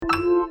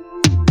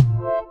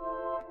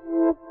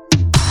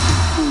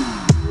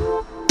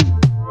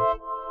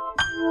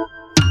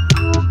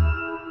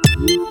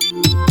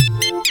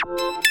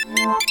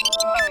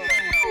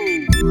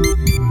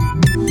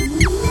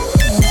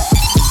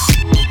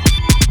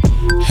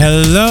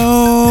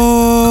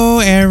Hello,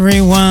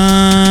 everyone.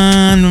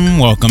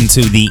 Welcome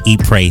to the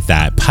Eat, Pray,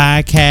 Thought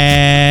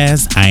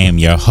podcast. I am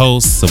your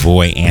host, the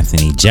boy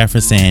Anthony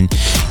Jefferson,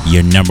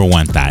 your number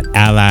one thought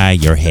ally,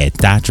 your head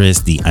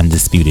doctress, the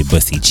undisputed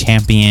bussy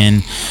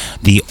champion,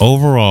 the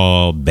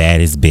overall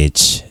baddest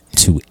bitch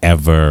to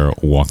ever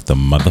walk the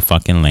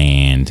motherfucking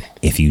land.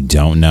 If you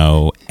don't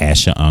know,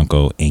 ask your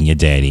uncle and your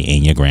daddy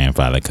and your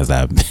grandfather, because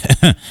I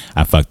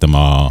fucked them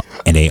all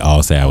and they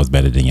all say I was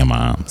better than your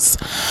moms.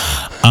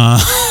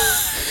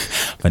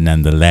 But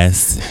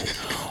nonetheless,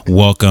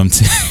 welcome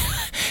to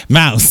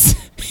Mouse.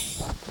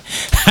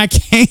 I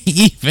can't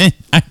even,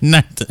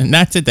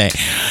 not today.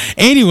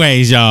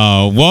 Anyways,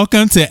 y'all,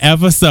 welcome to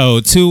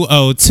episode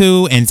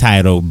 202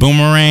 entitled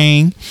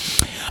Boomerang.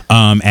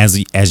 As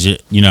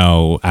you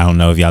know, I don't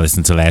know if y'all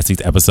listened to last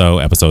week's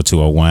episode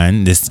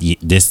 201.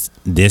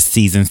 This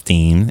season's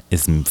theme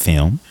is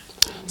film.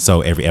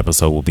 So every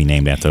episode will be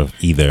named after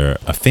either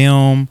a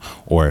film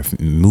or a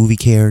movie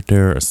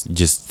character or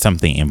just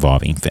something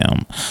involving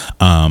film.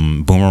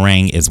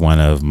 Boomerang is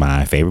one of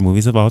my favorite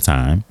movies of all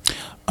time.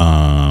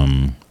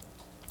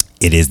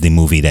 It is the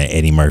movie that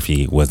Eddie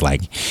Murphy was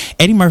like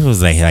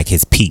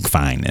his peak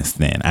fineness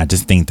then. I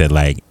just think that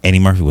like Eddie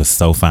Murphy was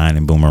so fine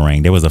in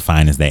Boomerang. There was a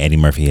fineness that Eddie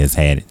Murphy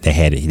that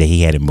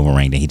he had in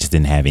Boomerang that he just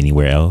didn't have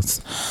anywhere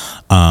else.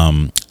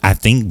 I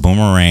think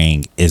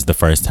Boomerang is the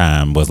first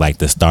time was like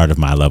the start of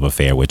my love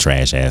affair with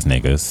trash ass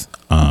niggas.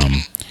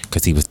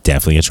 Cause he was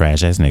definitely a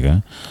trash ass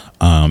nigga.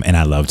 And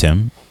I loved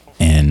him.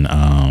 And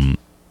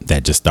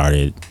that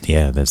started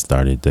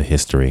the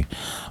history.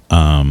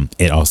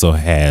 It also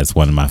has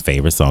one of my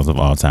favorite songs of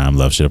all time,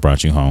 Love Should Have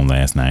Brought You Home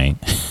Last Night.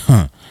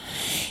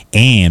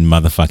 And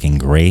motherfucking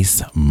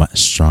Grace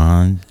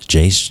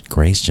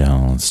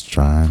Jones,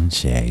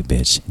 Strange,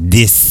 bitch.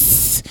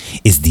 This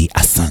is the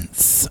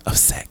essence of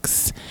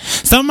sex.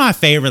 Some of my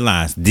favorite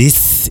lines.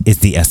 This is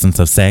the essence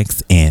of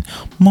sex. And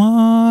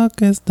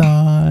Marcus,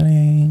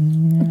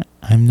 darling,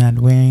 I'm not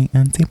wearing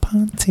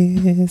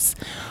anti-panties.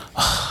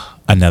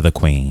 Another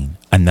queen.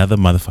 Another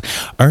motherfucker.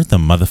 Eartha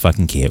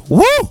motherfucking Kitt.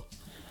 Woo!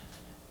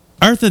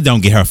 Eartha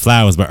don't get her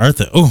flowers, but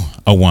Eartha,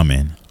 a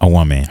woman.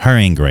 Her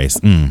and Grace.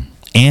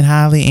 And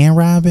Holly and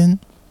Robin.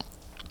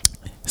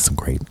 Some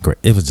great.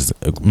 It was just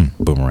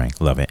Boomerang.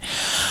 Love it.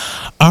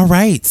 All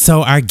right.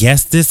 So our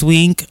guest this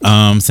week,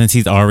 since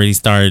he's already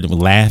started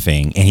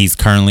laughing and he's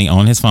currently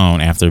on his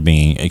phone after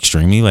being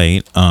extremely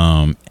late.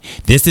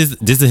 This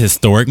is a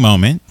historic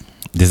moment.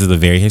 This is a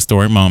very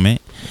historic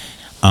moment.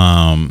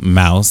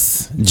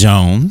 Mouse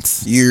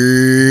Jones.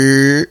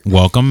 Yeah.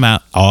 Welcome.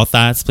 All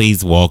thoughts,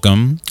 please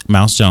welcome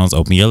Mouse Jones.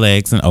 Open your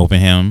legs and open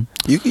him.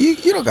 You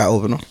don't gotta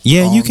open them.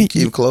 Yeah, you can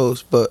keep it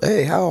closed. But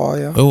hey, how are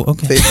y'all? Oh,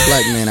 okay. Favorite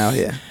black man out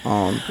here.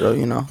 So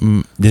you know.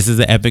 This is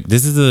an epic.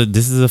 This is a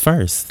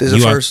first. This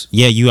is a first.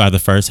 You are the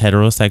first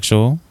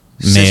heterosexual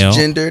male,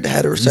 cisgendered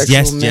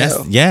heterosexual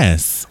male.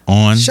 Yes.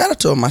 Shout out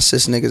to all my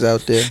cis niggas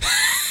out there.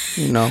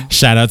 You know.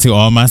 Shout out to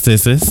all my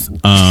sisters.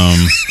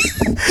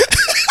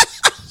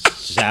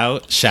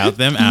 Shout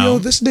them out. Yo,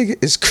 this nigga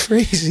is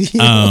crazy.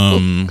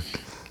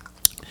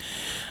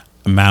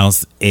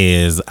 Mouse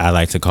is, I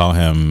like to call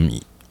him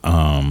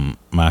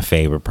my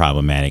favorite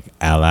problematic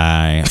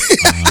ally.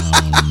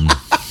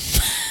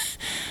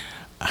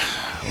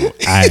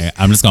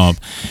 I'm just going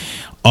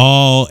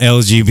all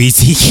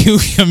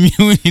LGBTQ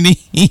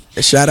community.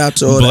 Shout out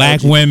to all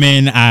black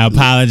women. I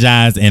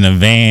apologize in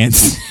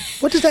advance.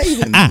 What does that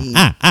even mean?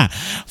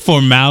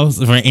 For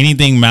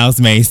anything Mouse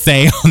may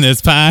say on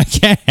this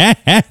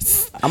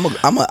podcast. I'm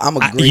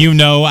a great, you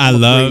know, I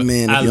love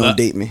great man if you don't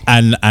date me.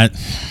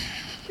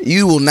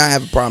 You will not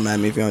have a problem at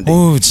me if you don't date me.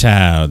 Ooh,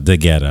 child, the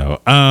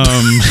ghetto.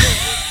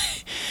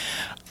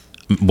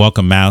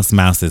 Welcome, Mouse.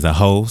 Mouse is a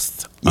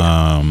host.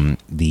 Yeah.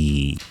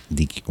 The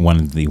one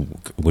of the,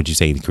 would you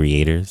say, the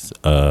creators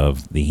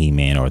of the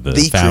He-Man, or the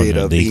founder creator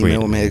of the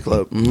He-Man Woman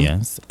Club. Mm-hmm.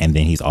 Yes, and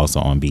then he's also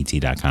on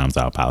BT.com.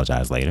 So I'll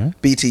apologize later.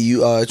 BT,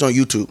 it's on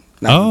YouTube.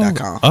 Not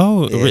 .com.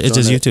 It's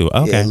just YouTube.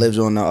 Okay, yeah, it lives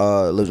on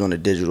the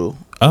digital.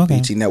 Okay.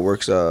 BT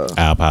networks. I'll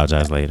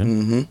apologize later.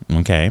 Mm-hmm.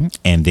 Okay,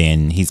 and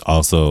then he's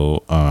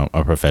also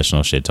a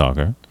professional shit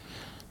talker.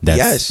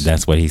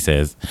 That's what he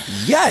says.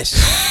 Yes.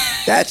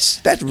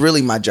 That's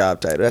really my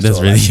job title.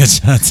 That's really your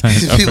job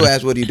title. People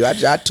ask, what do you do? I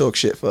talk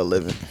shit for a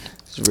living.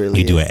 It's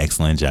really you do an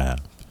excellent job.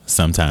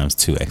 Sometimes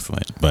too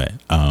excellent, but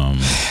I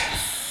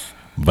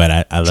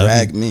love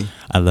drag you. Me.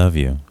 I love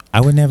you. I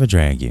would never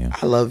drag you.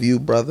 I love you,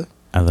 brother.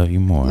 I love you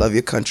more. Love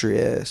your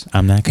country ass.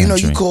 I'm not country. You know,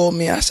 you called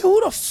me. I said, who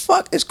the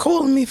fuck is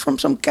calling me from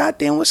some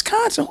goddamn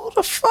Wisconsin? Who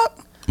the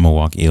fuck?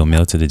 Milwaukee Ill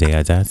Mill to the day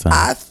I die. Son.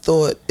 I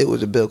thought it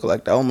was a bill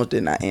collector. I almost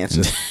did not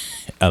answer.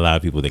 A lot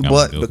of people think I'm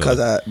a bill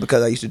collector.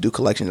 Because I used to do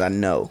collections, I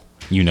know.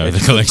 You know the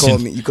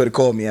collection. You could have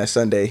called me on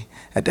Sunday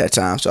at that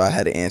time, so I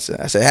had to answer.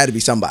 I said it had to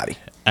be somebody.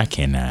 I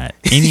cannot.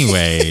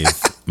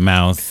 Anyways,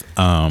 Mouse,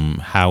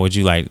 how would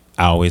you like?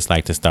 I always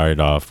like to start it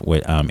off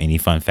with any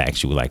fun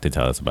facts you would like to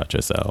tell us about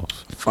yourself.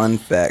 Fun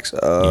facts.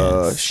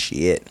 Yes.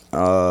 Shit.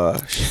 All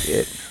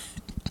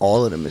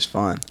of them is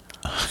fun.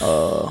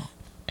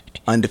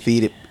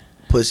 Undefeated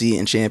pussy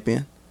and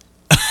champion.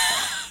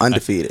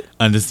 Undefeated.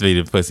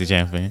 Undisputed pussy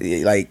champion.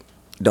 Yeah, like,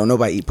 don't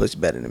nobody eat pussy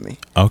better than me.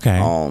 Okay.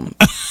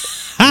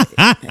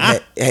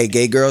 Hey,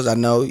 gay girls, I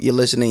know you're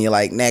listening. You're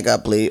like,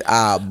 nigga, please,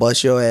 I'll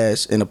bust your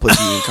ass in a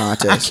pussy eating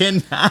contest. I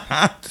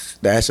cannot.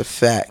 That's a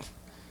fact.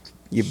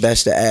 You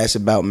best to ask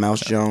about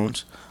Mouse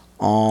Jones.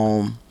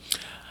 I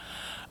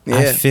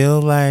Yeah,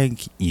 feel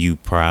like you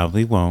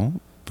probably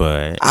won't,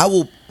 but I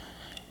will.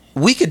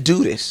 We could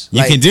do this.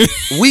 you can do.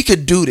 We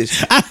could do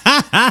this.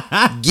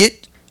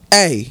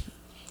 Hey,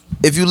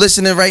 if you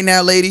listening right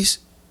now, ladies,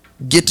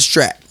 get the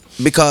strap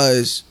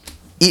because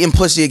eating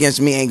pussy against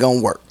me ain't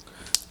gonna work.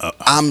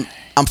 I'm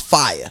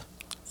fire.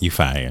 You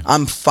fire.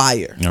 I'm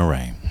fire. All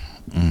right.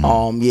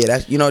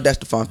 Yeah, that's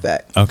the fun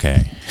fact.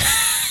 Okay.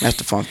 That's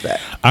the fun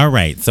fact. All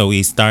right. So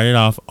we started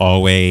off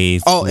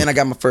always. Oh, and I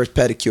got my first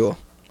pedicure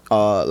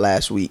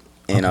last week.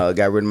 And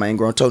got rid of my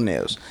ingrown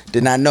toenails.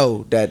 Did not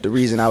know that the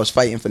reason I was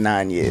fighting for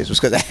 9 years was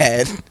because I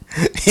had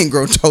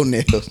ingrown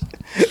toenails.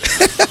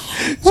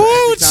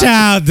 Woo,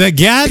 child, the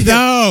ghetto.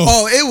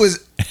 Oh,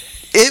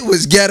 it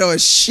was ghetto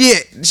as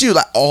shit. She was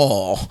like,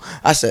 oh.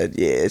 I said,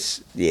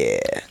 yes,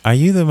 yeah. Are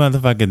you the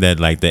motherfucker that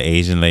like the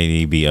Asian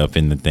lady be up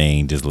in the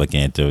thing just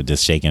looking at her,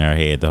 just shaking her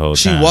head the whole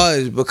She time?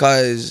 was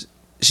because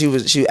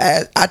she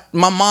asked.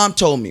 My mom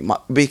told me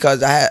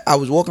because I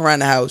was walking around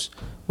the house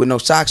with no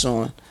socks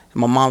on. And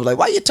my mom was like,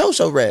 why your toe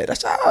so red? I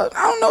said, I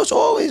don't know, it's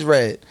always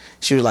red.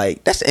 She was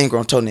like, that's the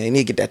ingrown toenail. You need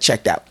to get that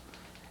checked out.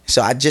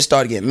 So I just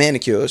started getting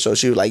manicures. So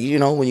she was like,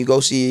 when you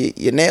go see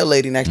your nail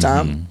lady next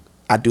time,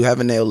 I do have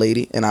a nail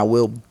lady, and I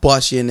will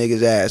bust your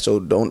nigga's ass. So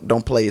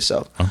don't play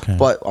yourself. Okay.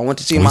 But I went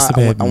to see my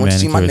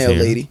nail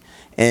lady,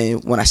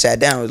 and when I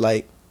sat down, I was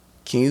like,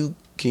 can you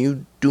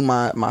do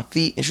my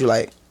feet? And she was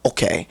like,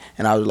 okay.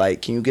 And I was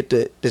like, can you get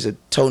there's a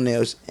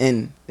toenails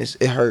in?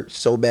 It hurts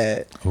so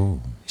bad. Ooh.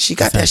 She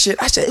got that shit.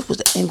 I said it was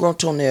the ingrown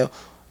toenail.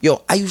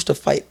 Yo, I used to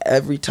fight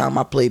every time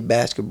I played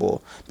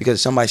basketball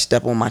because somebody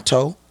step on my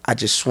toe, I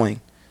just swing.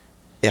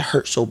 It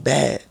hurt so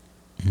bad.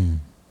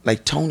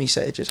 Like Tony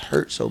said, it just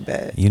hurt so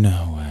bad. You know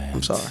what?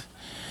 I'm sorry.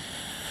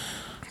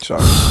 I'm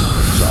sorry.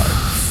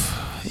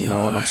 You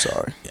know what? I'm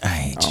sorry. I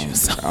hate you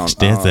so much.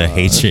 There's a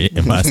hatred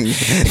in my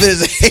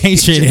There's a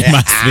hatred in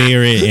my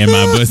spirit, in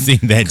my pussy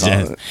that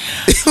just.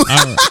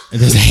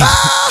 There's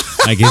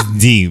like it's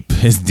deep.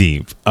 It's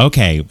deep.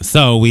 Okay,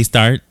 so we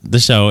start the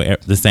show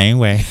the same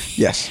way.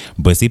 Yes.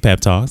 Bussy pep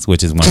talks,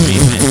 which is one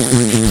reason.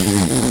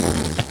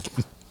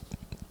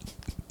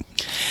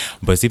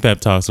 Bussy pep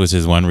talks, which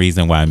is one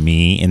reason why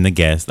me and the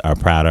guests are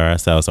proud of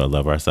ourselves or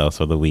love ourselves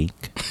for the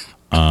week.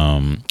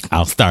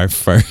 I'll start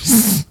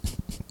first.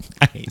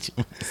 I hate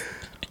you.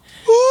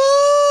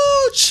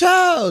 Ooh,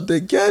 child,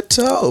 the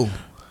ghetto.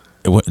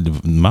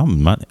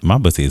 My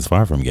pussy is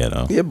far from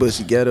ghetto. Your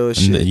pussy ghetto as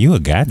shit. You a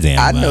goddamn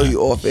I know lie.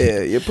 you off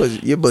air. Your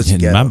pussy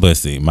ghetto.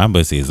 My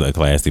pussy is a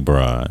classy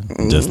broad,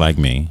 just like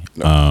me.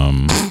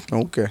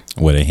 Okay.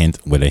 With a hint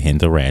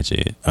of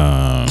ratchet.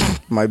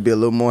 Might be a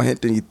little more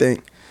hint than you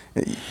think.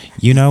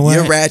 You know what?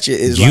 Your ratchet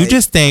is you like,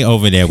 just stay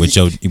over there with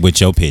your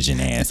pigeon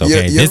ass.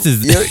 Okay,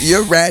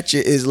 your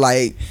ratchet is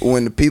like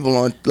when the people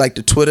on like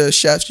the Twitter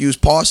chefs use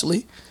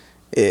parsley.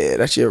 Yeah,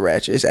 that's your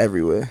ratchet. It's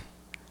everywhere.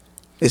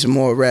 It's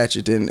more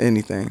ratchet than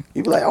anything.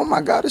 You be like, oh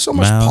my god, there's so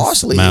much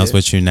parsley. Miles, here.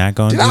 what you're not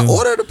gonna Did do? I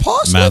order the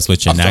parsley? Miles,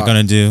 what you're not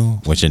gonna do?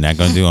 What you're not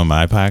gonna do on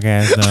my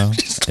podcast though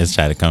is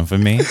try to come for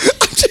me.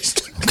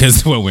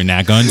 Because what we're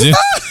not gonna do.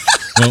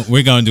 Well,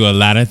 we're gonna do a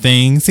lot of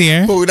things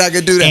here. But we're not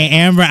gonna do that. And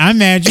Amber, I'm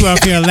mad you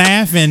up here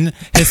laughing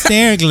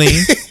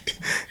hysterically.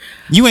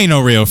 You ain't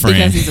no real friend.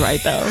 Because he's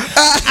right though.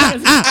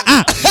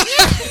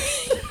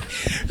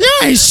 You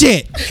ain't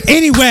shit.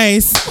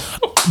 Anyways,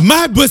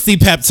 my bussy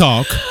pep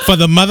talk for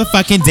the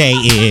motherfucking day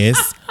is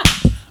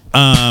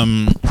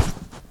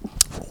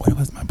what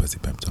was my bussy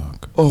pep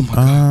talk? Oh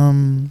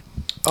my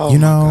god. You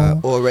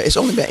know, already. It's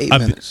only been 8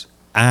 minutes.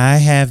 I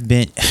have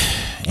been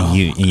and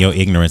your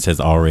ignorance has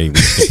already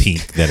reached the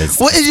peak that is.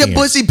 What is your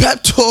bussy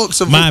pep talk?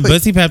 My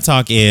bussy pep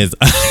talk is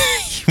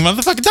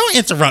motherfucker, don't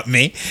interrupt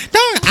me.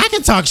 I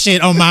can talk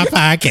shit on my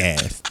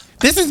podcast.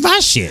 This is my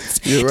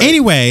shit. You're right.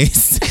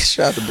 Anyways.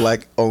 Shout out to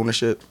black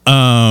ownership.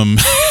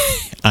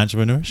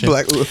 Entrepreneurship.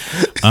 Black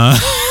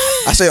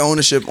I say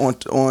ownership on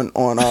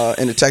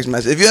in the text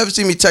message. If you ever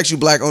see me text you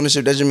black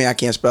ownership, that doesn't mean I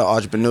can't spell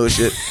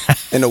entrepreneurship.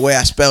 And the way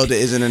I spelled it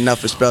isn't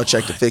enough for spell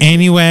check to fix it.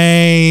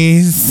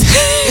 Anyways.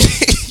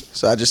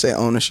 So I just say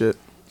ownership.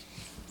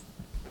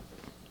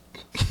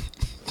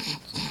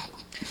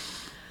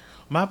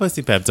 My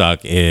pussy pep talk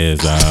is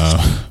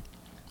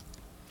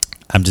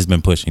I've just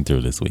been pushing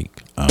through this week.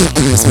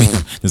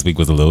 This week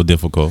was a little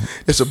difficult.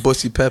 It's a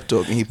bussy pep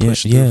talk, and he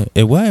pushed through. Yeah,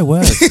 it was.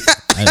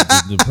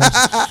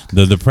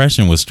 The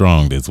depression was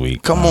strong this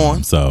week. Come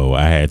on. So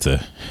I had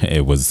to.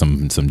 It was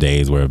some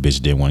days where a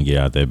bitch didn't want to get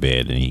out their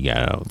bed, and he got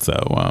out. So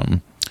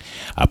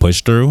I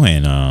pushed through,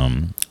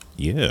 and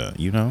yeah,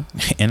 you know,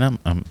 and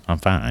I'm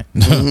fine.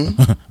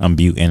 Mm-hmm. I'm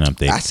beaut and I'm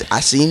thick. I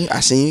seen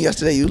you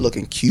yesterday. You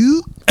looking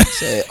cute. I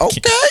said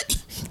okay.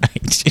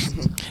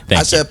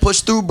 I said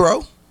push through,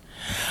 bro.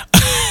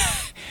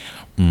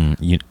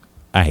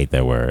 I hate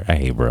that word. I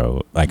hate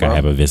bro. Like Bro. I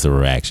have a visceral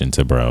reaction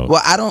to bro.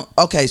 Well, I don't.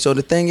 Okay, so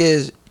the thing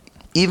is,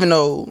 even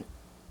though,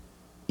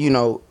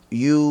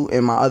 you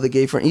and my other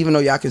gay friend, even though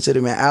y'all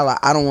consider me an ally,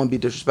 I don't want to be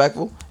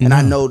disrespectful, and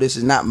I know this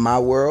is not my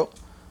world.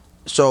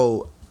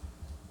 So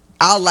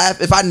I'll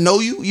laugh if I know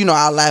you.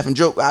 I'll laugh and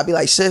joke. I'll be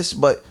like, sis,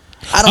 but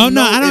I don't. Oh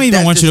no, I don't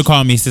even want you to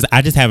call me sis.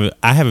 I just have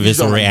a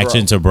visceral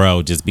reaction to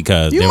bro just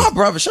because you my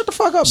brother. Shut the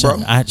fuck up,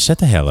 bro. Shut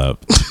the hell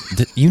up.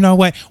 You know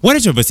what? What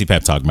is your pussy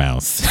pep talk,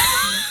 Mouse?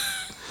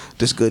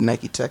 This good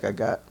Nike tech I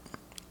got.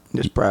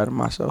 Just proud of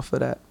myself for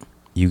that.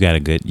 You got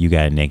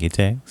a Nike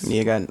tech?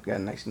 Yeah, got a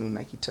nice new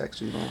Nike tech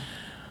suit on.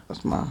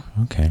 That's mine.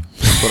 Okay.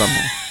 That's what I'm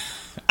on.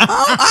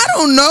 I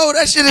don't know.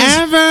 That shit is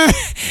Amber.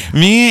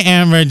 Me and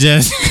Amber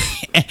just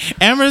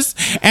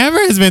Amber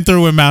has been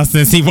through with Mouse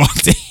since he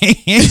walked in.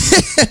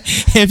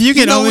 If you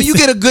can when you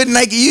get a good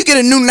Nike, you get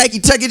a new Nike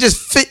tech, it just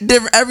fit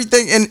different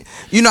everything. And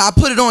I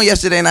put it on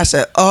yesterday and I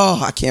said,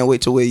 oh, I can't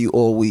wait to wear you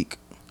all week.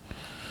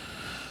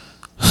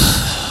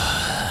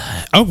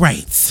 All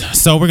right,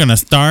 so we're gonna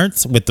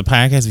start with the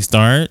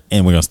podcast.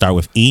 And we're gonna start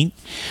with eat.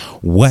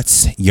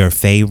 What's your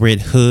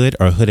favorite hood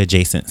or hood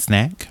adjacent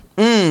snack?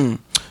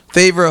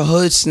 Favorite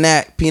hood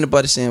snack: peanut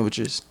butter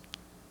sandwiches.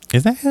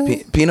 Is that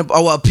hood? Peanut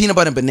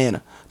butter and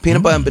banana.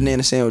 Peanut butter and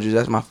banana sandwiches.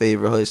 That's my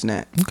favorite hood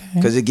snack. Okay.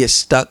 Because it gets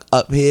stuck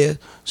up here.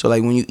 So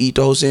like when you eat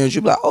the whole sandwich,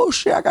 you be like, oh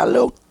shit, I got a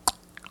little.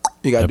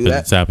 You gotta do that.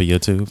 At the top of your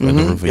tube.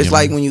 It's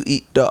like when you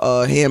eat the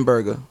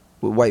hamburger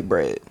with white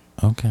bread.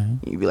 Okay.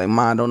 You be like,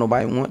 Mom, don't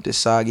nobody want this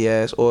soggy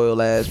ass, oil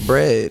ass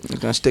bread. It's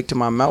gonna stick to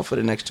my mouth for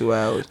the next 2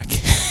 hours. The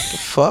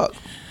fuck.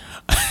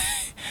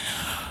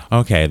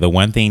 Okay, the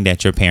one thing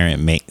that your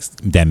parent makes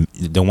that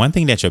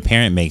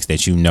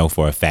you know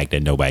for a fact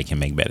that nobody can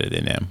make better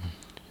than them.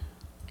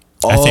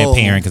 I said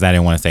parent because I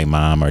didn't want to say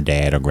mom or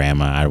dad or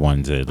grandma. I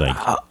wanted to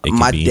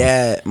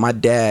my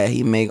dad,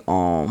 he make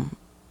what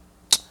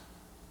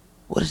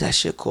is that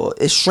shit called?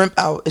 It's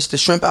the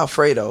shrimp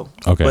Alfredo.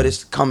 Okay. But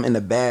it's come in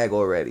the bag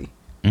already.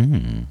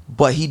 Mm.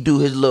 But he do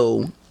his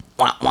little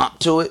womp womp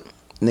to it.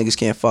 Niggas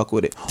can't fuck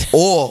with it.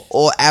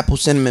 Or apple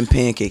cinnamon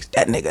pancakes.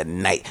 That nigga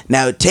night.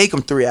 Now it take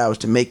him 3 hours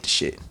to make the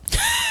shit.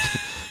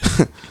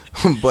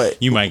 But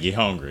you might get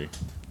hungry.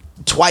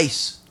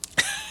 Twice.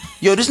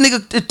 Yo, this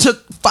nigga, it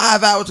took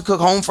 5 hours to cook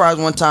home fries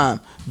one time.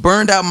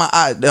 Burned out my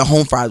eye. The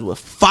home fries were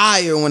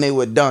fire when they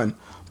were done.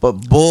 But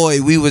boy,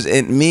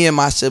 me and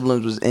my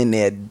siblings was in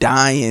there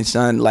dying,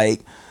 son.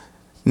 Like,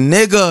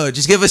 nigga,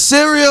 just give us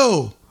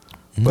cereal.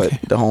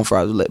 But the home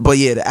fries were lit. But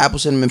yeah, the apple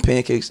cinnamon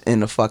pancakes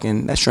and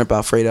that shrimp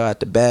Alfredo out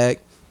the bag,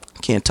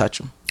 can't touch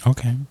them.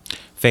 Okay.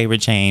 Favorite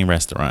chain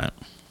restaurant?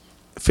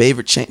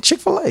 Favorite chain?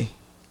 Chick-fil-A.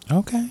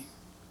 Okay.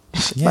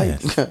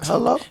 Yes. Like,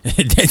 hello?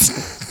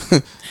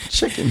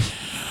 Chicken.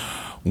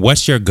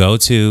 What's your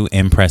go-to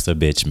impress a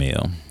bitch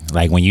meal?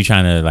 Like when you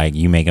trying to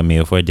you make a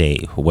meal for a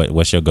date,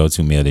 what's your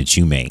go-to meal that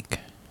you make?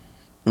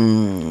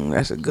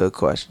 That's a good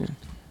question.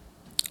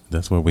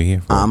 That's what we're here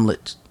for.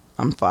 Omelets.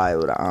 I'm fire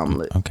with an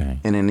omelet. Okay.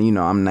 And then,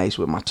 I'm nice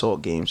with my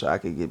talk game so I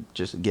could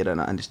get an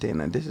understanding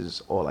that this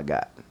is all I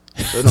got.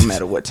 So it don't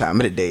matter what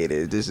time of the day it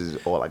is, this is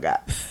all I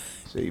got.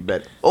 So you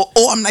better. Or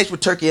I'm nice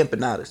with turkey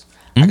empanadas.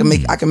 I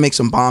can make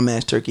some bomb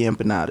ass turkey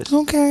empanadas.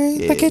 Okay.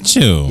 Yeah. Look at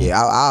you.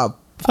 Yeah, I'll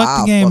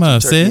fuck the game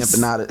up, sis.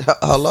 Empanadas.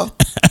 Hello?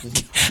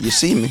 You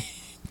see me?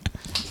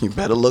 You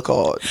better look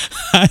hard.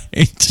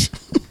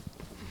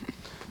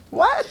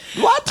 What?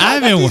 I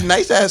got these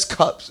nice ass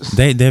cups.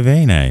 They're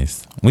very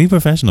nice. We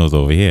professionals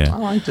over here. I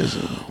like this.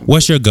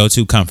 What's your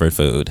go-to comfort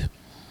food?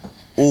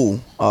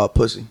 Ooh,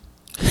 pussy.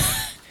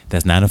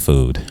 That's not a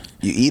food.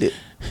 You eat it.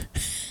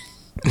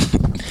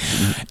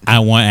 I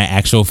want an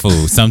actual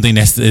food, something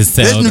that is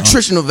sold. There's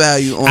nutritional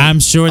value on.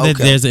 I'm sure that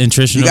there's a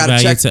nutritional value.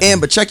 You gotta check,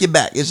 but check your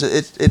back. You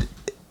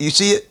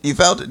see it? You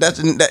felt it?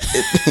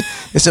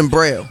 It's in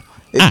Braille.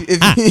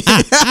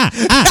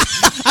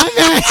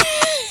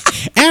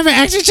 Amber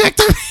actually checked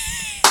it.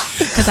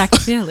 Because I can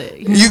feel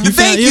it.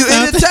 Thank you.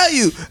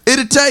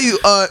 It'll tell you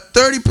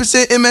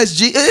 30%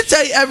 MSG. It'll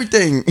tell you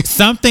everything.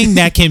 Something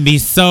that can be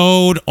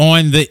sold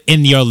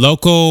in your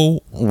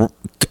local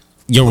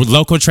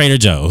Trader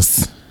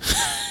Joe's.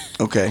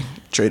 Okay,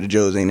 Trader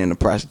Joe's ain't into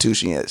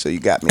prostitution yet, so you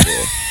got me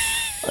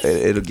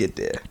there. It'll get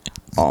there.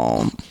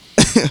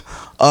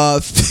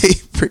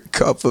 Favorite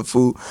comfort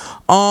food.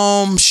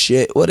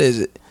 Shit. What is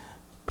it?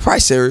 Probably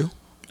cereal.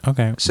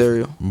 Okay.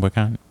 Cereal. What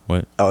kind?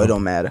 What? Oh, it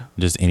don't matter.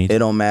 Just anything. It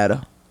don't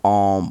matter.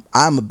 I'm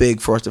a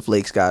big Frosted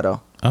Flakes guy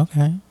though.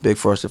 Okay. Big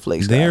Frosted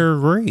Flakes guy. They're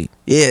great.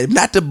 Yeah,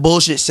 not the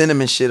bullshit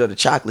cinnamon shit or the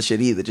chocolate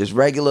shit either. Just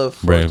regular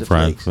Frosted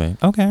Flakes.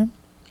 Okay.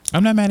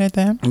 I'm not mad at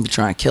that. You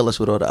trying to kill us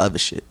with all the other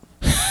shit.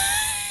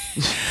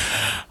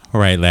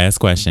 All right, last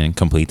question.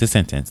 Complete the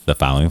sentence. The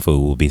following food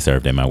will be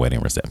served at my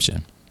wedding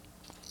reception.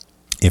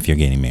 If you're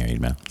getting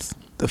married, Mouse.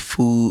 The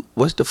food.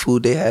 What's the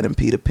food they had in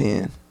Peter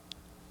Pan?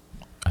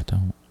 I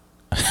don't.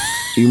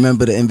 You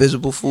remember the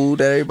invisible food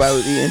that everybody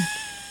was eating?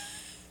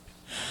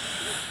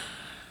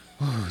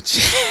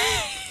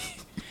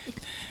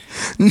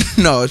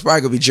 No, it's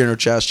probably gonna be General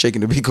Child's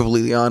chicken. To be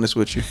completely honest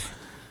with you,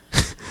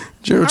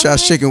 Gerald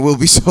Child's chicken will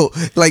be so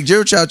like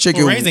Gerald Child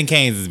chicken. Well, Raising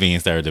Cane's is being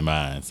served in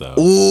mine, so.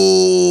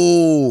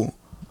 Ooh.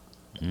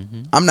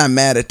 I'm not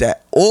mad at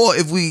that. Or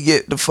if we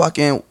get the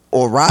fucking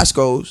or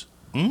Roscoe's.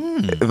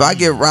 If I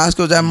get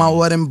Roscoe's at my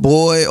wedding,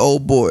 boy, oh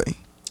boy.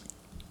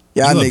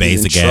 Y'all You a niggas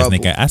basic in ass trouble.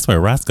 nigga. I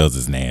swear Roscoe's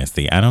is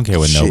nasty. I don't care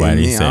what Shit,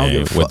 nobody man, I don't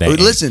give said. a With fuck. that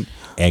Listen,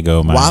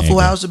 ego, my Waffle ego.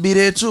 House will be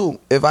there too.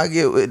 If I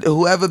get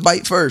whoever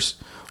bite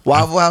first,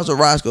 Waffle House or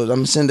Roscoe's, I'm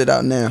gonna send it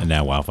out now. And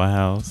that Waffle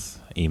House,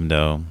 even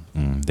though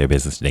their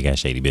business, they got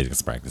shady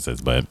business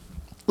practices, but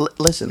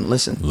Listen.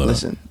 Look.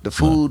 The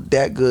food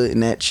that good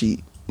and that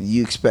cheap,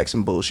 you expect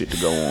some bullshit to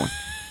go on.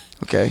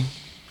 Okay.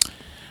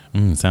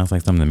 sounds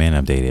like something the man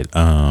updated.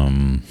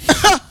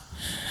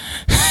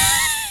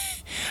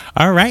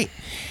 All right.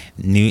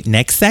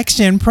 Next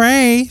section,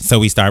 pray. So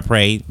we start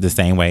pray the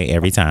same way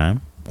every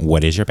time.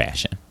 What is your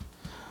passion?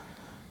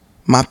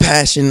 My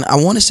passion, I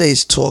want to say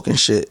it's talking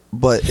shit,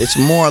 but it's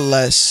more or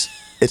less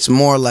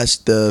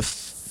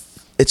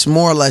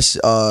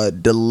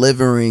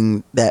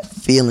delivering that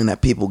feeling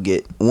that people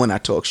get when I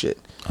talk shit.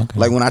 Okay.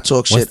 Like when I talk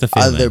What's shit, the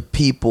feeling? other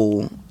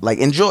people like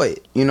enjoy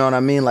it. You know what I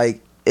mean?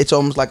 Like it's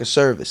almost like a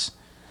service.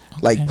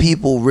 Like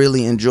people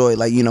really enjoy it.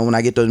 Like, you know, when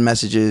I get those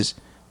messages,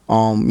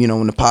 you know,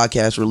 when the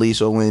podcast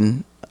release or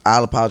when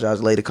I'll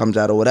Apologize Later comes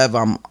out or whatever,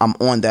 I'm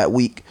on that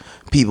week,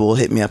 people will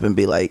hit me up and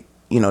be like,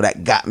 you know,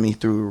 that got me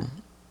through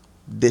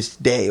this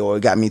day, or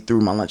it got me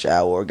through my lunch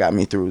hour, or it got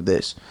me through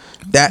this.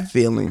 That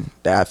feeling,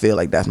 that I feel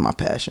like that's my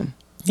passion.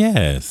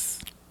 Yes.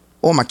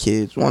 Or my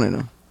kids, one of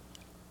them.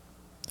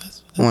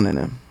 One of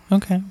them.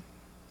 Okay.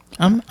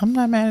 I'm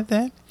not mad at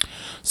that.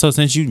 So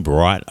since you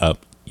brought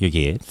up your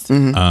kids,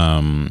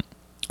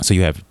 so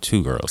you have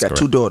two girls, Got correct?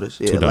 2 daughters.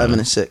 Yeah, Two 11 daughters.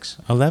 and 6.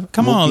 11.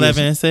 Come on,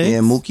 11 and 6. Yeah,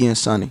 Mookie and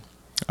Sonny.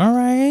 All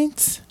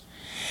right.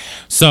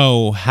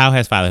 So how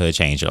has fatherhood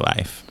changed your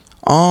life?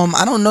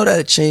 I don't know that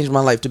it changed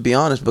my life, to be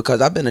honest, because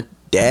I've been a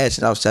dad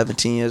since I was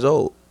 17 years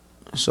old.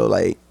 So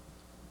like,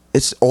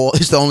 it's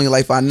the only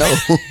life I know.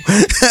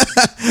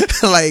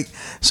 Like,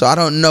 so I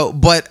don't know,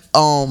 but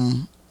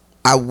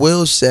I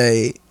will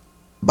say,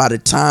 by the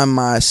time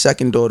my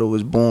second daughter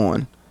was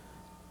born,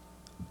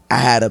 I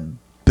had a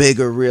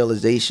bigger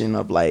realization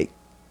of like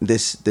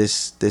this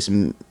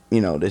you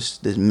know,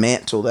 this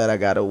mantle that I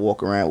gotta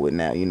walk around with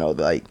now. You know,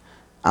 like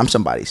I'm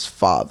somebody's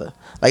father.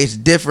 Like it's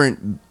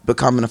different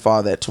becoming a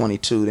father at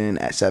 22 than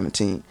at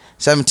 17.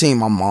 17,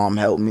 my mom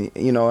helped me.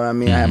 You know what I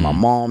mean? I had my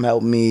mom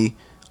help me,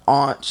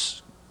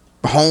 aunts,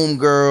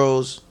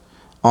 homegirls.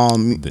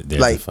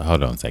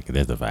 Hold on a second.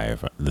 There's a fire.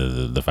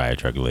 The fire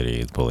truck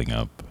literally is pulling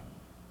up.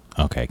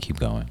 Okay, keep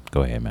going.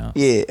 Go ahead, Mal.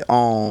 Yeah.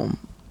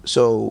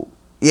 So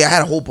yeah, I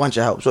had a whole bunch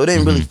of help. So it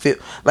didn't really feel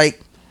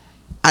like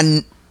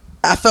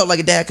I felt like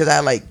a dad because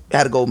I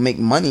had to go make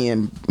money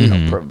and you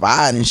know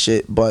provide and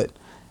shit. But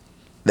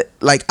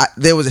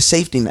there was a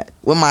safety net.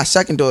 With my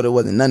second daughter, it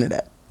wasn't none of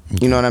that.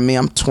 You know what I mean?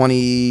 I'm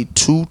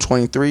 22,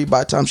 23 by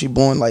the time she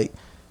born. Like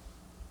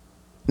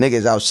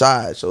niggas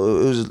outside.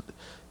 So it was.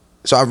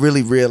 So I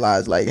really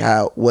realized like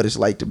what it's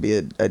like to be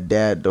a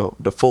dad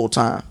the full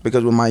time.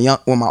 Because with my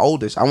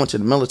oldest, I went to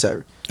the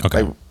military.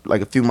 Okay.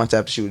 Like a few months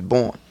after she was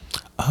born.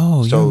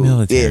 Oh, So, you're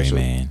military, yeah,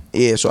 man.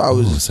 Yeah, so I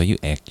was. Ooh, so you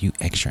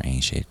extra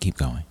ain't shit. Keep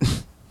going.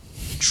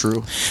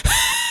 True.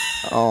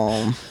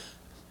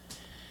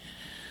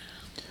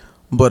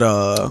 But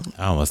I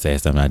almost said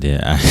something I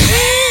did.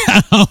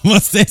 I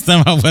almost said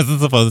something I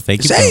wasn't supposed to say.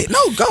 Keep say going. it.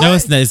 No, go No,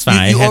 ahead. it's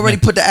fine. You It has already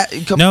nothing-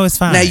 put the. No, it's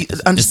fine. Now you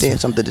understand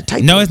something to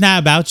type. No, it's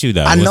not about you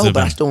though. I know, It's but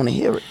I about- still want to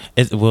hear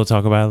it. We'll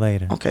talk about it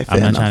later. Okay, fair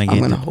I'm not enough. trying to I'm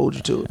get. gonna hold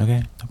you to it.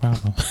 Okay, no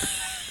problem.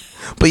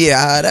 But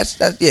yeah, that's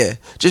yeah.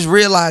 Just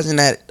realizing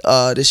that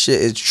this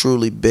shit is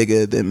truly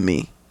bigger than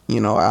me.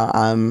 You know,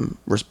 I'm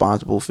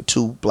responsible for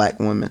 2 black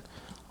women.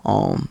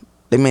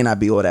 They may not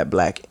be all that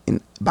black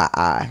by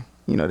eye.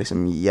 You know, they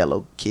some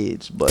yellow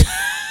kids, but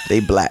they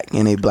black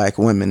and they black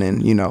women.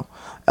 And you know,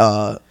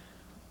 I'll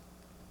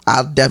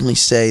definitely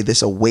say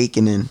this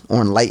awakening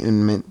or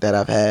enlightenment that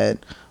I've had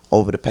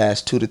over the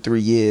past 2 to 3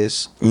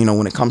 years. You know,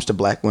 when it comes to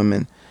black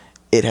women,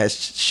 it has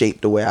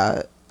shaped the way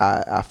I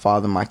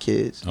father my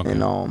kids. Okay.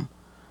 And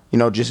you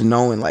know, just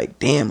knowing like,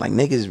 damn, like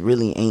niggas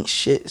really ain't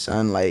shit,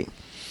 son. Like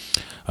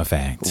A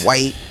fact.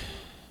 white,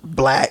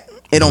 black,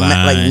 it don't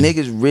matter. Like Blind,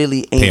 niggas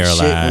really ain't shit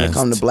when it paralyzed.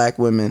 comes to black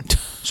women.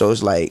 So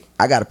it's like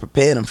I gotta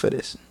prepare them for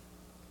this.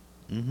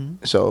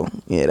 So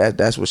yeah,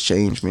 that's what's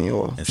changed me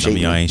or And some shaped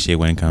of y'all me. ain't shit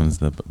when it comes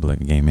to black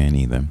gay men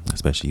either,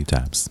 especially you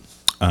tops.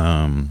 We're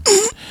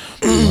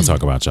gonna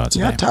talk about y'all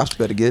today. Y'all tops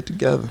better get it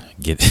together.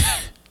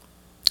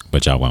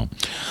 But y'all won't.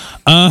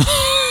 I'm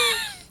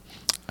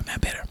not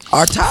better.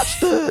 Our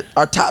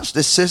tops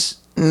the cis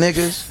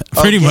niggas.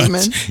 Pretty gay much.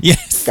 Men?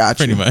 Yes. Got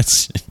pretty you.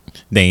 much.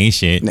 They ain't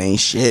shit. They ain't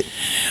shit.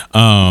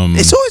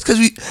 It's always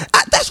because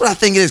that's what I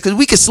think it is. Because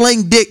we can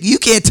sling dick. You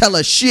can't tell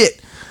us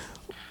shit.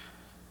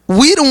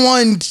 We the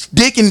ones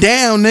dicking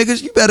down,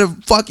 niggas. You better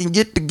fucking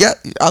get together.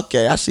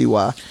 Okay, I see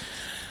why.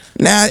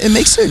 Now it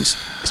makes sense.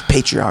 It's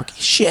patriarchy.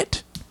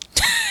 Shit.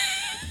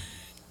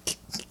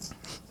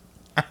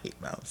 I hate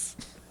mouse.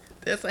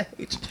 That's a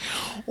hate.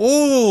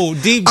 Oh,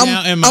 deep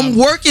down in my... I'm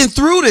working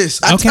through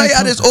this. I tell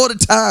y'all this all the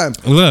time.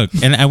 Look,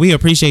 and we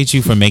appreciate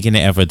you for making the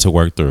effort to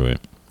work through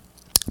it.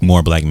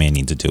 More black men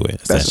need to do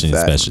it,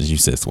 especially you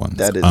cis ones.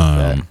 That is a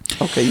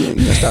fact. Okay, you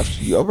gotta stop.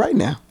 You all right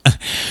now?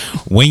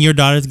 When your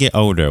daughters get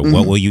older,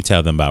 what will you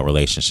tell them about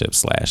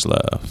relationships /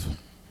 love?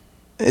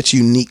 It's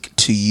unique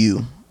to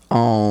you.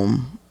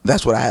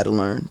 That's what I had to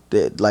learn.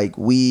 That like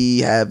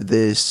we have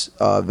this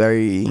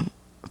very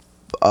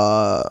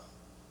what's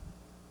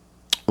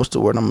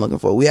the word I'm looking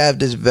for? We have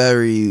this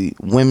very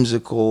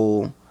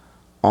whimsical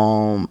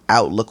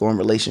outlook on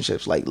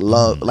relationships, like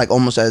love, like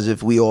almost as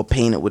if we all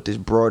paint it with this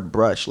broad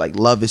brush, like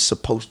love is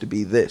supposed to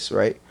be this,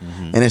 right?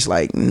 And it's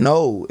like,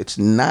 no, it's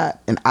not.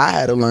 And I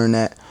had to learn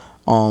that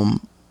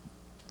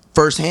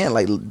firsthand.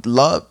 Like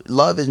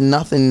love is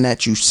nothing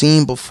that you've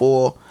seen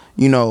before.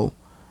 You know,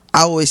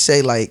 I always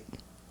say like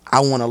I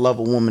want to love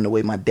a woman the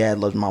way my dad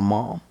loves my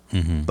mom,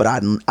 but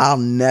I'll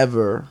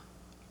never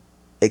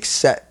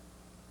accept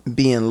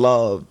being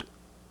loved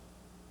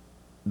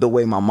the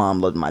way my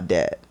mom loved my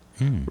dad.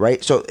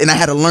 Right. So, and I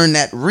had to learn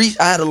that.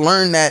 I had to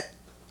learn that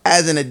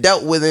as an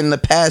adult within the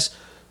past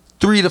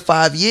 3 to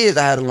 5 years.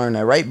 I had to learn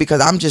that, right?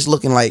 Because I'm just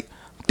looking like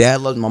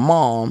dad loves my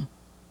mom,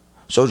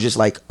 so just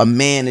like a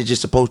man is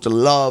just supposed to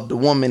love the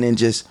woman and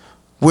just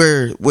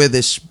we're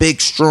this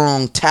big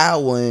strong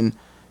tower, and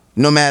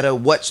no matter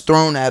what's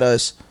thrown at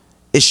us,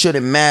 it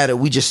shouldn't matter.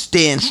 We just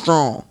stand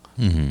strong.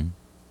 And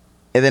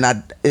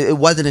then it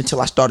wasn't until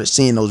I started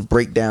seeing those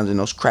breakdowns and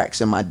those cracks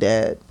in my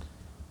dad.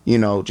 You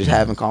know, just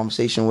having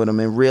conversation with him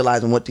and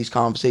realizing what these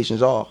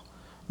conversations are.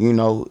 You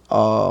know,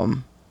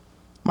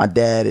 my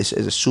dad is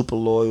a super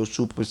loyal,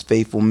 super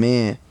faithful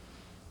man,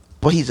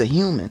 but he's a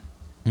human.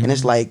 And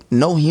it's like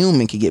no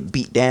human can get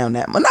beat down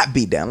not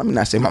beat down. Let me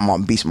not say my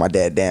mom beats my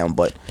dad down,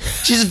 but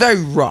she's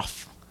very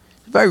rough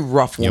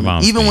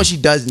woman. Even when she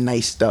does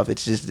nice stuff,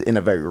 it's just in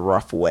a very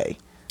rough way.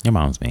 Your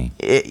mom's mean.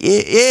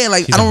 Yeah,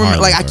 like she's I don't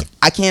remember. Like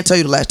I can't tell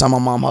you the last time my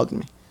mom hugged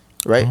me,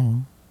 right?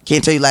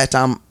 Can't tell you last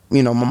time.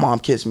 You know, my mom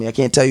kissed me. I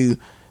can't tell you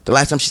the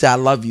last time she said I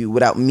love you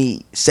without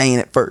me saying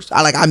it first.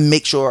 I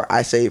make sure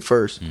I say it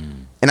first.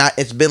 And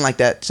it's been like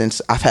that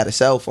since I've had a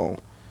cell phone,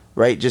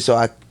 right? Just so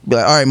I be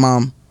like, all right,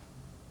 mom,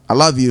 I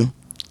love you.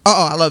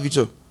 I love you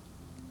too.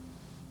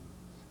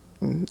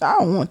 I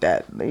don't want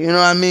that. You know what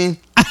I mean?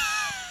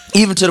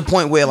 Even to the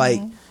point where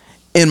like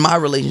in my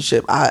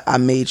relationship, I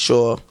made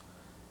sure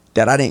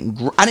that I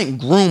didn't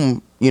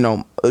groom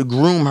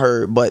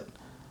her, but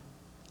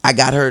I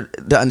got her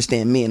to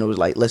understand me, and it was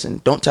like,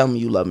 listen, don't tell me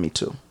you love me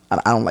too. I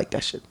don't like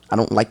that shit. I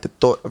don't like the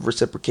thought of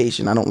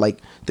reciprocation. I don't like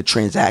the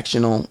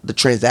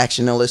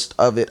transactionalist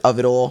of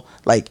it all.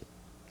 Like,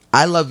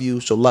 I love you,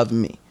 so love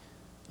me.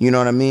 You know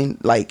what I mean?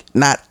 Like,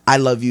 not I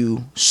love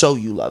you, so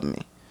you love me.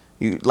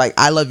 You like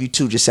I love you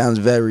too just sounds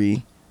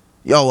very,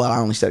 well, I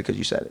only said it because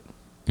you said it.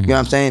 You know what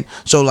I'm saying?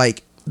 So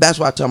like that's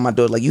why I tell my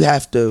daughter, like, you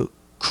have to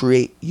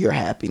create your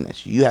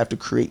happiness. You have to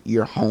create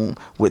your home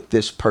with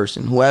this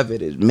person, whoever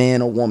it is,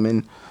 man or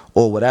woman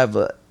or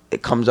whatever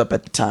it comes up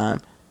at the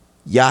time.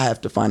 Y'all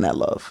have to find that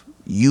love.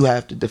 You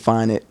have to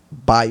define it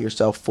by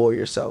yourself, for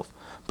yourself.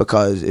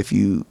 Because if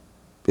you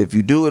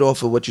do it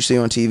off of what you see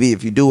on TV,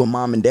 if you do what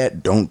mom and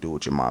dad, don't do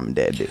what your mom and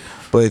dad did.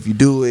 But if you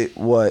do it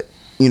what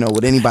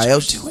anybody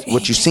else,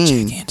 what you've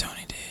seen,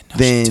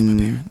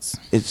 then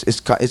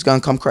it's gonna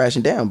come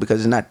crashing down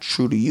because it's not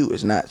true to you.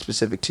 It's not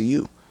specific to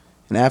you.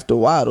 And after a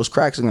while, those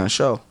cracks are gonna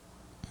show.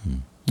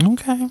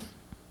 Okay.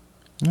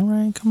 All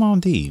right. Come on,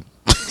 D.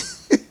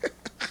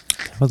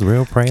 That was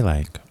real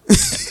pray-like.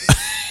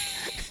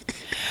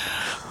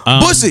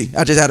 Bussy.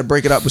 I just had to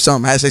break it up with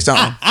something. I had to say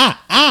something.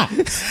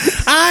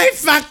 I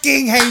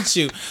fucking hate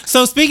you.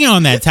 So speaking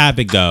on that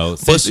topic, though,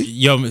 thank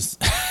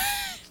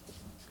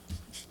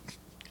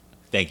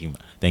you,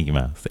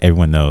 Miles.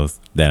 Everyone knows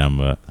that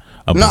I'm a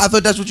no, I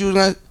thought that's what you was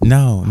gonna.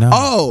 No.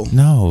 Oh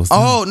no.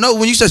 Oh no!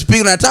 When you said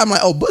speaking at that time, I'm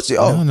like, oh, Bussy.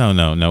 Oh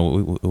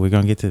no. We're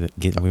gonna get to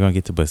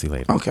Bussy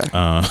later. Okay.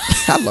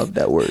 I love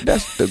that word.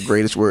 That's the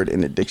greatest word in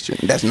the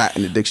dictionary. That's not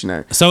in the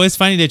dictionary. So it's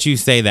funny that you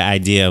say the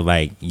idea of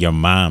like your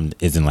mom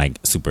isn't like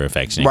super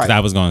affectionate. Because I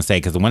was gonna say,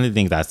 because one of the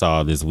things I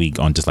saw this week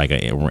on just like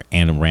a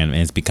random, and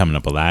it's been coming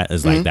up a lot,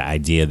 is like the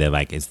idea that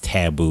like it's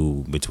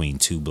taboo between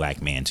two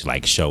black men to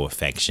like show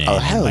affection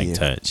and like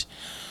touch.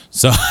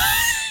 So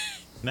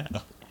no.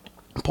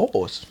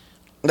 Pause.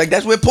 Like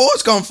that's where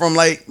pause come from.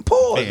 Like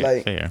pause.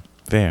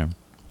 Fair.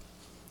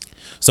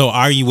 So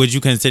would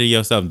you consider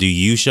yourself? Do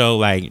you show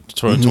like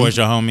towards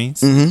your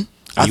homies?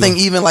 I think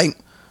even like,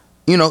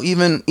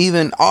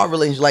 even our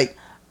relationship,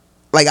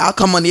 like I'll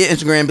come on your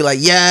Instagram and be like,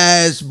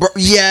 yes, bro,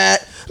 yeah.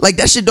 Like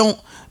that shit don't.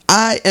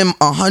 I am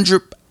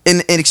 100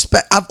 and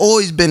expect. I've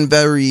always been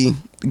very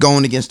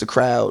going against the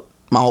crowd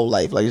my whole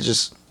life. Like it's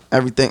just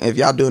everything. If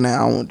y'all doing that,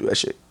 I don't want to do that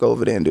shit. Go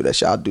over there and do that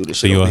shit. I'll do this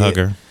shit. So you a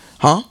hugger?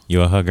 Huh?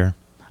 You a hugger?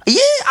 Yeah,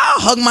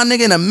 I'll hug my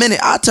nigga in a minute.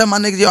 I'll tell my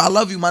niggas, yo, I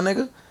love you, my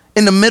nigga.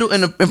 In the middle,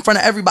 in front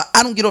of everybody.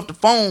 I don't get off the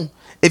phone.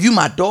 If you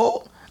my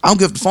dog, I don't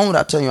get off the phone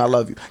without telling you I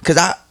love you. Because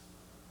I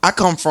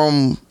come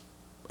from,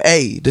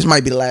 hey, this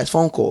might be the last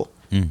phone call.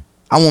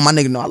 I want my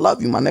nigga to know I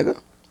love you, my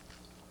nigga.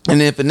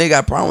 And if a nigga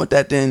got a problem with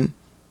that, then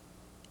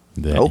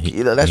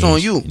okay, that's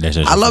on you.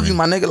 I love you,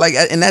 my nigga. Like,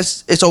 and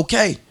it's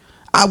okay.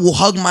 I will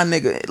hug my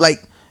nigga.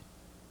 Like,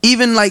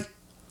 even like,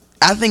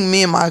 I think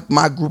me and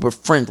my group of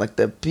friends, like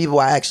the people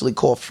I actually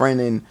call friend,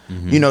 and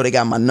you know they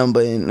got my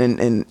number,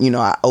 and you know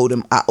I owe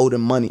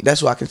them money.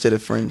 That's what I consider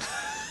friends.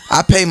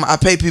 I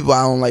pay people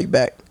I don't like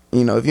back.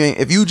 You know,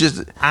 if you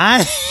just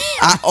I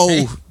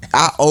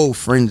owe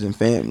friends and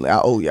family. I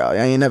owe y'all. I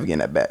ain't never getting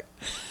that back.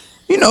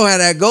 You know how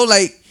that go.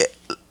 Like,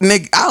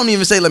 nigga, I don't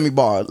even say let me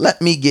borrow.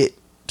 Let me get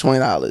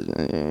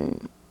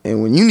 $20,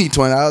 and when you need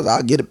 $20,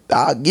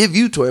 I'll give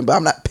you $20, but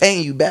I'm not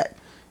paying you back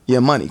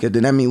your money, because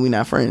then that means we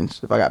not friends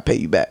if I got to pay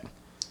you back.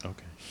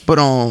 Okay.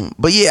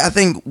 But yeah, I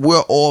think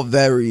we're all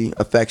very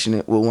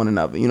affectionate with one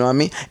another. You know what I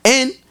mean?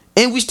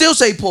 And we still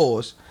say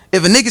pause.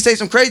 If a nigga say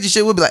some crazy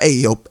shit, we'll be like, hey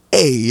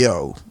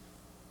yo,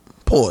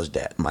 pause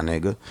that, my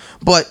nigga.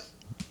 But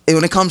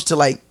when it comes to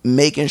like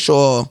making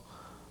sure,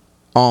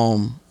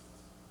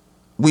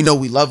 we know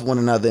we love one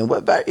another, and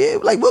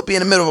like we'll be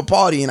in the middle of a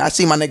party and I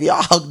see my nigga,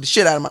 y'all hug the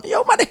shit out of my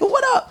nigga,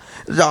 what up?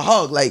 Y'all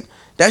hug, like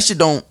that shit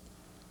don't.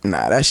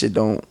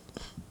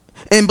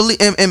 And believe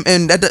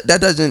and that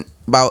doesn't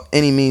by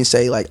any means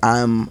say like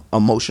I'm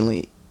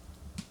emotionally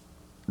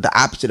the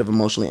opposite of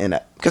emotionally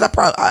inept, because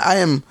I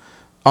am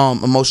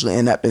emotionally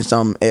inept in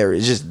some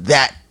areas. Just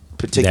that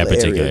particular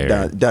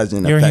area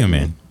doesn't. You're affect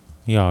human. me.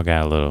 You all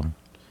got a little.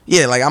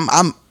 Yeah, like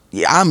I'm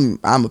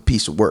a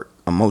piece of work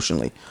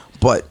emotionally,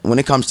 but when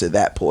it comes to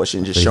that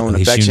portion, just showing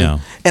affection, you know.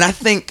 And I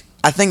think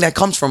that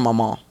comes from my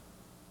mom.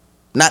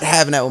 Not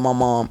having that with my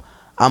mom,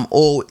 I'm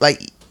always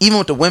like, even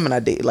with the women I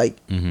date, like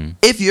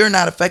if you're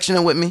not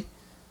affectionate with me,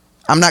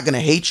 I'm not gonna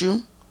hate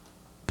you,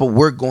 but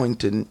we're going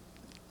to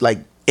like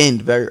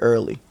end very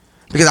early,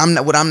 because I'm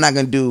not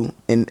gonna do.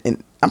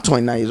 And I'm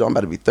 29 years old. I'm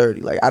about to be 30.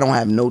 Like I don't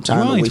have no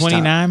time to waste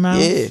 29 time.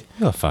 Miles? Yeah,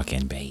 you're a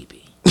fucking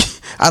baby.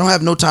 I don't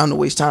have no time to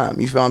waste time.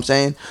 You feel what I'm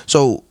saying?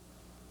 So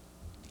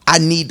I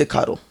need to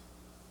cuddle.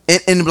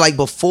 And like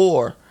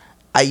before,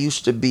 I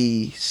used to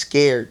be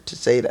scared to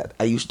say that.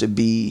 I used to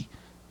be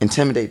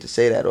intimidated to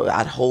say that, or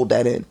I'd hold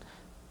that in.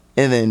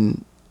 And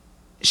then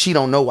she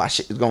don't know why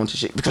shit is going to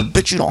shit, because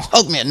bitch, you don't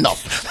hug me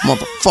enough,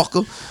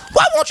 motherfucker.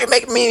 Why won't you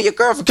make me your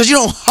girlfriend? Because you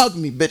don't hug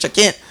me, bitch. I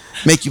can't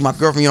make you my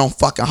girlfriend. You don't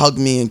fucking hug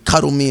me and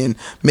cuddle me and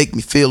make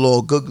me feel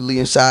all googly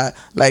inside.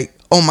 Like,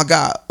 oh my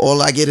God,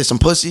 all I get is some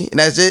pussy and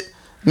that's it?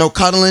 No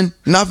cuddling,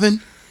 nothing?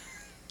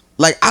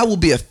 Like, I will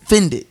be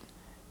offended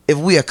if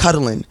we are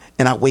cuddling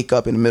and I wake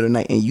up in the middle of the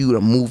night and you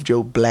done moved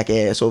your black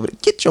ass over there.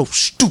 Get your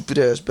stupid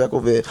ass back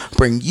over here.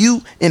 Bring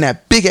you and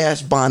that big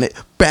ass bonnet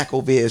back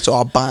over here so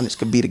our bonnets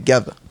could be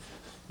together.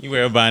 You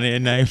wear a bonnet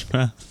at night,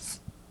 bro?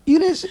 You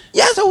didn't say?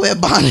 Yes, I wear a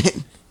bonnet.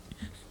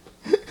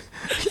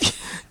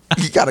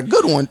 You got a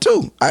good one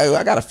too.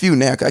 I got a few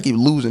now because I keep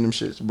losing them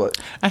shits. But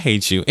I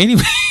hate you.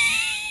 Anyway,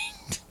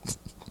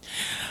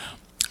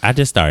 I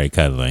just started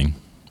cuddling.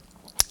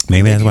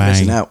 Maybe that's why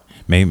missing out.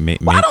 Maybe.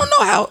 Well, I don't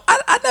know how.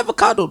 I never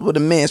cuddled with a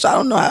man, so I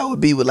don't know how it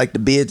would be with like the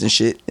beards and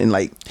shit, and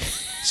like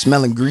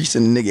smelling grease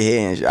in the nigga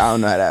hair and shit. I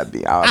don't know how that'd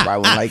be. I probably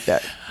wouldn't like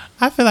that.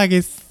 I feel like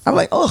it's. I'm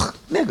like, ugh,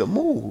 nigga,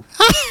 move.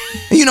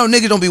 And you know,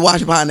 niggas don't be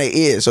watching behind their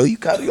ears, so you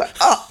cuddle, you like,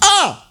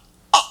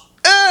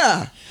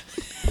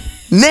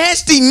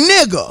 nasty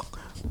nigga.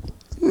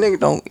 Nigga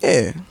don't,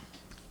 yeah.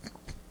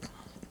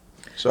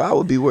 So I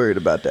would be worried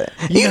about that.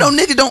 And you know,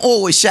 niggas don't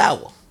always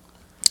shower.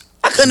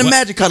 I couldn't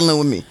imagine cuddling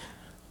with me.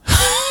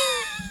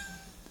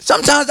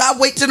 Sometimes I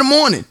wait till the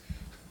morning,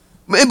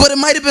 but it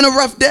might have been a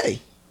rough day.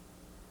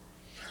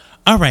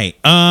 All right.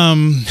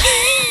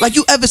 Like,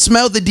 you ever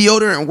smell the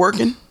deodorant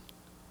working?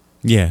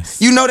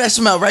 Yes. You know that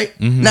smell, right?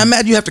 Mm-hmm. Now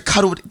imagine you have to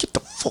cuddle with it. Get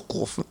the fuck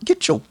off.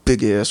 Get your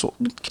big ass off.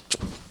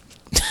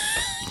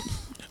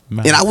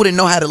 And I wouldn't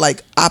know how to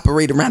like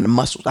operate around the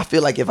muscles. I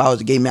feel like if I was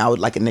a gay man, I would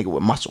like a nigga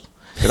with muscle,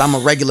 because I'm a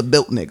regular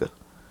built nigga.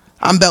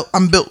 I'm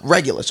built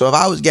regular. So if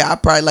I was gay,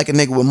 I'd probably like a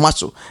nigga with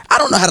muscle. I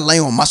don't know how to lay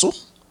on muscle.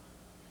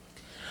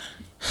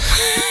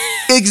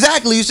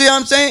 Exactly. You see what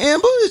I'm saying,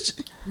 Amber?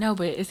 No,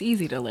 but it's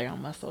easy to lay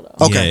on muscle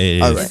though. Okay,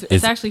 yeah, all right.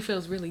 It actually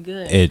feels really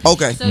good.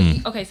 Okay. So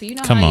you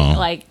know how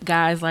like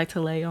guys like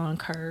to lay on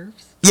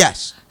curves.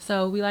 Yes.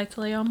 So we like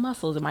to lay on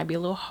muscles. It might be a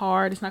little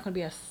hard. It's not going to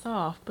be as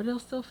soft, but it'll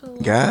still feel.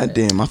 God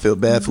damn, I feel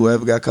bad for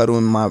whoever got cuddled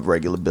in my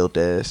regular built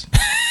ass.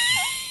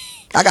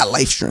 I got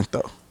life strength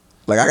though.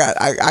 Like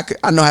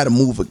I know how to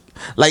move.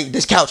 Like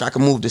this couch, I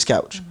can move this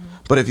couch. Mm-hmm.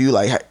 But if you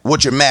like, hey,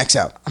 what's your max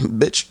out?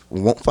 Bitch, we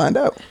won't find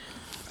out.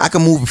 I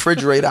can move a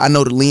refrigerator. I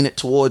know to lean it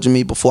towards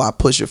me before I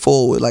push it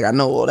forward. Like, I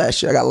know all that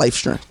shit. I got life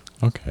strength.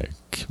 Okay.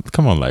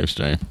 Come on, life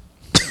strength.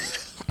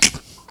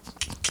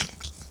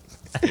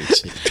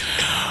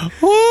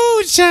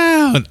 Woo,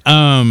 child.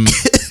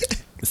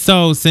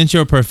 So since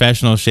you're a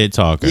professional shit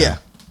talker, yeah,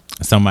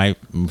 some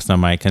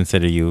might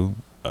consider you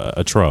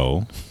a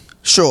troll.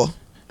 Sure.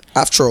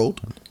 I've trolled.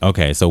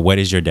 Okay, so what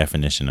is your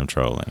definition of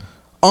trolling?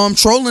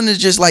 Trolling is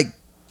just like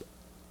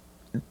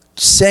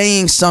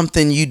saying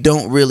something you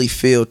don't really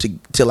feel to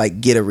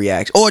like get a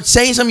reaction, or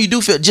saying something you do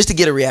feel just to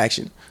get a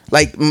reaction.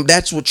 Like,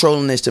 that's what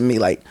trolling is to me.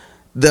 Like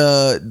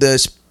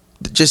just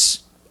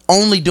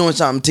only doing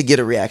something to get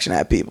a reaction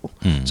at people.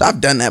 So I've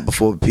done that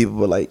before with people,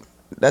 but like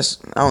I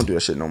don't do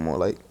that shit no more.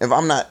 Like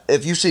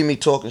if you see me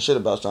talking shit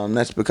about something,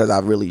 that's because I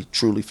really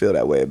truly feel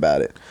that way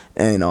about it.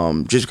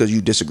 And just because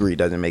you disagree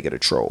doesn't make it a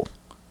troll.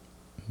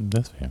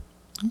 That's fair.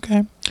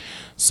 Okay.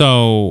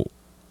 So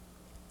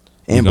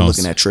Amber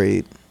looking at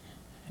trade.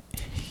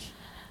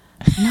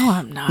 No,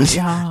 I'm not,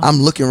 y'all.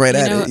 I'm looking right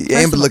at it.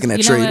 Amber looking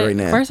at trade right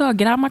now. First of all,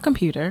 get out my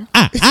computer.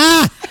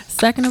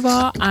 Second of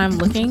all, I'm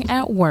looking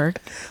at work.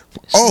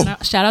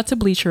 Shout out to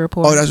Bleacher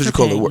Report. Oh, that's what you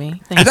call it. Work.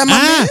 Is that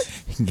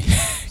my man?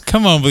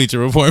 Come on, Bleacher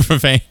Report for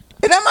fame.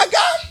 Is that my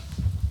guy?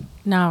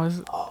 No,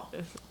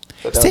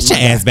 Sit your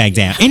ass back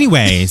down.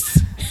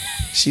 Anyways.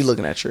 She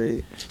looking at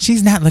trade.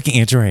 She's not looking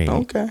at trade.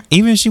 Okay.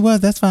 Even if she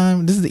was, that's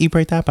fine. This is the Eat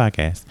Pray Thought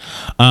podcast.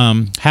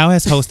 How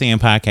has hosting and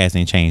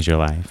podcasting changed your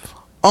life?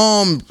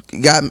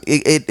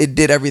 It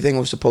did everything it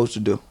was supposed to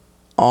do.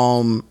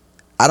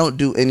 I don't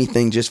do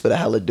anything just for the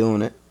hell of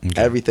doing it. Okay.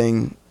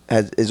 Everything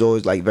is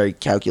always like very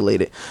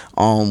calculated.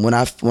 When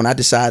I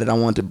decided I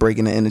wanted to break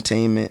into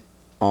entertainment,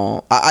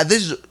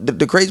 this is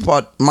the crazy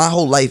part. My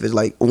whole life is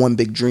like one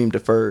big dream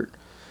deferred.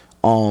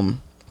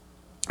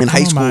 In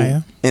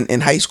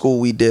high school,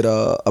 we did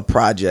a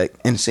project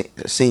in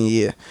senior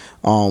year,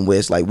 where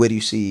it's like, where do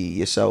you see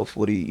yourself?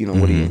 What do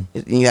you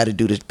you had to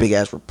do this big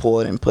ass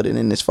report and put it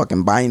in this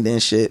fucking binder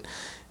and shit.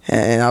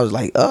 And I was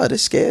like,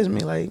 this scares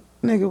me. Like,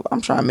 nigga,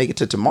 I'm trying to make it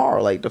to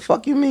tomorrow. Like, the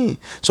fuck you mean?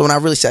 So when I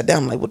really sat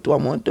down, I'm like, what do I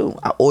want to do?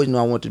 I always knew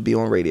I wanted to be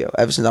on radio.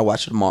 Ever since I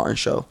watched the Martin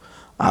show,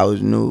 I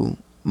always knew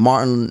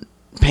Martin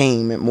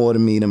Payne meant more to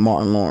me than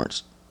Martin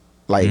Lawrence.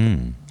 Like,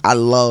 I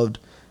loved,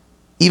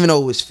 even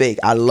though it was fake,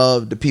 I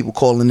loved the people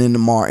calling in to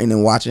Martin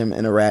and watching him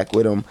interact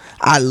with him.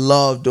 I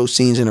loved those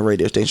scenes in the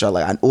radio station.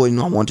 Like, I always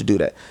knew I wanted to do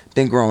that.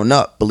 Then growing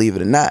up, believe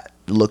it or not,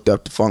 looked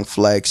up to Funk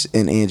Flex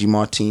and Angie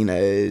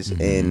Martinez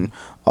and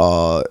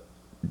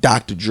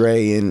Dr.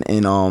 Dre and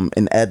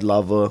Ed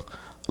Lover.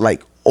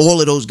 Like, all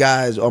of those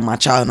guys are my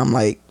child, and I'm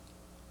like,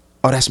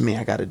 oh, that's me.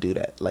 I got to do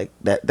that. Like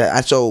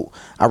so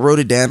I wrote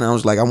it down, and I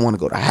was like, I want to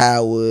go to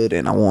Howard,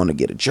 and I want to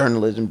get a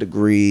journalism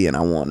degree, and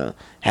I want to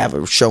have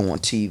a show on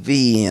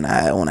TV, and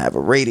I want to have a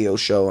radio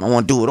show, and I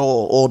want to do it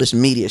all this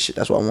media shit.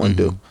 That's what I want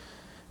to do.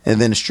 And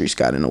then the streets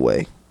got in the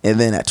way. And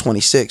then at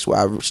 26, where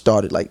I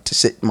started like to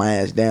sit my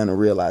ass down and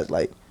realize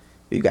like,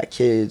 you got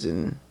kids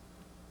and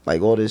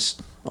like all this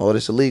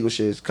illegal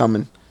shit is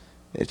coming.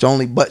 It's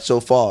only but so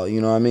far, you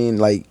know what I mean?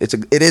 Like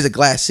it is a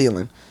glass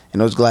ceiling.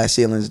 And those glass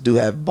ceilings do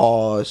have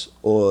bars,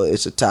 or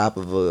it's the top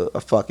of a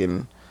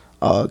fucking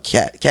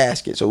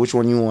casket. So which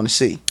one you want to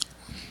see?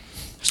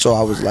 So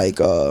I was like,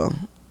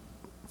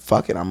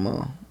 fuck it, I'm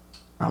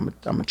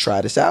gonna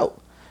try this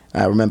out.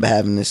 And I remember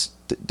having this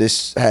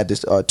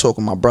talk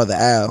with my brother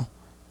Al,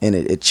 and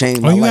it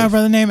changed my life. Oh, you got a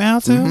brother named Al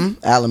too?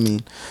 Mm-hmm.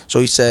 Alamine. So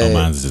he said,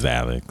 mine's just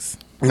Alex.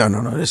 No.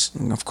 This,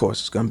 of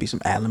course, it's gonna be some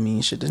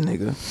Alamine shit. This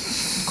nigga,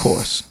 of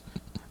course.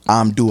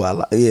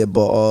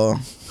 But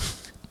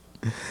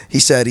he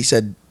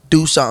said,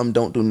 do something,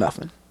 don't do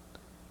nothing.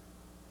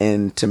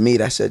 And to me,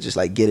 that said, just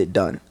like get it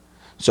done.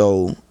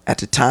 So at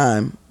the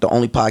time, the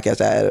only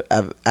podcast I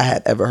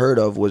had ever heard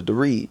of was The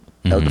Read.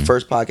 That was the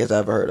first podcast I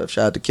ever heard of.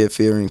 Shout out to Kid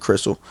Fury and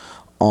Crystal.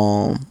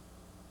 And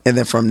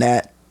then from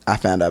that, I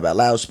found out about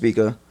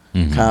Loudspeaker,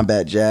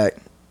 Combat Jack,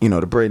 the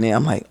Britney.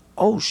 I'm like,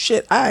 oh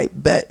shit, I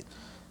bet.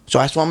 So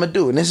that's what I'm gonna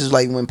do. And this is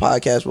like when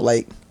podcasts were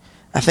like,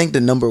 I think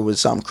the number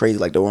was something crazy,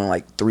 like there were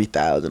like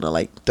 3,000 or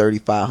like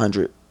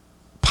 3,500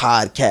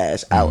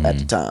 podcasts out at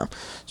the time.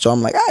 So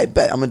I'm like, I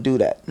bet I'm gonna do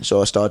that.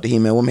 So I started the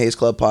He-Man Women Hates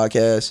Club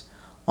podcast.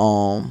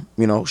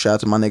 Shout out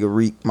to my nigga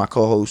Reek, my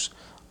co-host,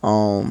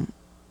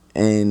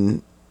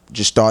 and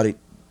just started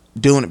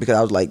doing it because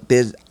I was like,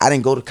 I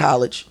didn't go to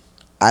college.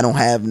 I don't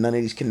have none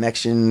of these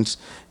connections,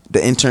 the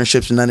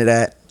internships, and none of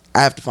that.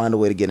 I have to find a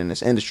way to get in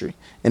this industry.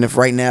 And if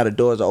right now the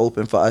doors are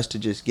open for us to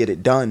just get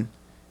it done,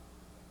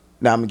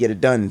 now I'm gonna get it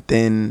done.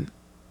 Then,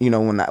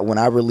 when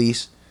I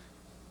release,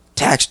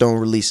 Taxstone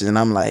releases, and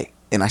I'm like,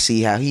 and I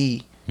see how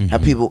how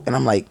people, and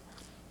I'm like,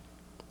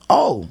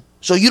 oh,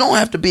 so you don't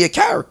have to be a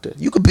character.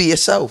 You could be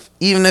yourself,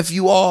 even if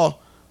you are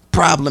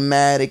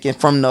problematic and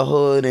from the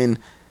hood, and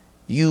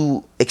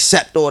you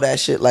accept all that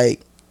shit.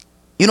 Like,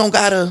 you don't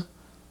gotta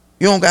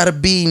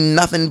be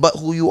nothing but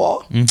who you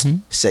are.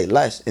 Say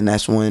less. And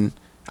that's when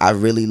I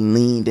really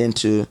leaned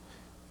into,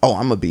 oh,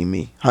 I'm gonna be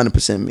me,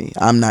 100% me.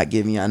 I'm not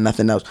giving y'all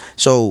nothing else.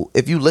 So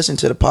if you listen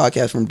to the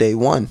podcast from day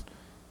one,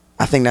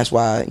 I think that's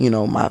why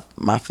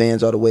my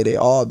fans are the way they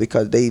are,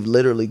 because they've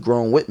literally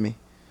grown with me.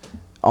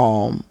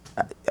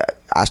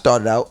 I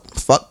started out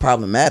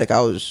problematic. I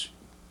was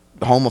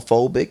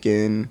homophobic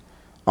and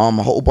a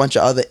whole bunch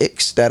of other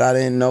icks that I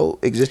didn't know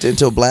existed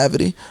until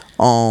Blavity.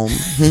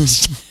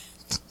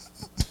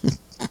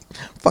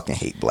 Fucking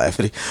hate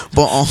Blavity,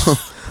 but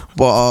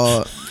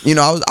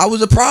I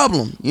was a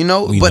problem,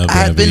 but I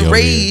had been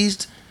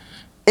raised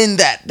in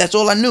that. That's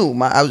all I knew. It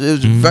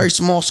was a very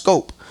small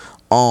scope.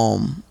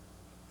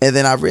 And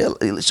then I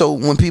realized, so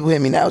when people hear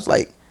me now, it's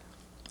like,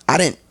 I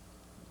didn't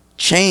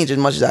change as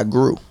much as I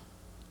grew.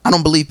 I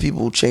don't believe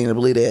people change. I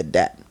believe they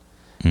adapt.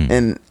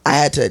 And I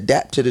had to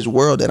adapt to this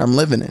world that I'm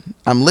living in.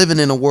 I'm living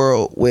in a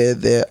world where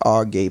there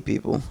are gay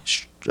people,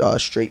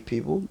 straight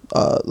people,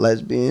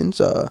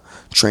 lesbians,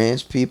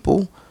 trans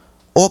people,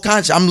 all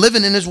kinds. I'm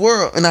living in this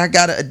world, and I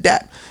gotta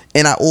adapt.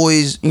 And I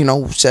always,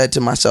 said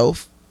to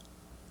myself,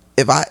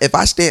 if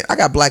I stand, I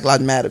got Black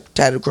Lives Matter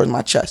tatted across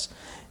my chest.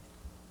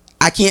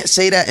 I can't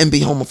say that and be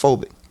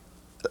homophobic.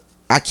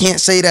 I can't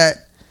say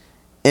that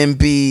and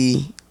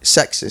be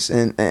sexist,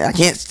 and I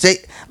can't say,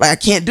 I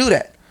can't do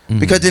that,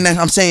 because then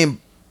I'm saying,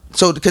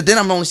 because then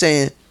I'm only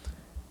saying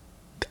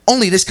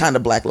only this kind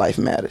of Black life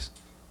matters.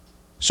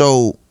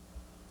 So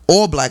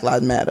all Black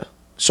lives matter.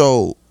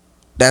 So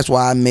that's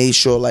why I made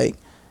sure,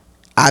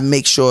 I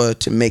make sure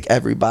to make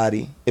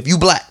everybody, if you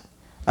Black,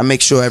 I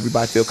make sure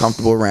everybody feel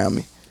comfortable around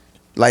me.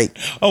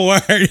 A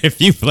word, if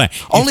you Black.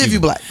 Only if you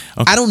Black.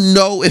 Okay. I don't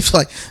know if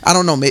I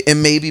don't know,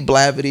 and maybe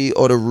Blavity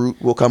or The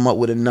Root will come up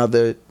with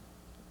another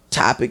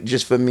topic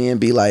just for me and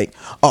be like,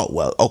 oh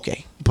well,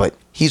 okay, but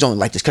he's only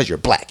like this because you're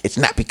Black. It's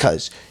not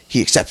because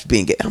he accepts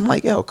being gay. I'm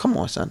like, yo, come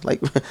on, son,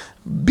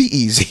 be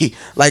easy.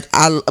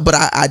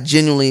 I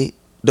genuinely,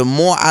 the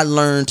more I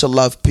learn to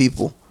love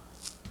people,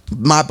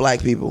 my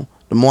Black people,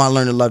 the more I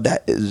learn to love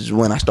that is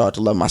when I start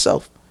to love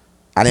myself.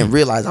 I didn't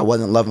realize I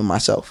wasn't loving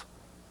myself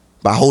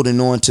by holding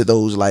on to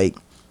those,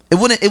 it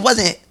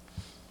wasn't,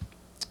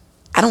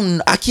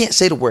 I can't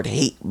say the word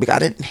hate, because I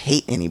didn't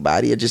hate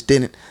anybody. I just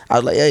didn't. I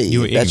was like,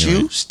 hey, that's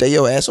you. Stay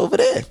your ass over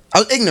there. I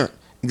was ignorant.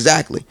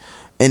 Exactly.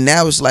 And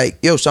now it's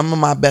some of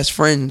my best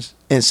friends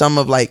and some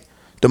of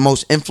the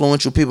most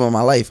influential people in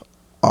my life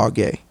are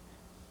gay.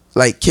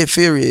 Kid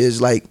Fury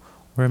is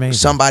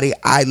somebody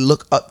I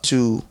look up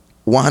to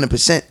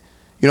 100%.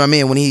 You know what I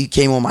mean? When he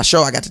came on my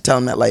show, I got to tell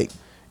him that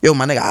yo,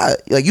 my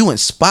nigga, you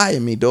inspire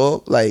me,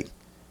 dog.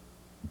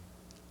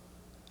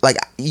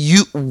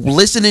 You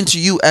listening to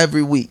you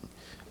every week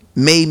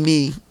made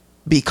me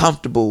be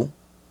comfortable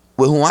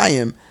with who I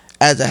am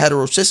as a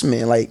hetero cis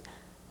man. Like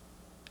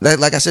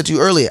I said to you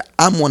earlier,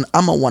 I'm a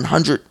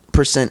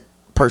 100%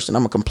 person.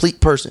 I'm a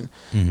complete person.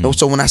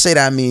 So when I say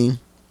that, I mean,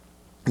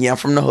 yeah, I'm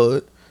from the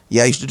hood.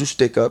 Yeah, I used to do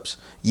stick-ups.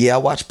 Yeah, I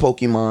watched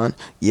Pokemon.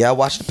 Yeah, I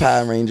watched the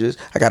Power Rangers.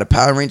 I got a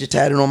Power Ranger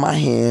tattooed on my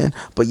hand.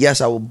 But yes,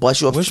 I will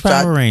bust you up. Which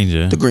Power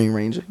Ranger? The Green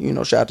Ranger.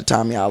 Shout out to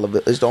Tommy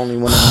Oliver. It's the only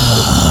one.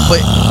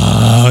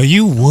 But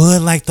you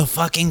would like the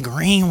fucking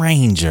Green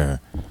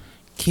Ranger.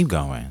 Keep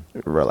going.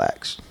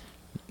 Relax.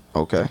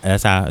 Okay.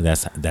 That's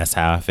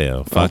how I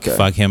feel.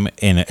 Fuck him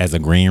as a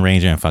Green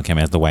Ranger and fuck him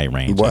as the White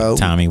Ranger. Well,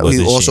 Tommy was he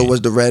his also shit.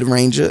 was the Red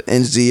Ranger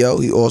in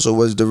Zeo. He also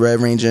was the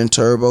Red Ranger in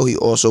Turbo. He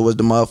also was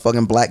the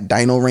motherfucking Black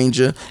Dino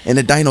Ranger in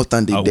the Dino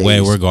Thunder days.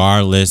 Well,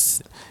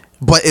 regardless.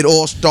 But it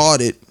all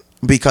started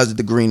because of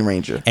the Green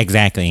Ranger.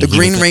 Exactly. The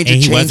Green Ranger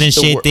changed he wasn't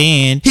the shit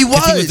then. He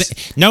was.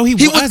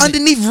 He was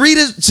underneath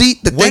Rita's. See,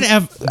 the thing.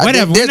 Whatever.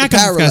 We're not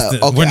going to discuss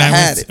this. Okay,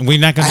 we're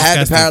not going to discuss. I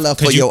had the parallel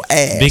for your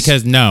ass.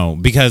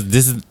 Because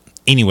this is.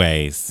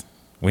 Anyways.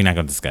 We're not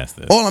gonna discuss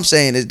this. All I'm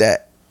saying is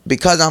that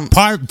because I'm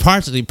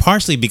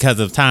partially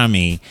because of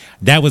Tommy,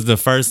 that was the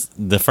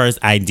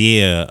first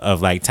idea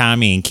of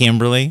Tommy and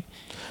Kimberly,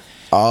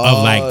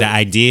 of the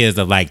ideas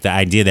of the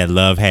idea that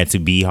love had to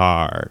be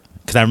hard.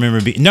 Because I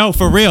remember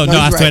for real. No,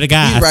 I swear to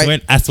God,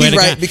 I swear to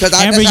God. Because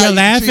Amber, you're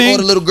laughing. All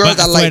the little girls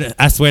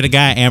I swear to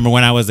God, Amber.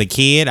 When I was a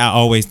kid, I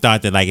always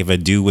thought that if a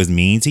dude was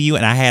mean to you,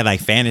 and I had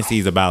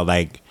fantasies about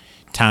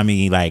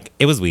Tommy,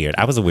 it was weird.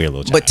 I was a weird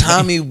little child. But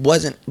Tommy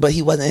wasn't. But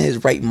he wasn't in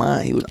his right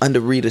mind. He was under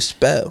Rita's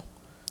spell,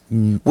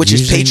 which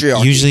is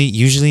patriarchy.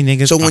 Usually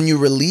niggas. So when you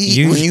relieve,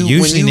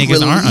 usually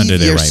niggas relieve aren't under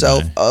their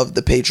yourself right mind. of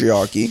the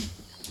patriarchy,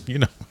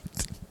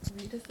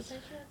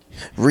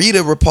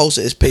 Rita Repulsa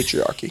is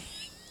patriarchy.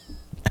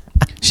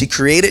 She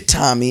created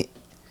Tommy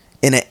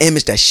in an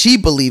image that she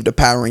believed a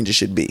Power Ranger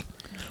should be,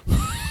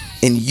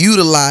 and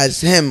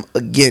utilized him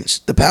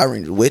against the Power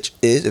Ranger, which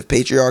is, if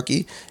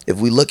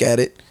we look at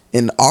it.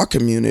 In our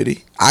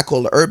community, I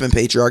call it urban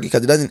patriarchy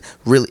because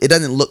it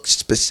doesn't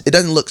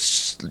look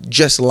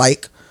just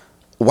like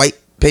white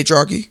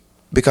patriarchy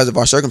because of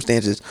our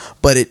circumstances,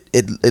 but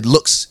it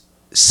looks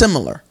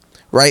similar,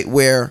 right?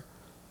 Where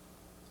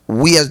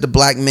we as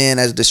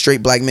the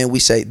straight black man, we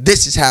say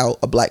this is how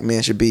a black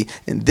man should be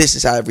and this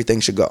is how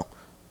everything should go.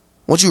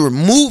 Once you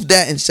remove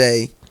that and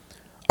say,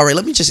 all right,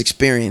 let me just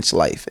experience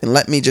life and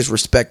let me just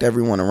respect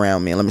everyone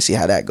around me and let me see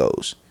how that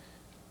goes,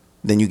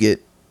 then you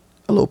get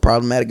a little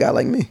problematic guy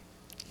like me.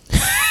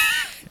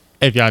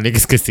 If y'all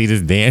niggas could see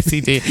this dance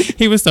he did,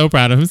 he was so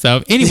proud of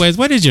himself. Anyways,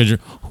 what is your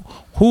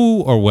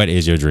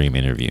dream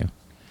interview?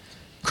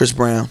 Chris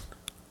Brown.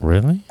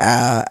 Really?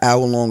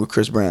 Hour long with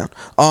Chris Brown.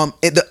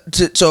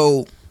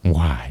 So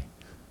why?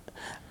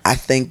 I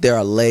think there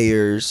are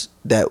layers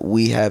that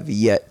we have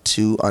yet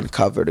to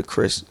uncover to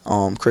Chris.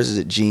 Chris is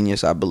a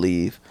genius, I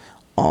believe.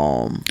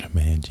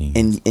 Man,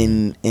 genius.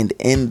 And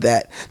in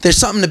that, there's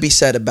something to be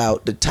said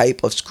about the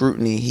type of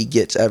scrutiny he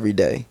gets every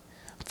day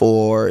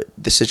for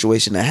the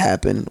situation that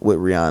happened with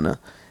Rihanna.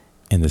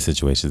 And the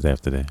situations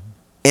after that.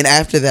 And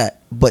after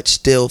that, but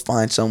still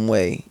find some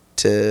way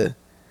to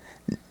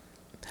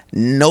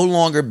no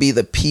longer be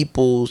the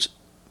people's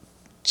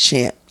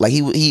champ. Like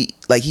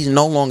he's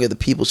no longer the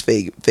people's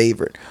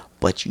favorite,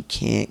 but you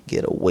can't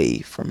get away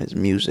from his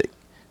music.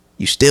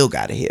 You still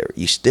got to hear it.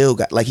 You still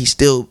got, like, he's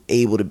still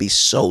able to be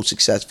so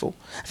successful.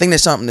 I think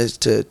there's something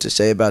to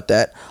say about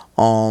that.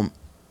 And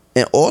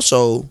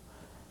also,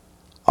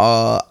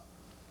 I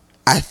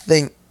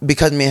think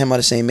because me and him are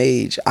the same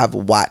age, I've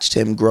watched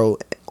him grow,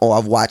 or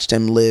I've watched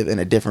him live in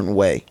a different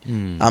way.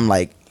 I'm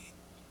like,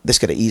 this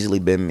could have easily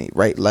been me.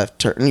 Right, left,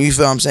 turn. You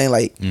feel what I'm saying?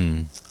 Like,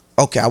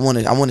 okay, I want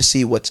to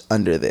see what's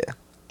under there.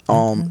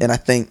 And I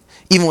think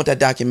even with that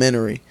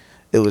documentary,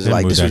 it was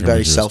like, this was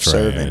very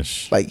self-serving.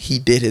 Like, he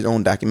did his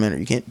own documentary.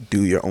 You can't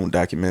do your own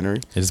documentary.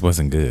 It just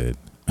wasn't good.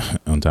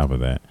 On top of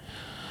that,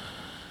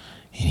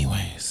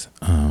 anyways,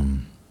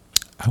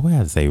 I would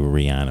have to say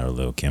Rihanna or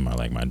Lil Kim are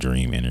like my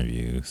dream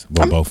interviews.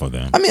 Well, both of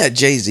them. I mean, a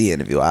Jay-Z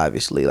interview,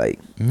 obviously. Like,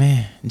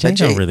 man, Jay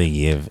don't really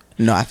give.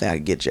 No, I think I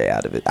get Jay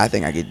out of it. I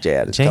think I get Jay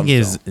out of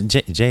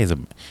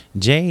it.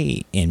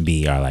 Jay and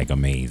B are like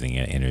amazing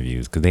at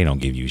interviews because they don't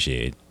give you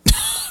shit.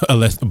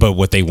 But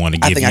what they want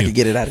to give you, I think I could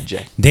get it out of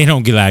Jay. They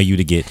don't allow you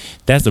to get.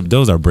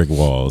 Those are brick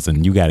walls,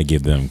 and you got to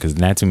give them, because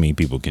not too many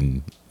people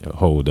can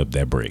hold up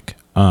that brick.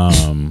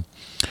 Who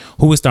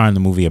was starring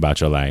the movie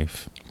about your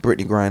life?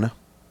 Brittany Griner.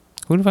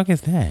 Who the fuck is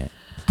that?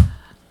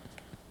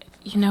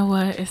 You know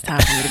what? It's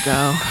time for me to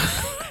go.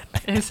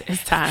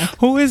 It's time.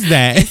 Who is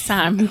that? It's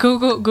time.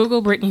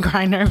 Google Brittany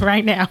Griner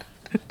right now.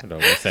 Hold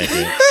on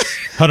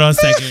a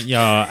second,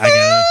 y'all.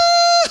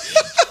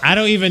 I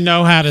don't even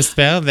know how to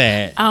spell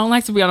that. I don't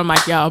like to be on the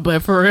mic, y'all,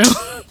 but for real,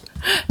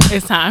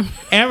 it's time.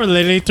 Amber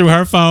literally threw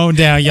her phone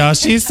down, y'all.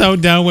 She's so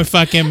done with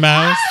fucking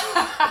mouse.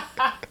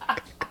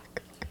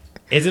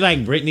 Is it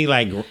like Brittany,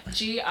 like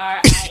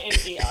Griner?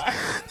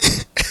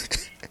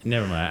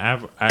 Never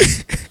mind.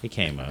 It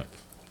came up.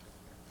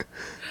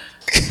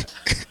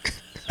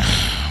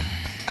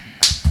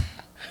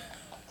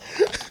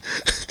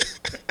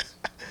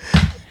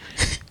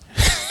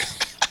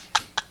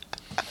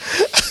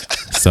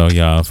 So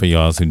y'all, for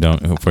y'all who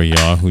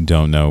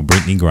don't know,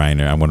 Brittany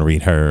Griner, I want to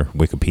read her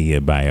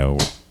Wikipedia bio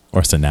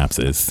or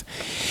synopsis.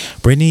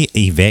 Brittany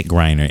Yvette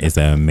Griner is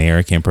an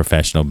American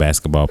professional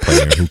basketball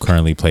player who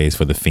currently plays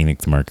for the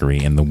Phoenix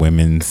Mercury in the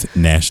Women's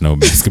National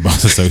Basketball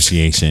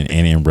Association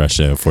and in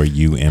Russia for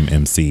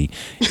UMMC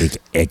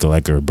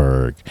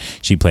Ekaterinburg.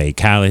 She played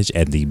college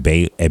at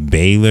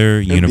Baylor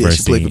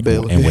University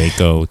in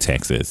Waco,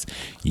 Texas.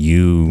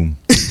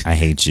 I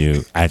hate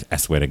you. I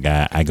swear to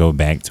God, I go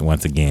back to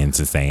once again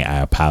to saying I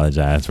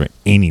apologize for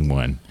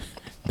anyone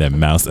that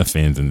Mouse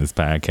offends in this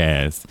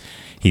podcast.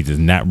 He does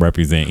not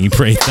represent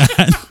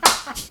Eprathon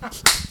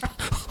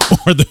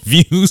or the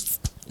views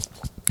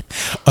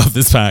of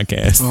this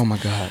podcast. Oh my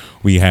God.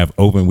 We have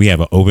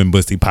an open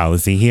pussy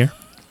policy here.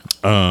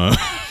 One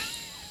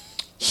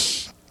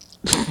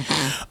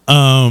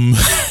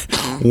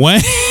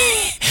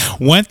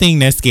thing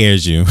that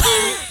scares you,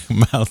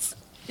 Mouse.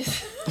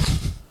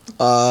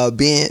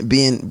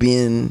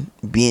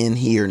 Being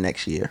here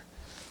next year.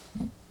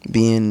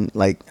 Being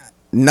like,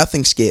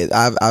 nothing scared.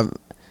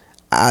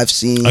 I've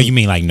seen. Oh, you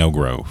mean like no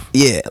growth?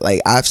 Yeah,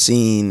 like I've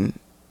seen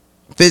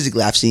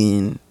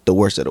the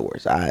worst of the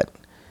worst.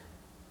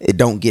 It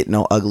don't get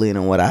no uglier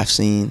than what I've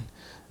seen.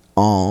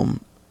 And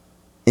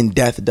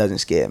death doesn't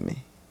scare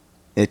me.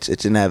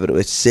 It's inevitable.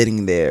 It's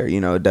sitting there. You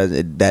know,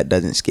 that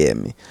doesn't scare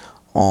me.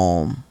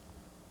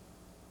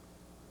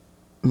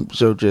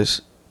 So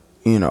just,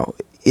 you know,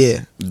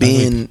 yeah,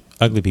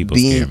 ugly people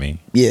scare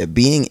me. Yeah,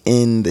 being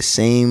in the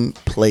same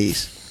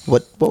place.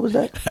 What was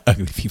that?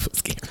 Ugly people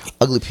scare me.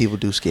 Ugly people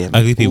do scare me.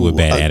 Ugly people with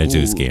bad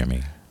attitudes scare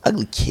me.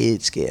 Ugly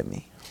kids scare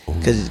me.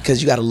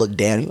 Because you got to look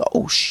down. You go,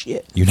 oh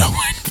shit. You know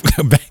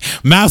what?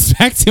 Mouse,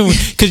 back to,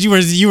 because you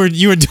were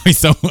doing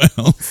so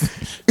well.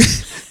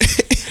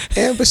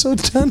 Amber so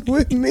done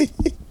with me.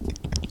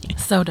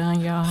 So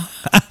done, y'all.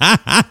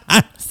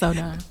 So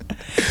done.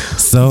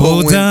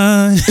 So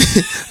done.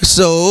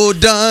 So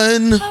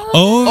done.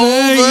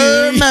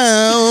 Over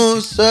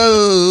Mouse.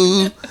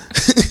 So.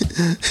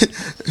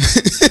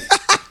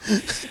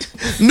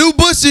 New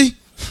pussy.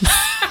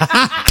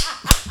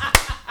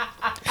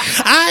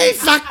 I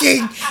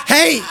fucking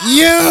hate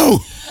you.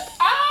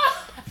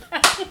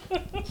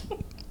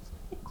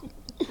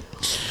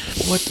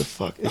 What the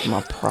fuck is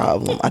my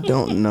problem? I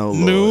don't know,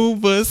 Lord. New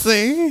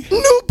pussy.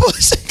 New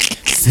pussy.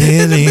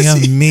 Silly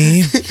of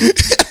me.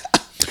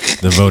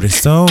 Devoted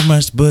so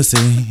much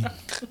pussy.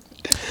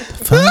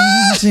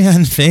 Find the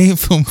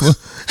unfaithful.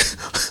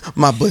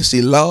 My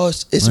pussy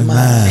lost. It's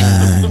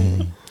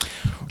mine.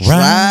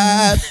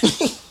 Right.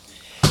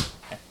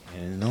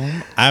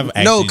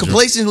 No,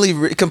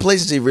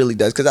 complacency really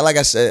does. Because like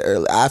I said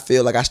earlier, I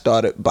feel like I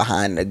started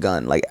behind the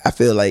gun. Like, I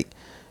feel like,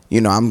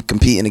 you know, I'm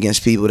competing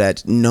against people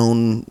that's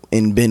known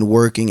and been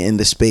working in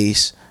the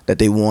space that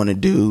they want to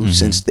do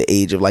since the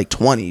age of like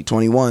 20,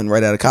 21,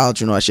 right out of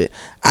college and all that shit.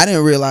 I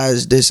didn't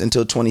realize this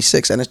until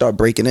 26. I didn't start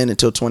breaking in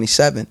until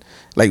 27.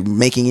 Like,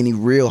 making any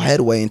real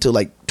headway until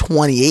like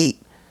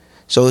 28.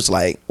 So it's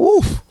like,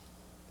 oof,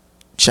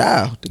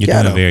 child. You're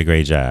doing a very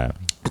great job.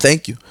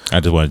 Thank you. I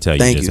just want to tell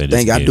you.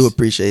 Thank you. I do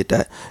appreciate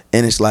that.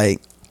 And it's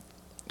like,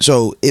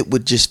 So it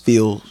would just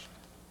feel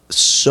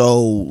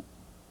so.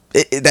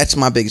 That's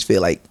my biggest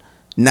fear, like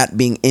not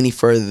being any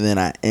further than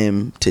I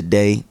am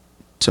today,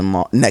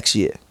 tomorrow, next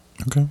year.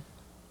 Okay,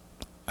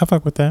 I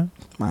fuck with that,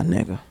 my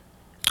nigga.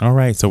 All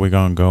right, so we're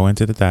gonna go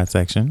into the thought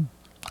section.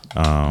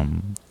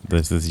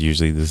 This is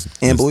usually this.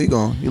 Amber, where you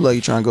going? You like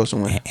you trying to go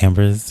somewhere?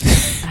 Amber's.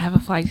 I have a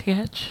flight to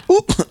catch.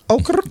 Oop,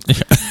 okay.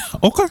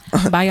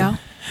 Okay. Bye, y'all.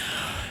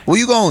 Where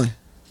you going?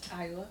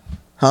 Iowa.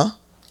 Huh?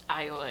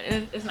 Iowa.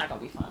 It's not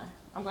gonna be fun.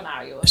 I'm going to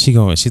Iowa.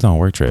 She's on a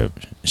work trip.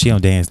 She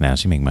don't dance now.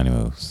 She make money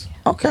moves.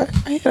 Okay,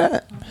 I hear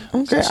that.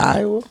 Okay,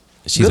 Iowa.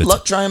 She's Good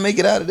luck trying to make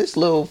it out of this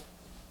little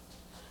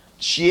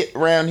shit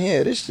around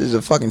here. This is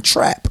a fucking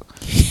trap.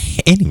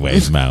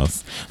 Anyways,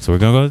 Mouse. So we're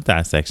gonna go to the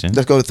thought section.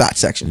 Let's go to the thought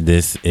section.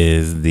 This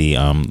is the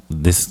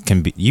this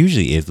can be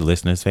usually is the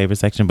listener's favorite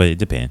section, but it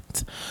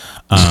depends.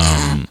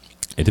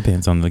 It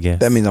depends on the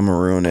guest. That means I'm gonna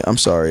ruin it. I'm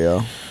sorry,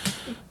 yo.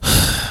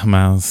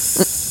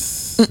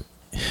 Mouse.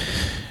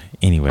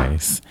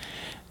 Anyways,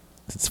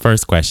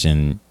 first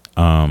question.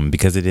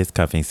 Because it is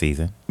cuffing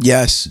season.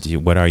 Yes.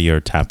 What are your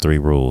top 3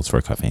 rules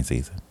for cuffing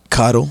season?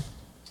 Cuddle.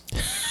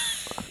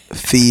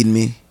 Feed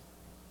me.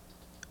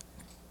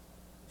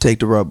 Take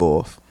the rub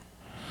off.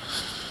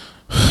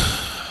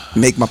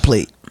 Make my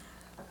plate.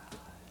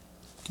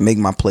 Make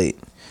my plate.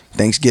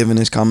 Thanksgiving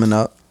is coming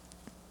up.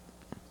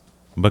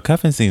 But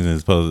cuffing season is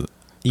supposed.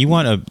 You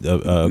want a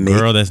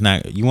girl that's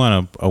not. You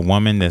want a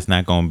woman that's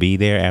not going to be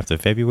there after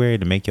February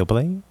to make your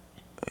plate.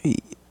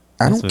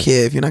 I don't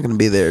care if you're not going to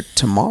be there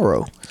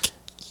tomorrow.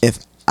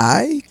 If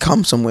I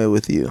come somewhere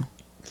with you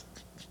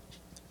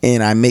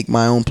and I make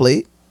my own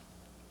plate,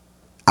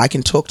 I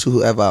can talk to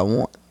whoever I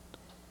want.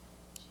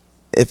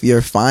 If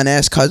your fine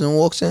ass cousin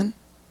walks in,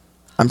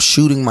 I'm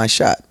shooting my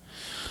shot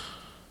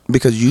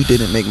because you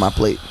didn't make my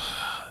plate.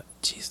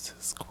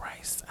 Jesus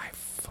Christ, I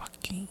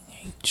fucking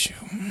hate you.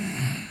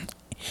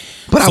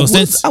 But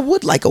I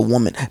would like a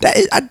woman.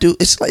 I do.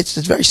 It's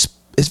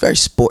very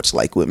sports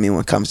like with me when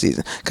it comes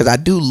season because I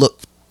do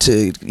look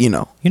to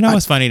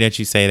it's funny that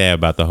you say that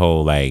about the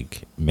whole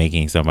like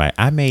making somebody.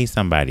 I made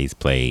somebody's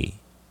plate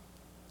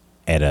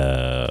at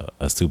a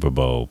Super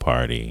Bowl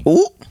party.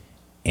 Ooh.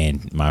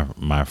 And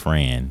my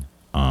friend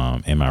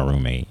and my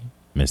roommate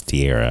Miss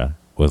Tierra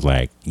was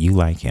like, you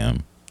like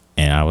him,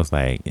 and I was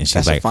like, and she's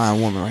that's like, a fine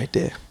woman right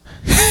there.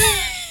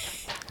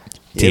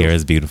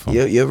 Tierra's beautiful.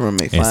 Your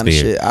roommate fine as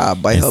shit. I'll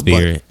bite her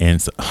butt.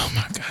 And so, oh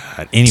my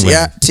god. Anyway,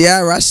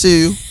 Tiara, I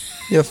see you.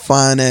 You're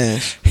fine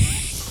ass.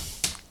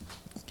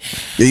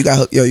 You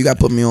got to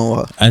put me on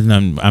her.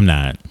 I'm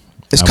not.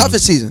 It's cuffing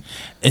season.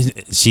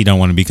 She don't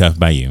want to be cuffed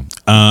by you.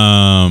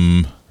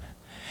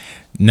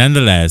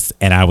 Nonetheless,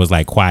 and I was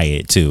like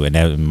quiet too, and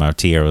that my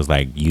Tierra was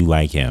like, you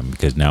like him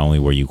because not only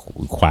were you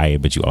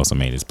quiet, but you also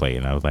made his play.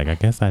 And I was like, I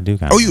guess I do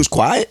kind of. Oh, you was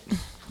quiet?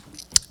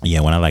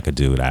 Yeah, when I like a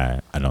dude,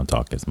 I don't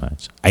talk as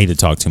much. I either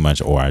talk too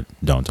much or I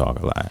don't talk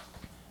a lot.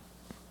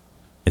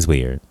 It's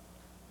weird.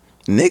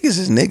 Niggas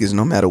is niggas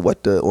no matter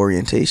what the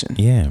orientation.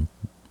 Yeah.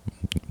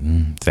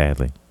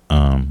 Sadly.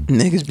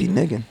 Niggas be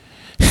nigging.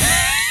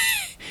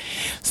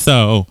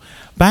 So,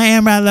 bye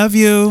Amber, I love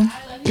you.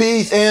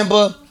 Peace,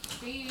 Amber.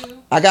 See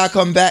you. I gotta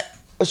come back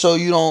so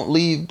you don't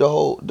leave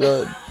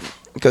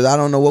because I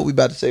don't know what we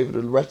about to say for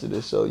the rest of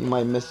this, so you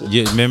might miss it.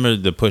 You remember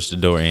to push the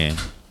door in.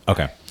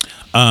 Okay.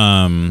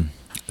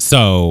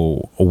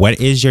 So what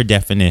is your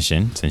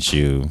definition, since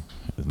you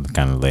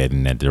kind of led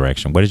in that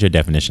direction, what is your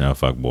definition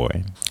of a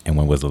fuckboy? And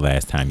when was the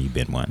last time you've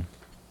been one?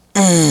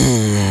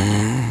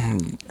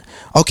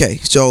 Okay,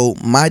 so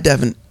I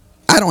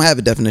don't have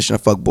a definition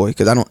of fuckboy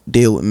because I don't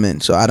deal with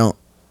men, so I don't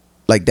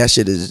like that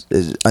shit is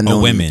unknown.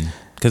 Oh, women.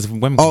 Because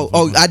women.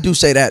 I do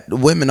say that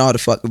women are the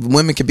fuck.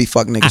 Women can be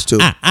fuck niggas too.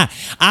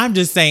 I'm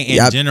just saying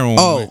in general.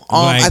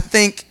 I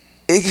think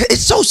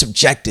it's so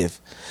subjective,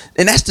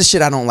 and that's the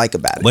shit I don't like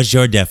about it. What's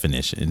your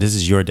definition? This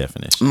is your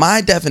definition.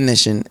 My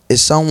definition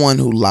is someone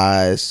who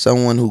lies,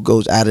 someone who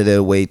goes out of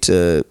their way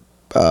to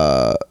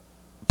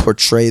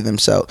portray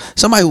themselves,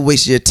 somebody who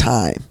wastes your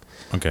time.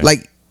 Okay.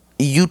 Like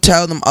you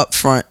tell them up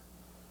front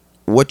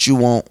what you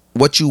want,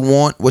 what you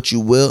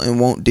will and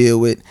won't deal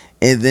with,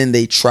 and then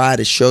they try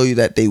to show you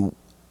that they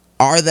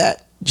are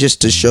that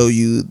just to show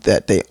you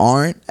that they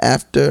aren't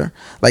after.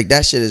 Like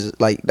that shit is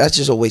like that's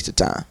just a waste of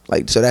time.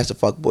 Like so that's a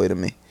fuckboy to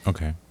me.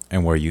 Okay.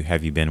 And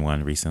have you been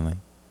one recently?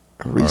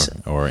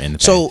 Or in the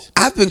past? So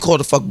I've been called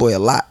a fuckboy a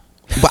lot,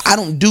 but I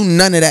don't do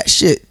none of that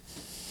shit.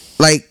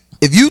 Like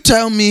if you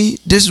tell me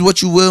this is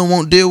what you will and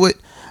won't deal with,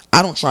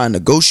 I don't try and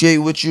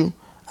negotiate with you.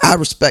 I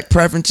respect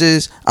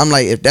preferences. I'm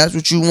like, if that's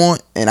what you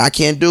want and I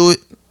can't do it,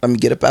 let me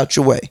get up out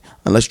your way.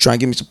 Unless you try and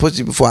give me some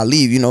pussy before I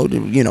leave,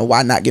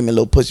 why not give me a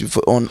little pussy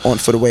for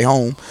the way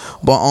home?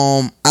 But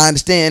I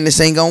understand this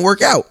ain't gonna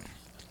work out.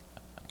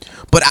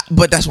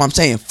 But that's what I'm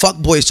saying.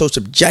 Fuckboy is so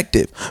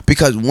subjective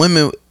because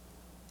women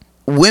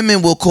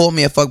will call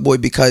me a fuckboy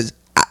because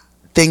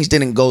things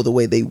didn't go the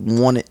way they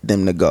wanted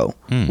them to go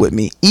with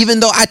me. Even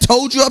though I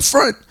told you up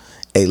front,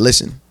 hey,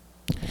 listen.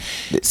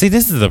 See,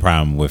 this is the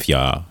problem with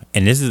y'all,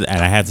 and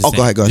I have to say,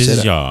 go ahead, this say is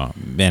that. y'all,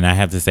 and I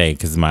have to say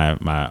because my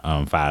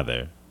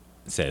father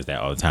says that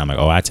all the time. Like,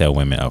 oh, I tell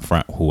women up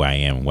front who I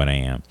am and what I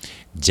am.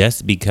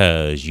 Just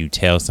because you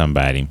tell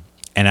somebody,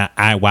 and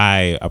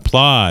I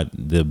applaud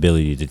the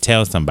ability to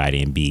tell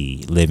somebody and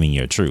be living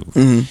your truth.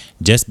 Mm-hmm.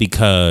 Just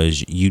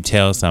because you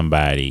tell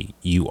somebody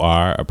you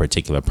are a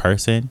particular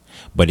person,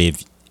 but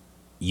if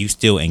you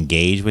still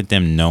engage with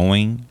them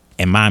knowing,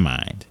 in my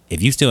mind,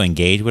 if you still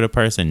engage with a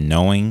person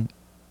knowing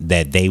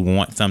that they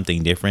want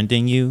something different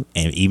than you,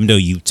 and even though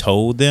you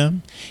told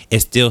them,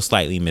 it's still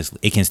slightly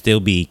it can still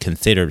be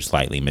considered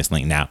slightly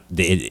misleading. Now,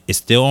 it's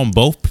still on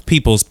both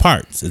people's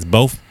parts.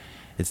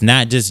 It's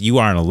not just you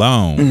aren't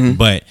alone. Mm-hmm.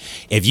 But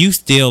if you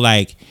still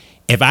like,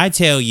 if I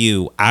tell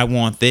you I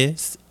want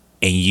this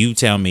and you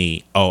tell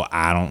me, oh,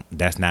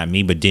 that's not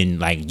me, but then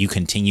like you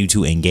continue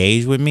to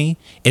engage with me,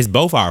 it's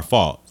both our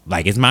fault.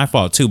 Like, it's my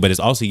fault too, but it's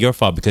also your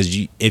fault because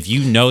if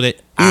you know that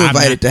you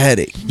invited the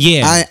headache.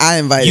 Yeah, I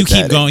invited. You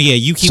keep going. Yeah,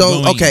 you keep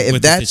going. So okay,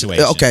 if that's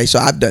okay, so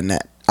I've done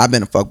that. I've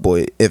been a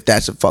fuckboy. If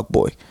that's a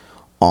fuckboy,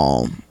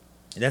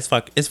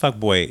 it's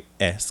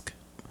fuckboy-esque.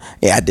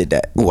 Yeah, I did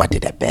that. Ooh, I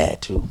did that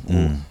bad too.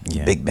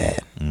 Yeah. Big bad.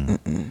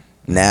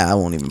 Now I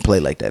won't even play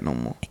like that no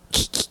more.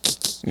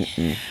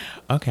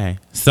 Okay,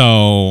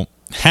 so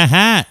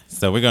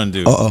so we're gonna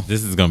do.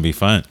 This is gonna be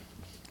fun.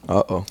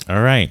 All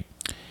right.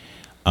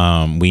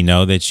 We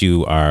know that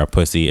you are a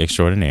pussy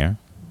extraordinaire.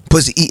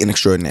 Pussy eating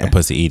extraordinaire. A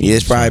pussy eating. Yeah,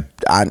 it's probably.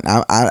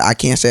 I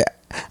can't say.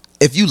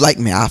 If you like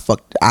me, I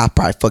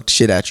probably fuck the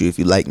shit out you. If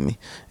you like me,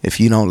 if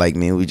you don't like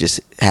me, we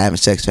just having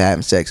sex for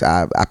having sex.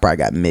 I probably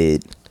got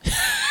mid.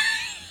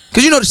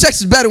 Cause the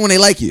sex is better when they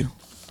like you.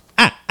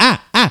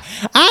 I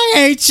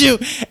hate you.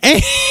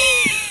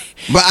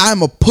 But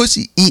I'm a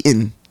pussy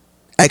eating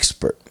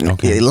expert.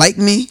 Okay. They like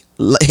me,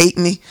 hate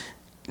me.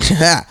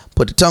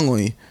 Put the tongue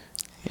on you.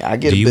 Yeah, I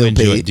get a bill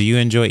paid. Do you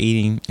enjoy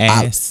eating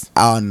ass?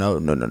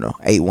 No.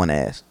 I ate one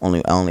ass. I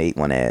only ate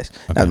one ass.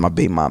 Okay. That was my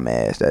baby mama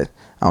ass. I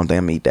don't think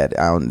I'm gonna eat that.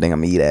 I don't think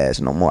I'm gonna eat ass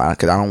no more.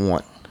 Cause I don't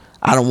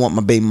want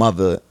my baby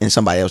mother and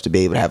somebody else to be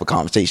able to have a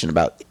conversation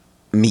about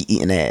me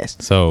eating ass.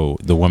 So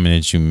the woman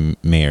that you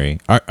marry,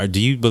 do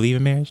you believe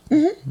in marriage?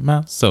 Mm-hmm.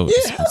 Miles? So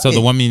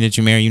the woman that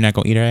you marry, you're not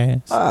gonna eat her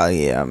ass? Oh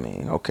yeah, I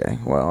mean, okay,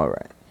 well, all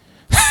right.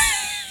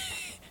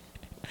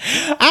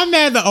 I'm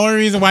mad. The only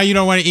reason why you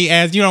don't want to eat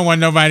ass, you don't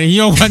want nobody.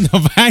 You don't want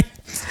nobody.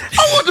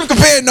 I want them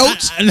comparing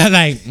notes. No,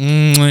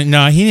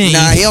 he didn't.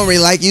 Nah, he don't really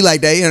like you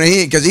like that.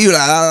 Because he was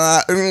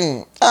like,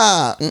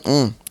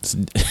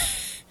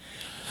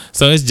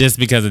 So it's just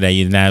because of that.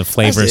 You're not a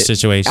flavor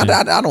situation.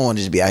 I don't want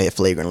to just be out here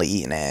flagrantly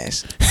eating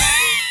ass.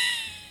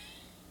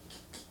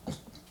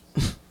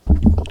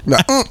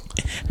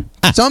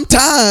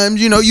 Sometimes,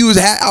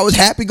 I was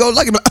happy go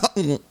lucky, but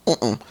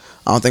I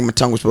don't think my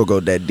tongue was supposed to go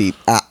that deep.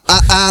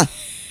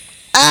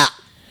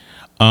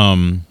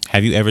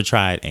 Have you ever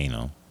tried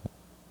anal?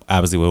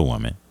 Obviously with a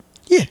woman.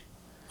 Yeah.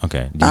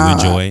 Okay. Do you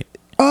enjoy it?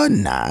 Oh,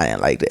 nah, I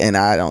didn't like it. And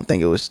I don't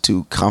think it was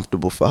too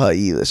comfortable for her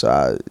either.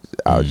 So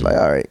I was like,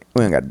 all right,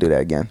 we ain't got to do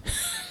that again.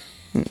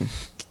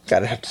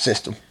 Gotta have the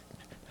system.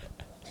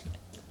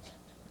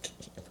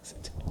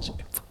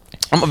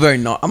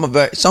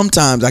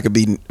 Sometimes I could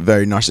be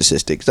very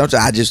narcissistic. Sometimes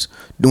I just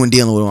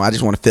dealing with them. I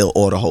just want to fill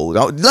all the holes.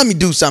 Let me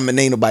do something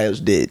that ain't nobody else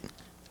did.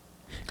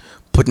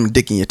 Put them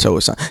dick in your toe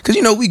or something. Because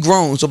we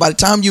grown. So by the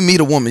time you meet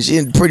a woman,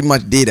 she pretty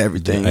much did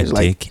everything. A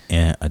dick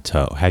in a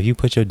toe. Have you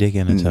put your dick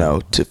in a toe? No,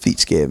 feet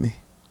scare me.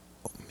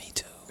 Me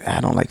too.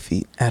 I don't like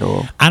feet at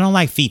all. I don't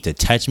like feet to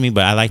touch me,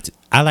 but I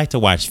like to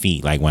watch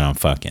feet like when I'm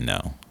fucking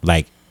though.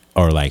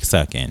 Or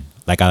sucking.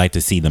 Like I like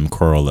to see them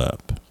curl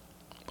up.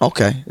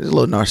 Okay. It's a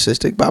little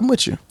narcissistic, but I'm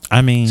with you.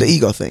 I mean, it's an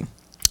ego thing.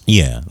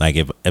 Yeah. Like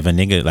if a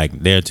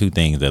nigga, there are two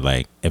things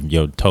that if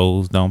your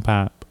toes don't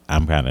pop,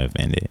 I'm kind of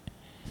offended.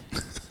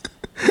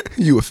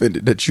 You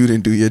offended that you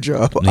didn't do your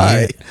job. Yeah. All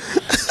right.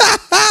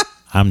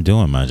 I'm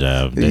doing my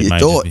job. The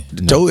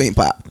toe ain't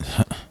pop.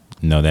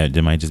 No, that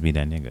might just be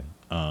that nigga.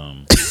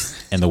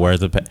 In the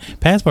words of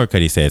Passport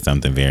Cuddy said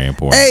something very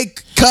important. Hey,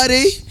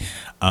 Cuddy.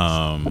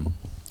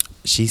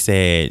 She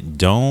said,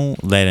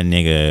 don't let a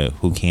nigga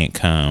who can't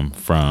come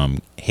from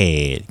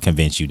head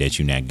convince you that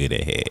you're not good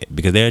at head.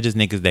 Because there are just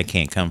niggas that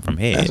can't come from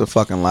head. That's a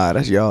fucking lie.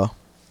 That's y'all.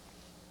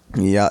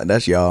 Yeah,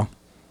 that's y'all.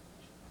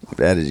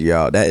 That is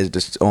y'all. That is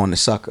just on the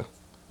sucker.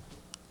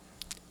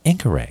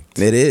 Incorrect.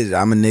 It is.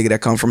 I'm a nigga that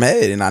come from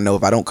head, and I know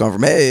if I don't come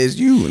from head, it's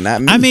you, not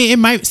me. I mean, it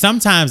might.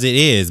 Sometimes it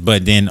is,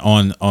 but then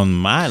on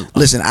my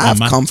listen, I've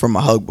come from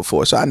a hug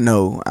before, so I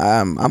know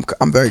I'm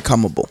very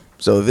comable.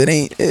 So if it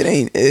ain't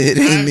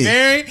me.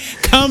 Very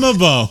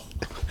comable.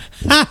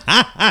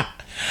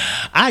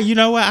 You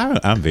know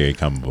what? I'm very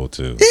comfortable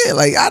too. Yeah,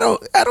 I don't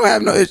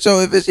have no. So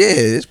if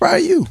it's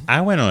probably you.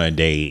 I went on a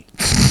date.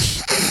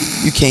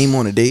 You came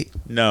on a date?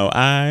 No,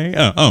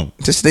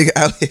 This nigga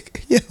out here,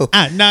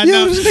 no.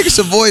 This nigga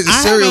Savoy is a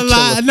serial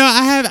killer. No,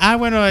 I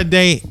went on a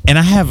date and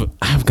I have a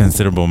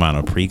considerable amount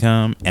of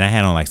pre-cum and I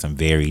had on some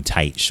very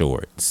tight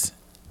shorts.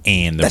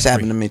 And that's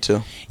happened to me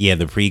too. Yeah,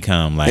 the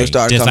pre-cum just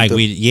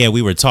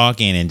we were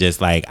talking and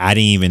just I didn't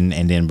even,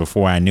 and then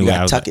before I knew you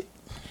gotta tuck it.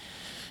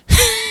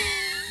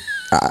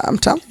 I'm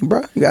telling you,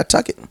 bro, you gotta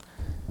tuck it.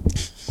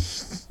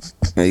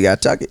 You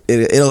gotta tuck it.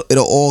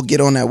 It'll all get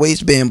on that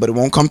waistband, but it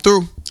won't come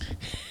through.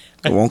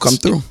 It won't come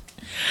through.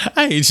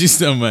 I hate you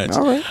so much.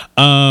 All right.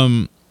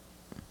 I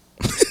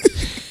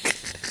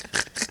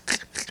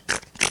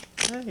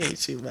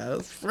hate you,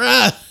 Mouse.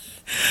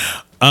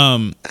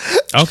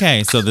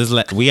 Okay, so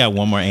we got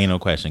one more anal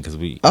question because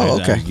we.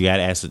 Okay. You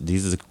gotta ask.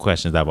 These are the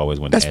questions I've always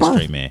wanted That's to ask fine.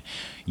 straight men.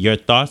 Your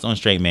thoughts on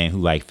straight men who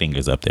like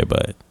fingers up their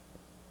butt?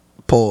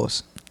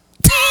 Pause.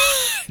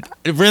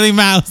 Really,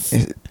 Mouse?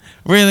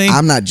 Really?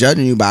 I'm not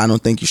judging you, but I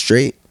don't think you're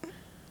straight.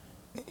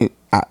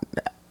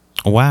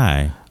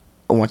 Why?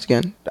 Once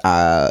again,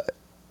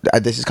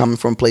 this is coming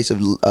from a place of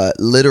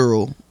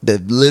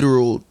the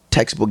literal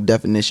textbook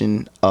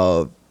definition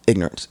of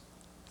ignorance.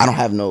 I don't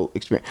have no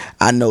experience.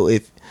 I know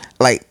if,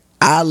 like,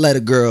 I let a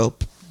girl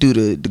do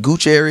the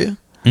gooch area,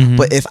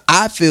 but if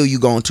I feel you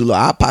going too low,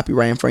 I'll pop you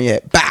right in front of your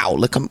head. Bow.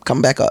 Let's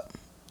come back up.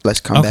 Let's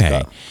come back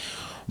up.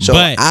 So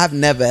I've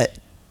never.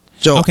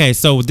 So okay,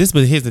 so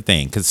here's the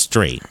thing, because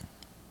straight.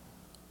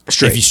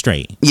 If you're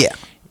straight, yeah.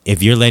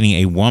 If you're letting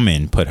a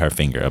woman put her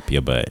finger up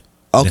your butt,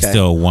 that's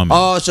still a woman.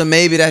 Oh, so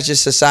maybe that's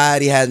just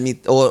society has me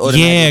or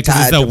yeah,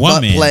 because it's a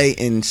woman. Butt play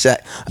and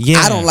sex. Yeah,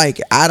 I don't like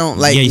it. I don't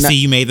like. Yeah, you see,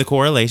 you made the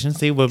correlation.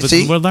 See, we're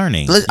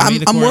learning.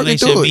 I'm working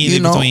through it. You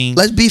know,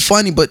 let's be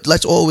funny, but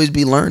let's always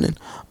be learning.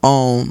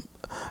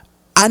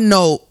 I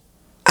know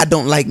I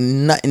don't like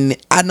nothing.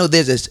 I know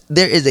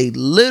there is a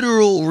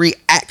literal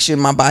reaction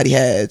my body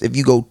has if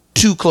you go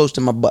too close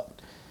to my butt.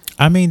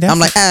 I mean, I'm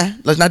like,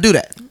 let's not do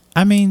that.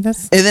 I mean,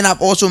 that's. And then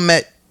I've also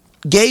met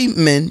gay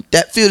men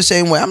that feel the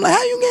same way. I'm like,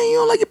 how you gay? You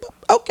don't like it?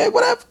 Okay,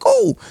 whatever,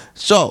 cool.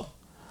 So,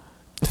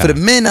 for the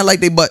men that like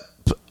their butt,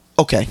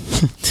 okay.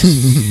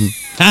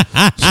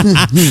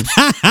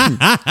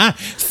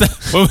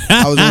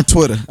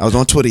 I was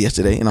on Twitter.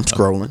 Yesterday, and I'm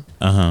scrolling.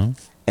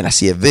 And I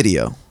see a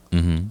video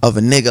of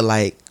a nigga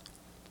like,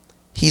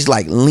 he's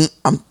like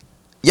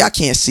y'all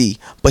can't see,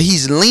 but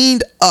he's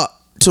leaned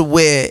up to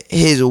where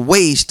his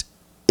waist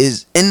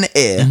is in the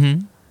air,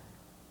 and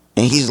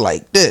he's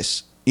like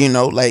this. You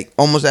know, like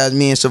almost as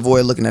me and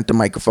Savoy looking at the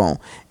microphone,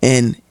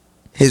 and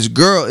his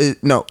girl is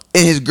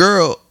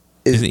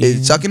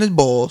sucking his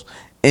balls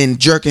and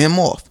jerking him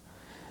off.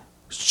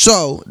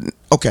 So,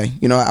 okay,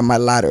 you know, I might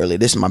lie earlier.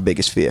 This is my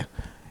biggest fear.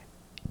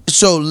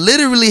 So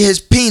literally, his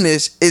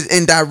penis is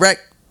in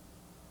direct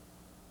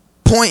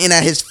pointing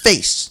at his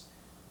face,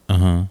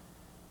 and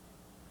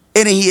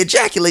then he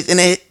ejaculates, and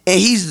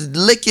he's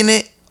licking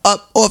it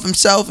up off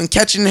himself and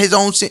catching his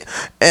own sin,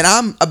 and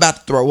I'm about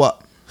to throw up.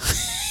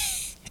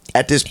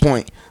 At this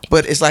point,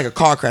 but it's like a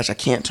car crash. I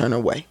can't turn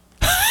away,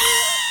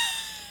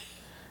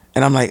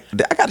 and I'm like,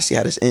 I gotta see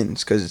how this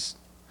ends, because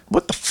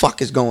what the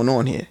fuck is going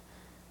on here?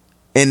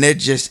 And they're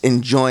just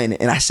enjoying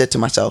it. And I said to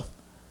myself,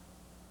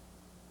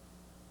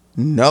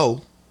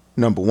 no,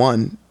 number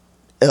one,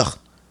 that's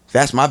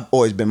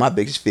always been my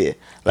biggest fear.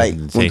 Like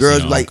when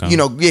girls like, you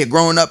know,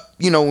 growing up,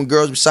 you know, when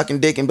girls be sucking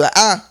dick and be like,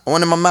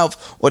 one in my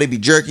mouth, or they be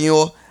jerking you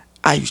off.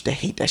 I used to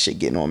hate that shit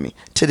getting on me.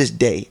 To this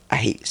day, I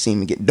hate seeing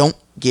me don't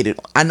get it.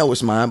 I know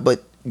it's mine,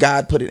 but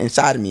God put it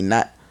inside of me,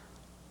 not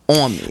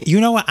on me.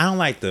 You know what? I don't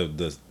like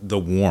the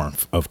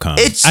warmth of cum.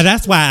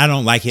 That's why I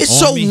don't like it. It's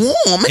so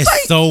warm. It's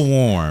like, so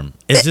warm.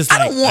 It's just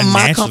like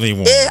unnaturally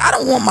warm. I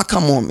don't want my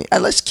cum on me.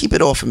 Let's keep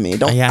it off of me. I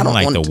don't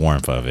like the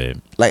warmth of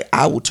it. Like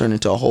I will turn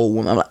into a whole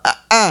woman. I'm like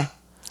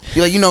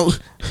You're like, you know,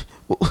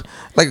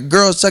 like a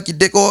girl suck your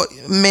dick or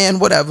man,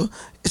 whatever,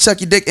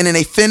 suck your dick and then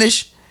they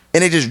finish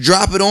and they just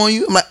drop it on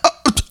you. I'm like,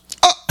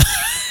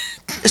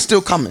 it's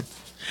still coming.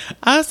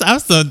 I'm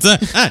so done.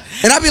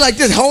 And I be like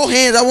this, whole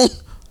hands. I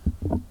won't.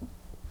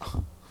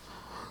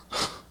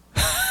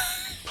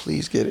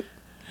 Please get it.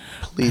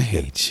 Please. I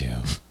hate you.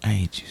 I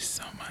hate you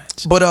so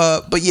much. But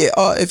yeah.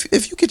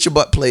 If you get your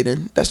butt played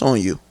in, that's on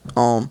you.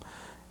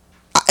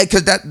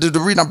 Because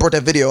the reason I brought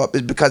that video up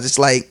is because it's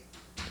like,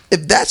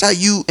 if that's how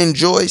you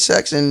enjoy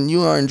sex and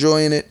you are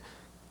enjoying it,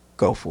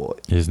 go for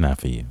it. It's not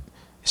for you.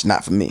 It's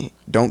not for me.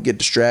 Don't get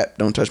the strap.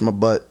 Don't touch my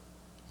butt.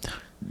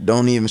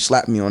 Don't even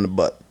slap me on the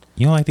butt.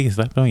 You don't like to get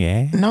slapped on your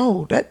ass?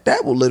 No,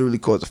 that will literally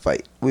cause a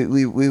fight.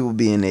 We will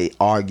be in a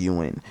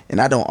arguing,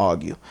 and I don't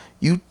argue.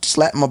 You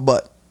slap my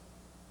butt,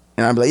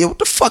 and I'm like, yo, what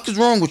the fuck is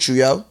wrong with you,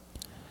 yo?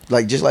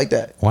 Like just like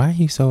that. Why are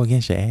you so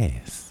against your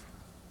ass?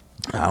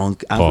 I really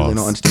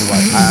don't understand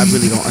why. I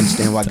really don't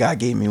understand why God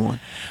gave me one.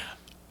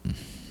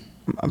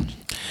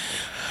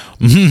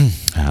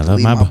 I love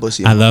my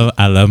pussy. I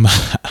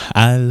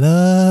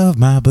love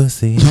my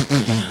pussy.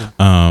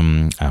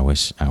 I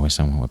wish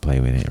someone would play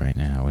with it right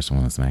now. I wish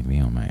someone would smack me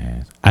on my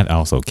ass. I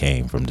also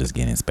came from just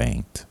getting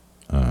spanked.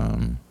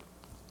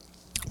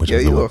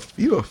 You a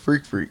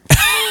freak.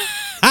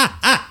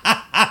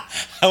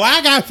 Why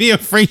I gotta be a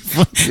freak?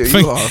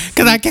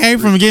 Because I came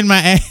from getting my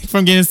ass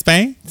from getting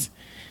spanked.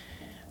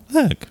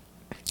 Look,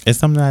 it's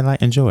something I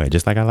like enjoy.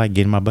 Just like I like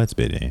getting my butt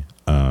spit in.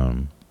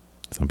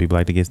 Some people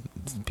like to get.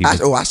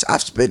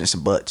 I've spit in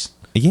some butts.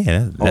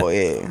 Yeah.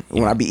 Yeah.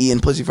 When I be eating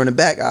pussy from the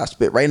back, I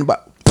spit right in the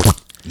butt.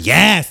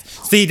 Yes.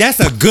 See, that's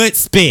a good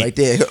spit. Right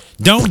there.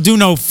 Don't do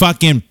no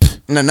fucking.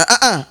 No.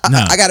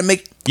 I gotta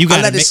make. You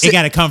gotta. It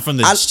gotta come from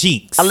the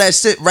cheeks. I let it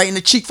sit right in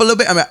the cheek for a little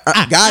bit. I mean,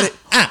 got it.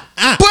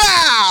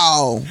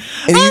 Wow.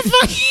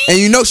 And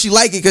you know she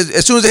like it because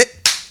as soon as it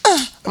hit,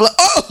 I'm like,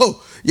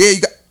 oh yeah,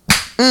 you got.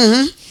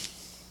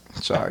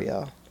 Sorry,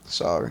 y'all.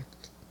 Sorry.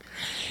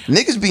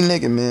 Niggas be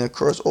nigga, man,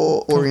 across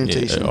all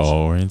orientations. Yeah,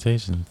 all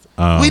orientations.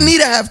 We need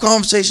to have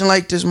conversation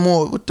like this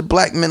more with the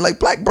black men. Like,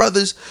 black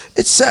brothers,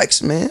 it's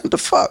sex, man. What the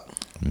fuck?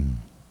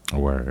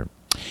 Word.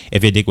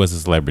 If your dick was a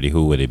celebrity,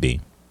 who would it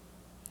be?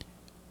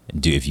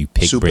 If you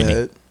pick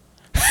Britney.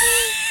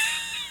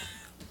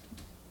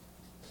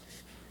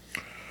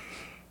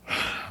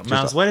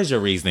 Mouse, what is your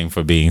reasoning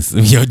for being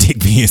your dick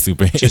being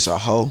Superhead? Just a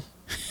hoe.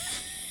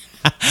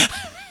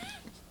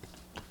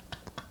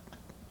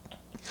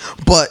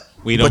 But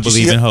we don't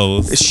believe in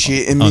hoes.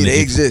 Shit in me,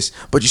 they exist.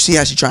 But you see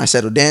how she trying to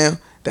settle down?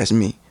 That's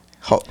me.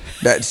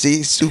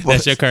 Super.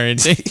 That's your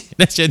current dick.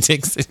 That's your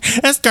dick.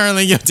 That's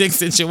currently your dick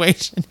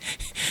situation.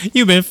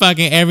 You've been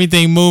fucking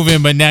everything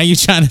moving, but now you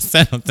trying to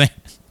settle down.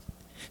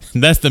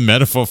 That's the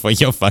metaphor for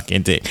your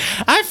fucking dick.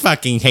 I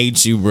fucking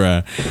hate you,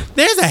 bruh.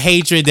 There's a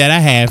hatred that I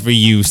have for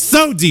you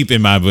so deep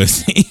in my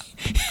pussy.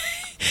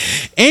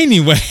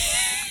 Anyway.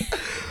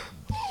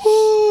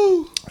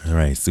 All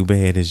right,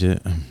 Superhead is your...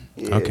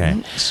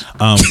 Okay.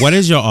 What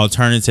is your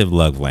alternative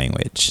love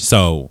language?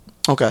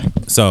 Okay.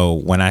 So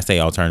when I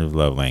say alternative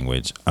love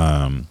language,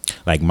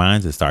 like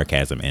mine's is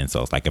sarcasm,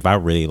 insults. Like if I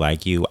really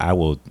like you, I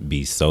will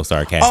be so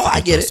sarcastic. Oh,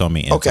 I get it. So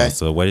many insults. Okay.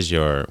 So what is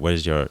your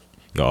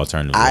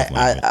alternative love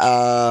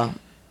language?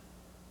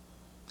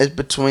 It's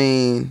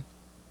between.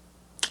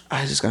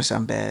 It's just gonna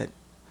sound bad.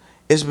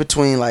 It's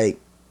between like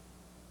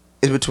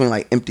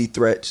empty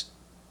threats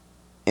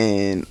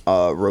and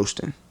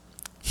roasting.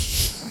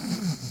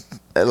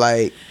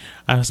 Like.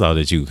 I saw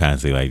that you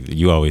constantly like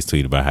you always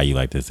tweet about how you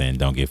like to say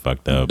don't get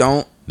fucked up.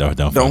 Don't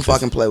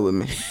fucking play with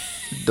me.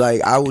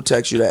 Like I will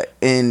text you that,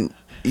 and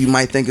you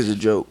might think it's a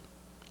joke.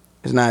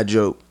 It's not a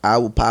joke. I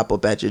will pop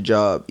up at your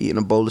job eating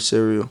a bowl of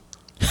cereal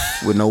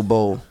with no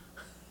bowl.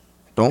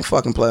 Don't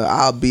fucking play.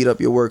 I'll beat up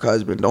your work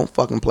husband. Don't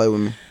fucking play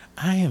with me.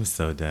 I am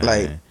so done.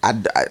 Like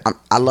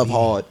I love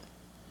hard.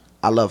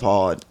 I love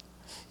hard,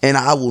 and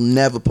I will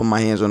never put my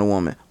hands on a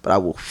woman, but I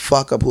will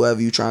fuck up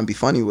whoever you trying to be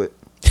funny with.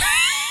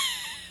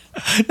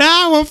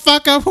 Now I will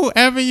fuck up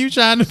whoever you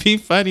trying to be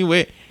funny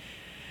with.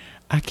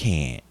 I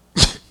can't.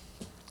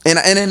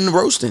 and then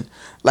roasting.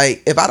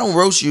 Like if I don't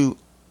roast you,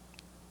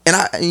 and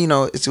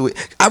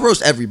I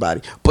roast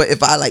everybody. But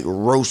if I like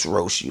roast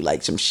you,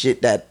 like some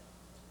shit that,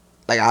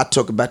 like I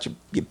talk about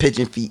your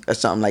pigeon feet or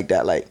something like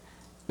that. Like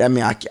that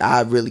mean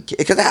I really can't,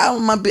 because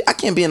I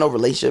can't be in no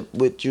relationship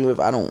with you if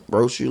I don't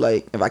roast you.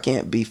 Like if I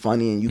can't be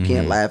funny and you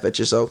can't laugh at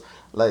yourself.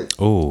 Like,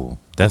 oh,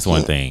 that's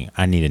one thing.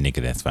 I need a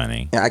nigga that's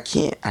funny. I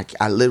can't.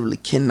 I literally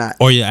cannot.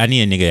 Or I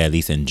need a nigga that at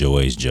least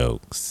enjoys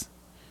jokes.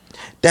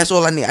 That's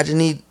all I need. I just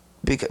need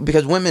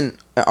because women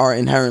are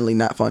inherently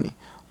not funny.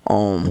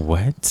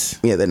 What?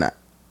 Yeah, they're not.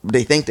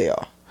 They think they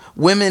are.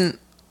 Women,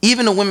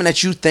 even the women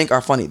that you think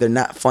are funny, they're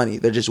not funny.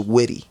 They're just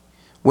witty.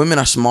 Women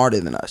are smarter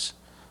than us,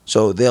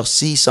 so they'll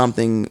see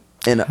something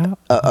in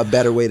a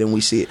better way than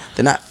we see it.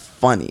 They're not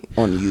funny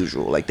on the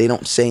usual. Like they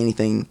don't say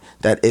anything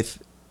that if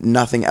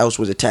nothing else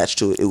was attached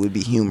to it, it would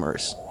be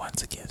humorous.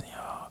 Once again,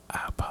 y'all,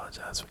 I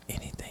apologize for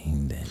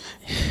anything that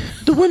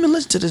the women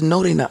listen to this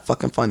know they not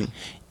fucking funny.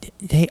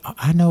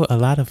 I know a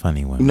lot of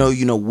funny women.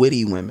 You know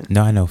witty women.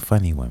 No, I know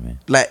funny women.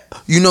 Like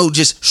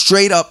just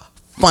straight up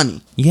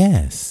funny.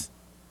 Yes.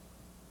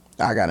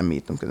 I gotta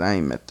meet them because I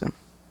ain't met them.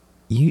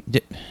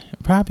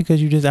 Probably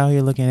because you just out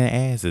here looking at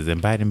asses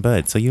and biting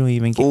butts, so you don't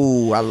even get.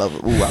 Ooh, I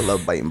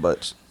love biting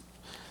butts.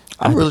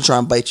 I'm really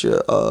trying to bite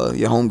your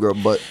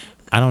homegirl butt.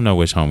 I don't know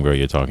which homegirl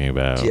you're talking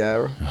about.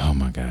 Tiara. Oh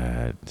my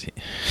God.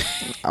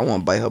 I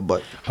want to bite her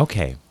butt.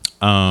 Okay.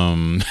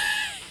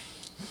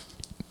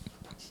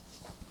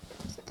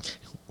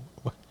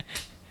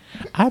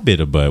 I bit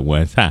a butt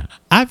one time.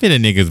 I bit a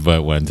nigga's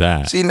butt one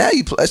time. See, now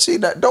you play. See,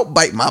 don't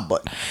bite my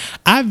butt.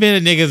 I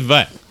bit a nigga's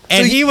butt.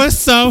 And he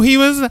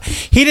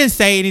didn't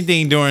say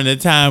anything during the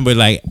time, but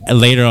like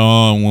later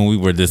on when we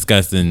were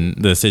discussing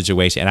the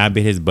situation, and I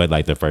bit his butt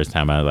like the first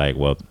time, I was like,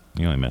 well,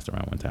 you only messed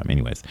around one time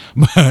anyways.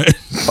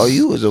 But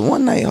you was a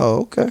one night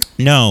hoe, okay.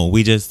 No,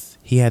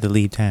 he had to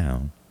leave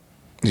town.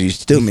 You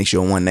still makes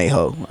you a one night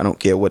hoe. I don't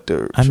care what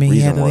the reason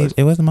he had to was. leave.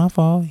 It wasn't my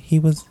fault. He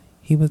was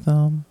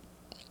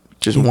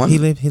just one. He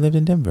lived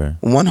in Denver.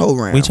 One whole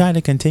round. We tried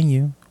to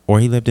continue, or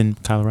he lived in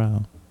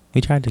Colorado.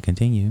 We tried to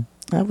continue.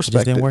 I respect it.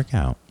 Just didn't work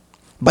out.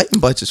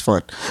 Biting butts is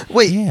fun.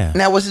 Wait,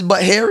 now was his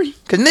butt hairy?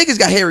 Because niggas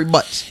got hairy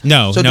butts.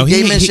 No, so do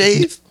gay men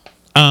shave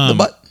the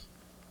butt?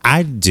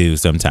 I do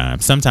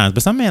sometimes,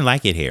 but some men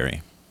like it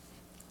hairy.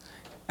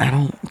 I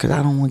don't, because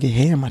I don't want to get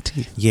hair in my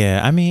teeth. Yeah,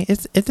 I mean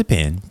it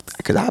depends.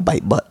 Because I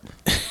bite butt.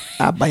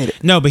 I bite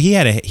it. No, but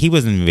he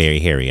wasn't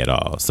very hairy at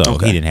all, so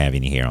he didn't have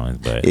any hair on his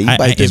butt. Yeah, you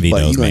bite this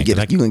butt, you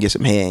gonna get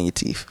some hair in your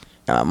teeth.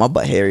 My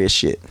butt hairy as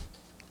shit.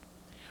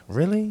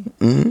 Really?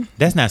 Mm-hmm.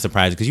 That's not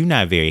surprising because you're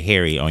not very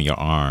hairy on your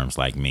arms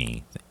like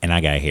me, and I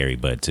got a hairy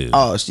butt too.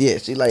 Oh yeah,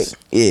 she like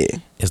yeah.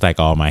 It's like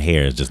all my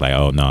hair is just like,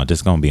 oh no,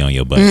 just gonna be on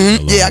your butt.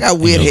 Mm-hmm. Yeah, I got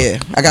weird hair.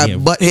 I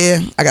got butt hair.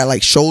 I got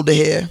like shoulder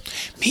hair.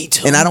 Me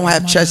too. And I don't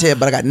have chest hair,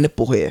 but I got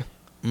nipple hair.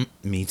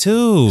 Me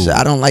too. So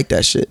I don't like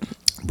that shit.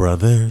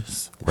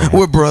 Brothers.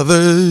 We're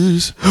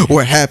brothers.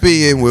 We're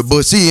happy and we're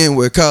bussy and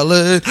we're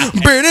colored.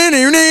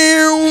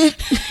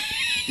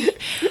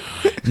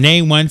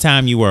 Name one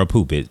time you were a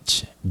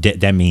poopage.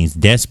 That means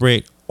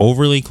desperate,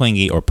 overly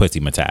clingy, or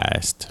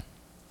pussymatized.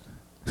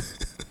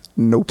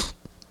 Nope.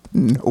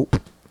 Nope.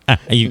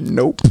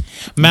 Nope.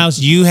 Mouse,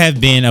 you have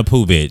been a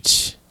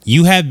poopage.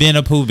 You have been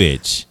a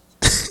poopage.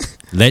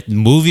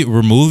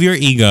 Remove your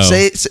ego.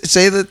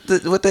 Say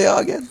what they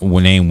are again.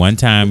 Well, name one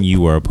time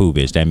you were a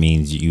poopage. That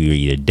means you were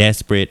either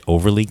desperate,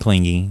 overly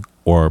clingy,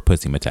 or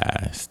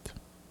pussymatized,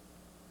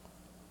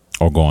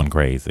 or going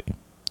crazy.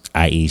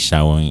 I.e.,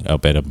 showing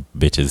up at a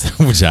bitch's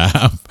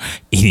job,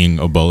 eating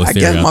a bowl of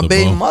cereal. I guess my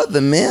baby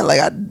mother, man.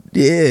 Like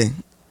yeah.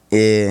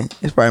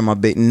 It's probably my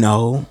baby.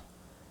 No.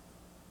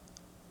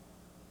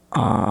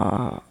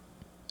 Doop.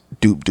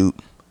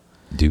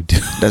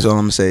 That's all I'm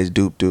gonna say is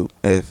doop.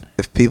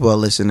 If people are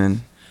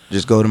listening,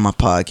 just go to my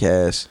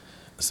podcast.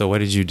 So what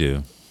did you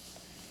do?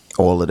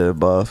 All of the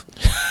above.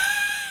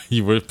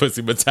 You were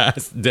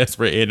pussymatized,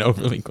 desperate, and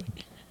overly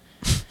clingy.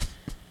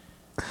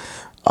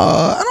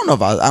 I don't know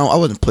if I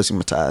wasn't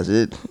pussymatized.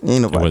 It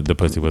ain't nobody. The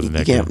pussy wasn't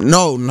that good.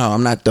 No,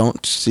 I'm not.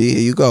 Don't see.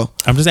 Here you go.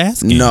 I'm just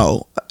asking.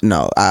 No.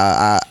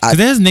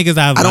 There's niggas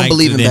I don't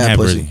believe in bad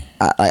pussy.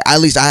 At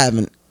least I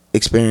haven't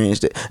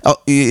experienced it. Oh,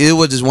 it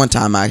was just one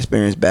time I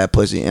experienced bad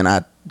pussy, and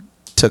I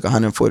took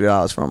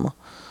 $140 from her.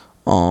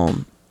 Cause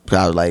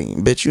I was like,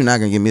 bitch, you're not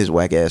gonna give me this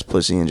whack ass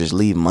pussy and just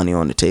leave money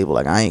on the table.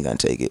 Like, I ain't gonna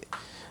take it.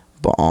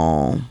 But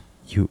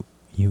you.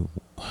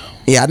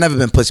 Yeah, I've never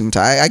been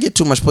pussymatized. I get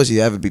too much pussy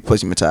to ever be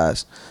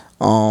pussymatized.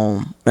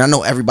 And I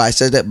know everybody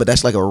says that, but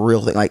that's like a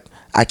real thing. Like,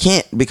 I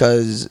can't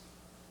because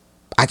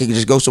I could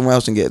just go somewhere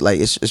else and get like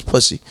it's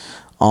pussy.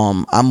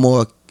 I'm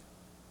more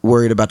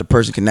worried about the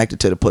person connected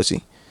to the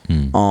pussy.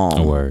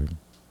 A word.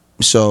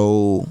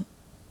 So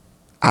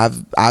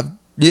I've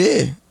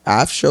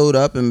showed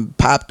up and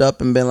popped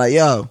up and been like,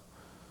 yo,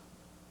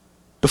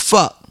 the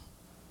fuck?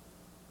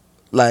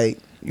 Like,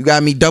 you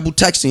got me double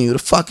texting you. The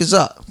fuck is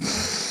up?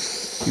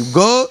 You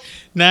good?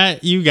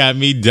 You got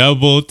me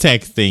double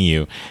texting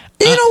you.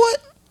 You know what?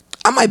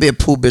 I might be a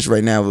pool bitch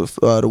right now with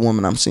the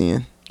woman I'm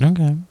seeing.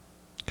 Okay.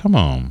 Come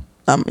on.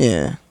 I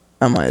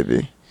might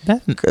be.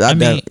 But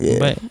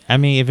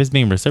if it's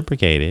being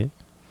reciprocated.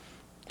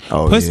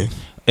 Oh, pussy, yeah.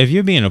 If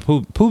you're being a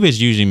poo bitch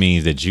usually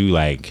means that you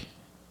like,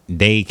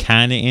 they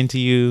kind of into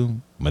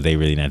you, but they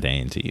really not that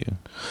into you.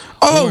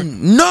 Oh,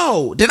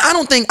 no. Then I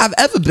don't think I've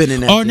ever been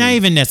in that. Or not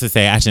even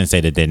necessary. I shouldn't say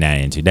that they're not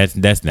into you.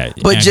 That's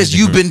not. But just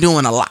you've been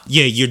doing a lot.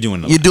 Yeah, you're doing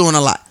a lot. You're doing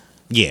a lot.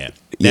 Yeah.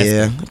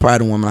 Probably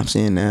the woman I'm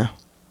seeing now.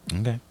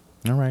 Okay.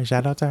 All right.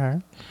 Shout out to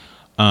her.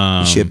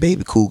 She a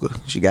baby cougar.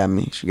 She got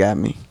me. Got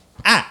me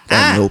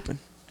open.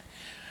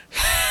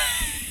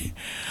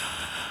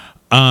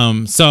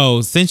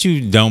 So since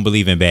you don't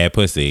believe in bad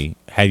pussy,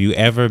 have you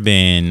ever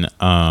been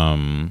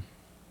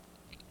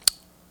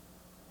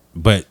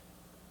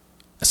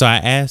I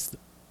asked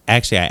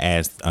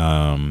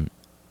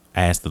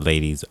the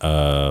ladies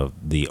of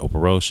the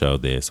Oprah Rose show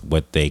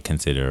what they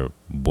consider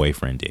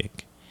boyfriend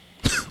dick.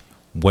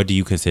 What do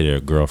you consider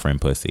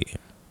girlfriend pussy?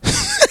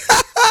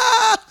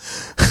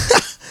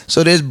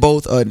 So there's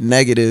both a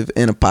negative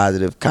and a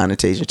positive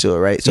connotation to it,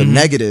 right? So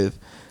negative,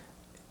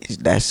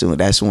 that's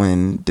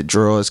when the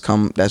drawers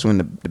come. That's when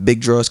the big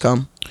drawers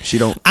come.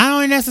 I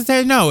don't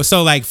necessarily know.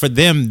 So like for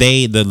them,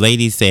 the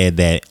lady said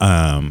that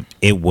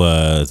it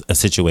was a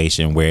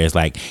situation where it's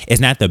like it's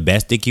not the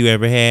best dick you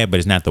ever had, but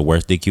it's not the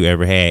worst dick you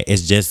ever had.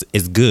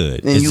 It's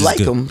good. And you like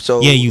him,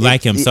 so yeah, you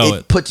like him, so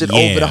it puts it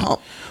over the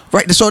hump,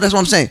 right? So that's what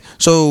I'm saying.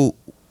 So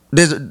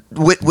there's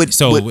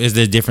is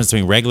the difference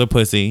between regular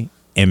pussy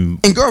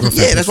and girlfriend?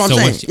 Yeah, that's what I'm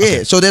saying.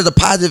 Yeah, so there's a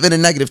positive and a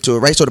negative to it,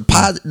 right? So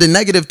the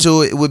negative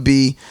to it would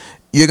be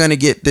you're gonna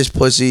get this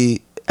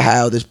pussy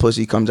how this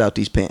pussy comes out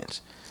these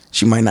pants.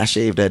 She might not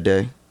shave that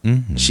day.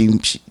 Mm-hmm.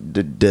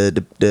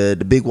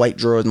 The big white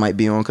drawers might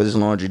be on because it's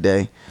laundry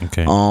day.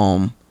 Okay.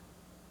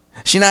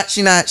 She not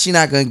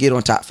gonna get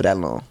on top for that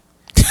long.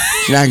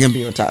 She's not gonna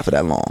be on top for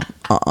that long.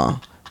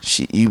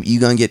 You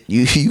gonna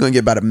get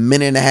about a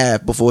minute and a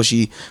half before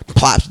she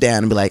plops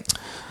down and be like,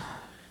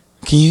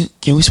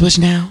 can we switch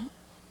now?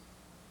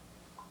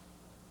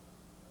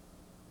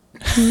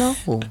 No,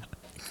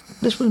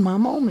 this was my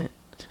moment.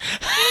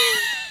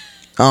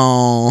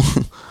 And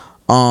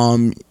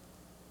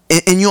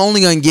you're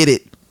only gonna get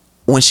it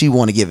when she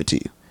want to give it to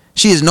you.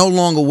 She is no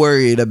longer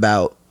worried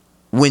about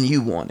when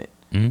you want it.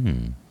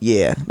 Mm-hmm.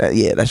 Yeah,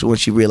 that's when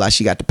she realized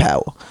she got the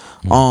power.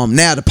 Mm-hmm.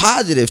 Now the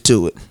positive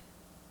to it,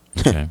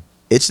 okay.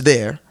 It's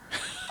there.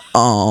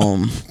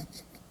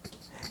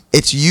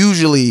 It's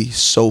usually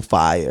so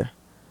fire.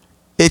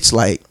 It's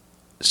like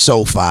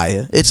so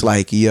fire. It's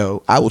like,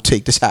 yo, I will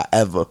take this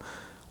however.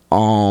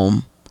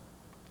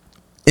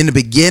 in the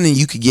beginning,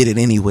 you could get it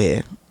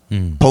anywhere.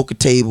 Poker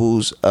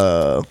tables.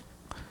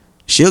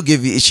 She'll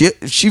give you.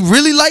 She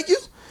really like you.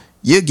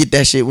 You'll get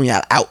that shit when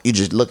you're out. You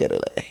just look at her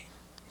like, hey,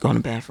 go in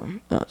the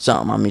bathroom.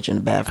 Something. I'll meet you in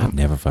the bathroom. I've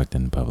never fucked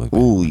in the public.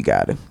 Ooh, you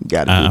got to do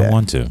that. I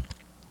want to.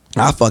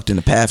 I fucked in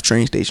the PATH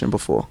train station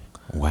before.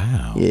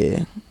 Wow.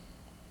 Yeah.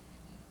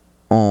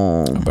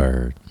 A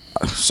bird.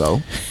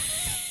 So.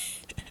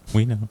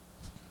 We know.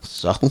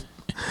 So.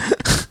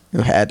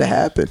 It had to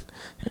happen.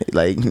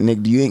 Like,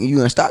 nigga, you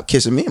gonna stop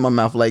kissing me in my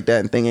mouth like that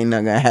and think ain't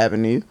nothing gonna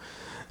happen to you?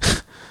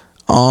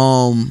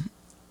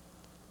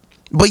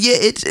 But yeah,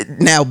 it's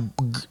now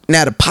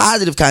the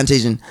positive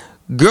connotation.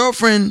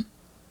 Girlfriend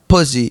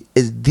pussy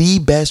is the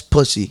best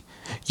pussy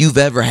you've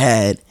ever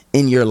had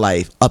in your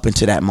life up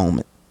until that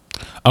moment.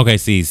 Okay,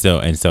 see, so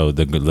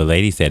the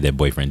lady said that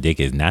boyfriend dick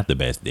is not the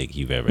best dick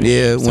you've ever had.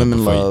 Yeah, so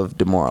women love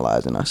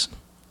demoralizing us.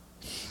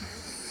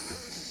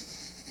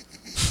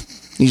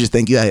 You just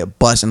think you out here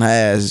busting her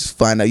ass,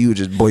 find out you were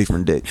just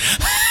boyfriend dick.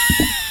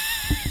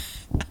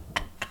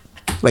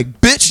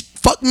 Like, bitch,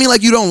 fuck me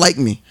like you don't like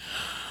me.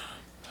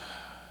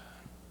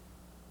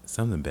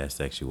 Some of the best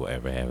sex you will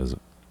ever have is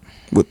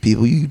with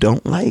people you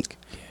don't like.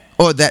 Yeah.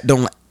 Or that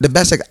don't like. The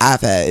best sex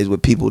I've had is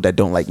with people that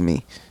don't like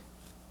me.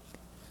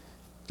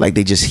 Like,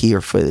 they just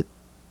here for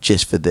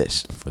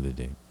this. For the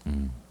dick.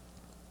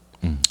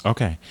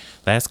 Okay.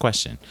 Last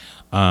question.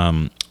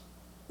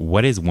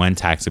 What is one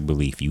toxic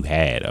belief you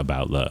had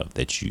about love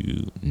that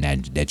you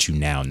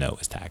now know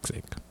is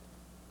toxic?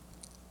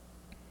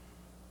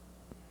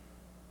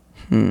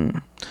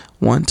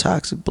 One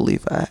toxic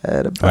belief I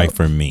had about, like,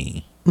 for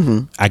me,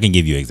 I can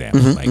give you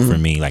examples. For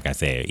me, like I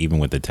said, even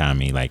with the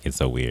timing, like, it's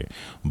so weird.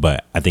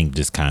 But I think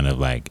just kind of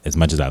like, as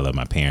much as I love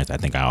my parents, I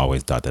think I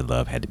always thought that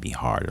love had to be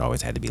hard. It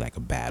always had to be like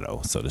a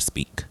battle, so to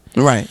speak.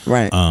 Right.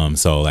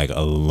 So like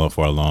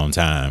for a long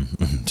time,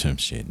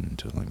 shit,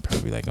 until like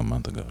probably like a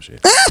month ago,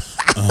 shit.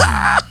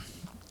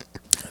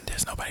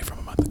 There's nobody from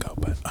a month ago,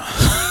 but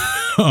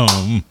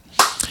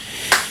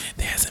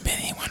there hasn't been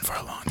anyone for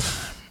a long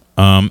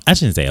time. I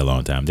shouldn't say a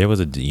long time. There was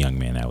a young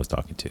man I was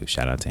talking to.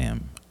 Shout out to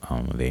him.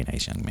 A very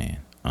nice young man.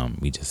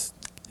 You just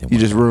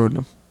ruined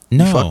him.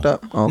 No, you fucked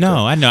up. Okay.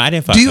 No, I know I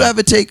didn't fuck up. Do you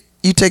ever take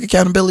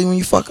accountability when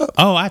you fuck up?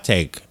 Oh, I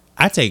take.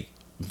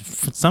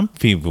 Some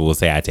people will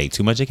say I take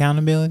too much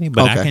accountability,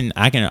 but okay.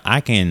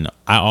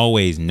 I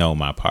always know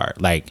my part.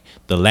 Like,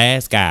 the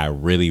last guy I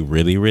really,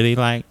 really, really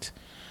liked,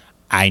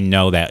 I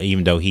know that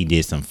even though he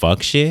did some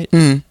fuck shit,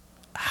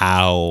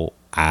 how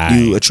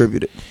you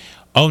attribute it.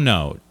 Oh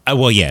no.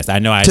 Well, yes, I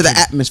know. To the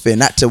atmosphere,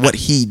 not to what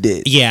he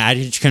did. Yeah, I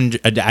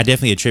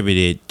definitely attribute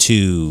it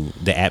to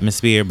the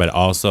atmosphere, but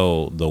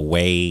also the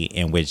way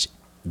in which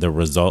the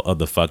result of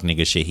the fuck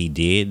nigga shit he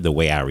did, the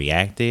way I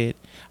reacted.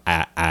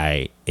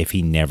 If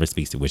he never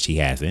speaks to, which he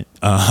hasn't,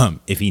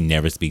 if he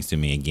never speaks to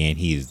me again,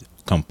 he's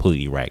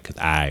completely right, because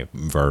I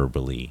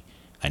verbally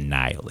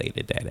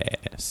annihilated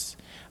that ass.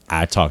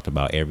 I talked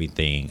about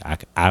everything.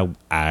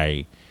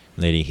 I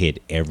literally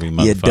hit every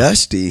motherfucker. You're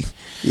dusty.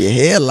 Your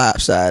hair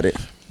lopsided.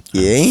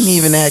 You ain't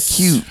even that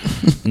cute.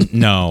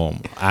 No,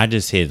 I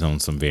just hit on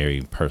some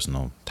very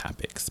personal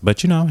topics.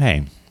 But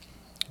hey,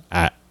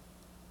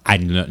 I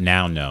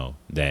now know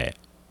that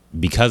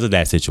because of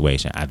that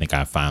situation, I think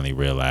I finally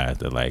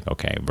realized that, like,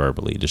 okay,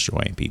 verbally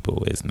destroying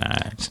people is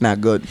not. It's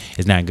not good.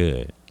 It's not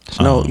good.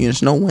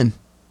 It's no win.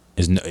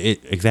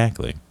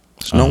 Exactly.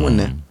 It's no win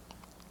there.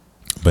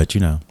 But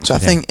So I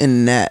think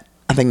in that,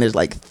 there's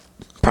like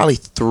probably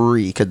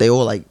 3, because they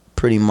all like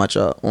pretty much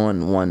are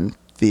on one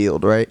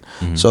field, right?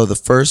 So the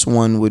first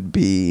one would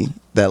be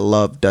that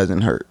love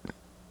doesn't hurt.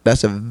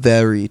 That's a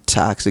very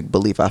toxic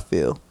belief, I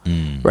feel,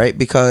 right?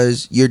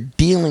 Because you're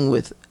dealing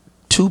with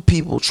 2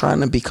 people trying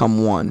to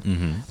become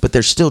one, but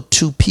there's still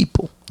 2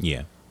 people.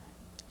 Yeah.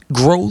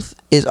 Growth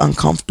is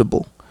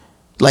uncomfortable.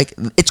 Like,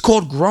 it's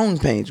called growing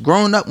pains.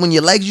 Growing up, when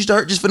your legs used to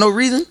hurt just for no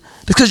reason,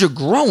 it's because you're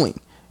growing.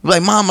 You're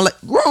like, Mom, like,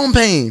 growing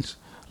pains.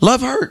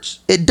 Love hurts.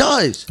 It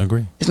does.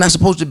 Agree. It's not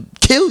supposed to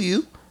kill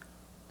you.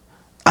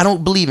 I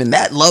don't believe in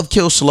that. Love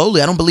kills slowly.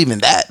 I don't believe in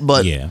that.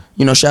 But,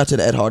 shout out to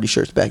the Ed Hardy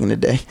shirts back in the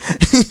day.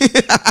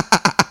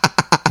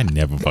 I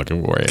never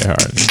fucking wore Ed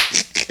Hardy.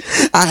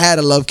 I had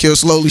a love kill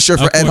slowly shirt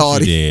for Ed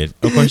Hardy.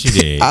 Of course you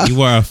did. You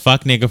were a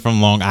fuck nigga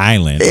from Long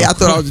Island. Yeah, I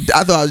thought I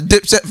was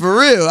Dipset for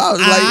real. I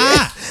was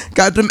like,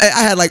 got them.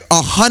 I had like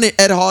 100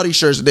 Ed Hardy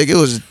shirts, nigga. It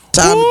was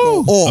time to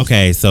go off.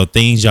 Okay, so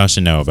things y'all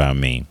should know about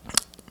me.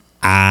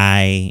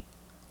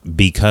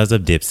 Because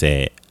of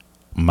Dipset,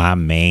 my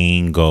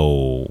main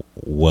goal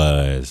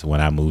was, when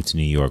I moved to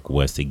New York,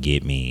 was to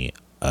get me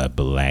a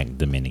black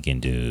Dominican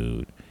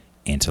dude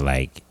into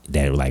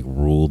that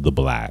ruled the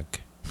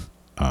block,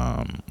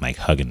 like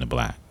hugging the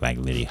block, like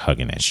literally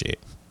hugging that shit,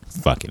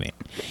 fucking it,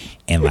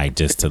 and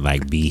just to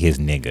be his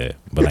nigga,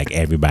 but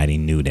everybody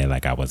knew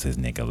that I was his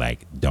nigga.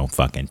 Like, don't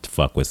fucking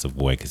fuck with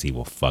Savoy, because he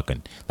will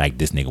fucking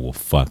this nigga will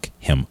fuck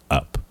him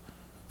up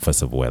for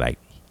Savoy.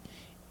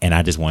 And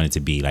I just wanted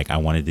to be I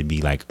wanted to be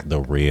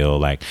the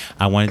real,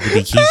 I wanted to be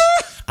Keisha.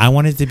 I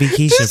wanted to be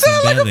Keisha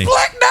from Bentley. Like a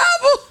black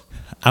novel.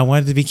 I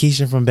wanted to be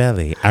Keisha from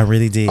Belly. I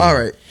really did. All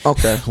right.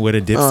 Okay. With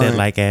a Dipset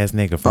like ass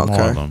nigga from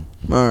Harlem.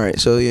 All right.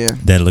 So yeah.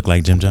 That looked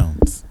like Jim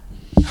Jones.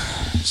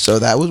 So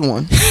that was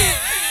one.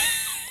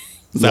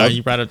 Sorry,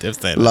 you brought up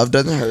Dipset. Love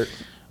doesn't hurt.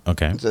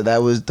 Okay. So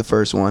that was the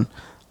first one.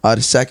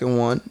 The second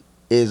one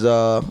is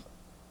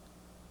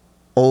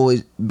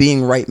always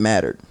being right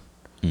mattered.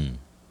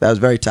 That was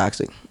very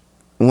toxic.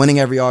 Winning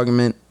every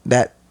argument,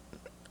 that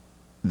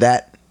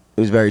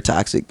was very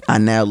toxic. I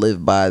now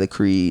live by the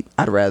creed,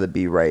 I'd rather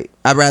be right.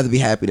 I'd rather be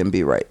happy than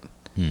be right.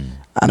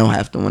 I don't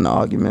have to win the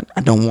argument.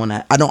 I don't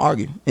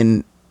argue.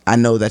 And I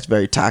know that's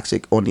very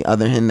toxic. On the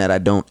other hand, that I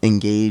don't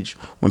engage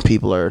when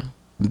people are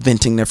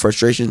venting their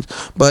frustrations.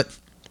 But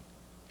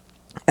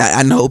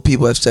I know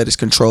people have said it's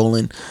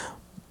controlling,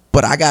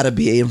 but I gotta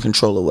be in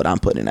control of what I'm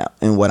putting out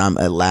and what I'm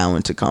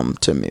allowing to come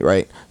to me,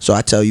 right? So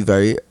I tell you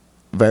very,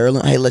 very,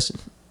 hey, listen,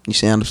 you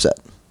sound upset.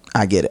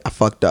 I get it. I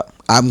fucked up.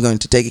 I'm going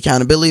to take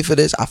accountability for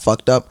this. I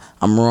fucked up.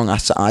 I'm wrong.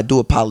 I do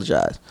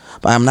apologize,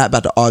 but I'm not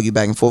about to argue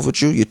back and forth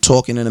with you. You're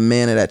talking in a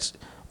manner it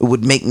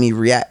would make me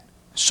react.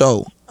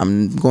 So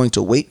I'm going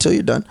to wait till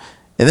you're done,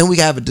 and then we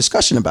can have a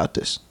discussion about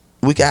this.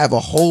 We can have a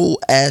whole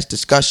ass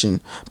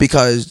discussion,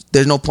 because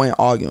there's no point in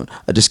arguing.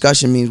 A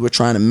discussion means we're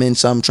trying to mend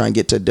something, trying to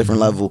get to a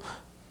different level.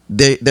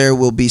 There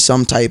will be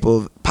some type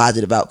of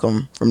positive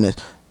outcome from this.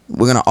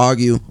 We're going to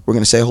argue. We're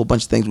going to say a whole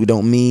bunch of things we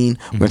don't mean.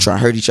 We're going to try to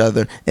hurt each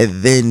other.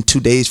 And then 2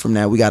 days from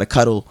now, we got to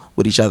cuddle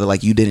with each other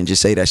like you didn't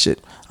just say that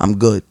shit. I'm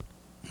good.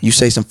 You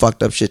say some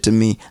fucked up shit to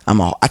me.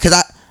 Because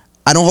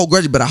I don't hold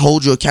grudges, but I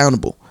hold you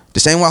accountable. The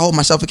same way I hold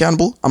myself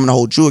accountable, I'm going to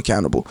hold you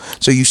accountable.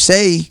 So you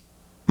say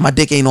my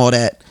dick ain't all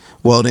that.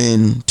 Well,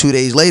 then 2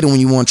 days later, when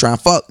you want to try and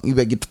fuck, you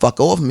better get the fuck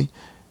off me.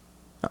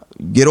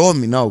 Get off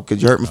me. No,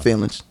 because you hurt my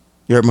feelings.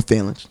 You hurt my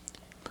feelings.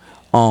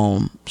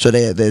 So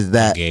there's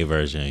that. The gay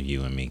version of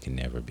you and me can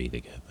never be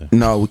together.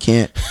 No, we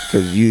can't,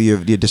 because you're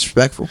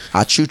disrespectful.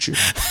 I'd shoot you.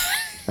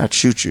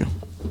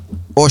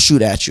 Or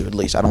shoot at you, at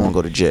least. I don't want to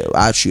go to jail.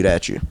 I'd shoot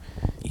at you.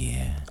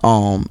 Yeah.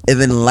 And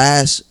then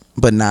last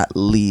but not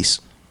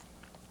least,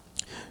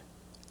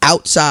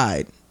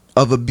 outside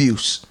of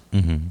abuse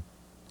and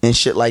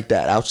shit like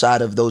that,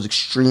 outside of those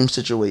extreme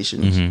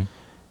situations,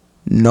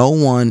 no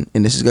one,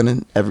 and this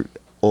is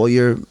all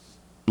your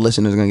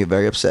listeners are gonna get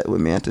very upset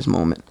with me at this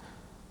moment.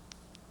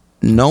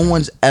 No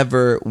one's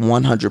ever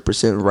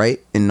 100% right,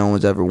 and no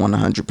one's ever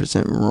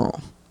 100%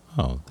 wrong.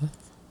 Oh,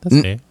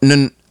 that's fair.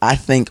 I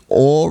think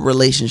all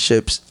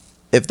relationships,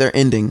 if they're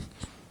ending,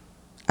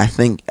 I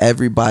think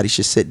everybody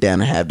should sit down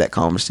and have that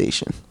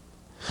conversation.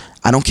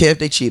 I don't care if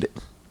they cheated.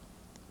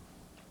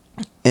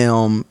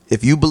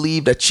 If you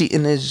believe that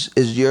cheating is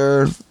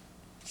you're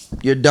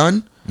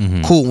done,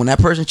 cool. When that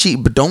person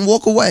cheat, but don't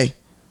walk away.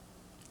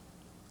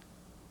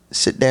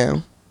 Sit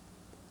down.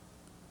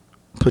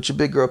 Put your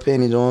big girl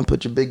panties on.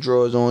 Put your big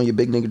drawers on. Your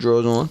big nigga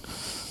drawers on.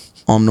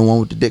 I'm the one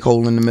with the dick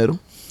hole in the middle.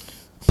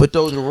 Put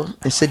those on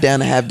and sit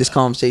down and have this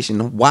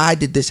conversation. Why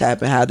did this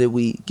happen? How did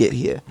we get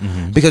here?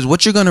 Because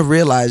what you're going to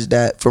realize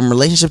that from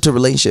relationship to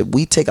relationship,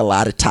 we take a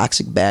lot of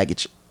toxic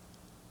baggage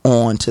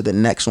on to the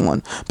next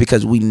one,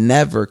 because we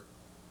never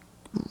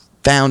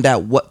found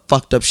out what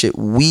fucked up shit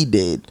we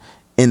did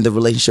in the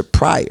relationship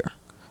prior,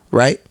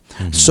 right?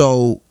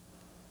 So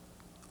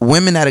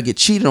women that'll get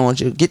cheated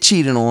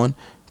on,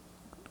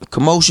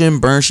 commotion,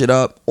 burn shit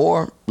up,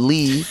 or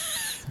leave,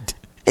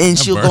 and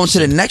she'll go into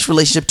the next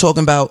relationship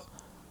talking about,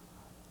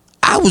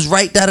 I was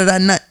right,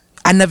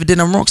 I never did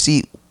nothing wrong.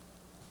 See,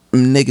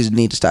 niggas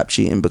need to stop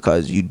cheating,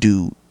 because you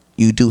do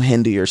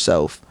hinder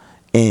yourself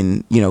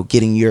in,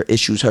 getting your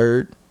issues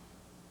heard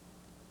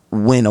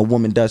when a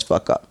woman does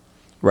fuck up,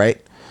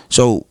 right?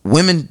 So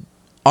women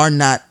are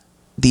not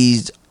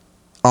these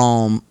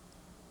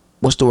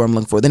what's the word I'm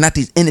looking for? They're not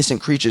these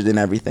innocent creatures and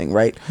everything,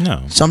 right?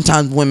 No.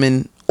 Sometimes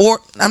women,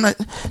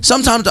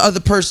 sometimes the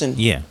other person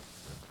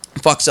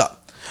fucks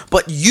up.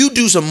 But you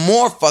do some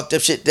more fucked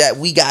up shit that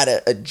we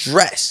gotta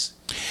address.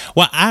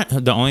 Well,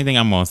 the only thing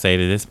I'm gonna say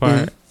to this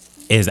part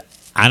is,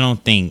 I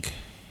don't think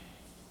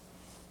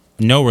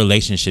no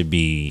relationship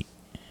be.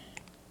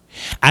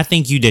 I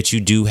think you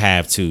do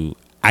have to.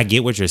 I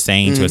get what you're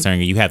saying to a certain.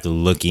 You have to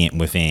look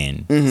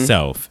within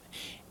self,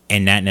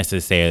 and not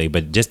necessarily.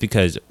 But just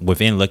because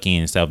within looking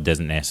in self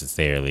doesn't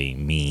necessarily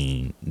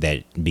mean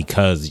that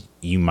because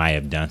you might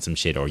have done some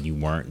shit or you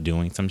weren't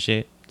doing some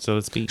shit, so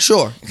to speak.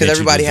 Sure, because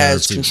everybody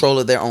has control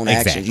of their own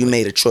actions. You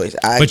made a choice.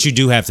 But you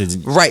do have to.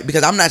 Right,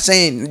 because I'm not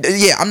saying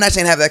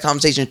have that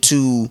conversation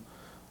to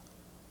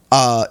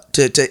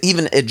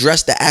even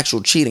address the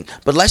actual cheating.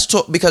 But let's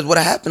talk, because what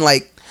happened,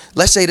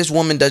 let's say this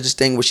woman does this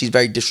thing where she's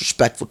very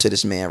disrespectful to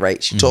this man,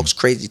 right? She talks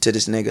crazy to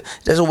this nigga.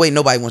 There's a way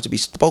nobody wants to be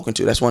spoken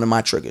to. That's one of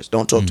my triggers.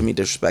 Don't talk to me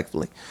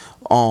disrespectfully.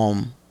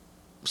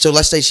 So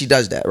let's say she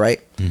does that,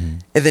 right?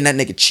 And then that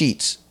nigga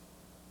cheats.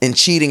 And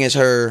cheating is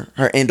her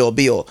end all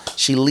be all.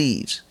 She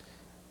leaves.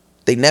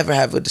 They never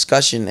have a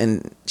discussion,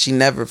 and she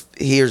never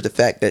hears the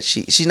fact that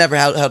she's never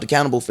held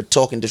accountable for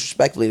talking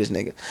disrespectfully to this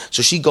nigga.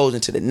 So she goes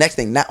into the next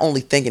thing, not only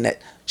thinking that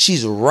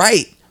she's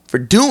right for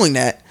doing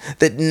that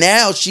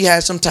now she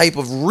has some type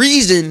of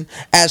reason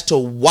as to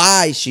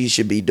why she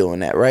should be doing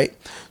that, right?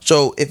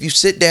 So if you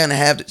sit down and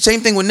have same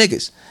thing with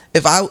niggas.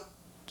 If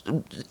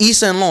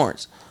Issa and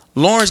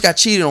Lawrence got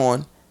cheated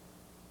on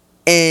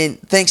and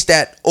thinks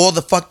that all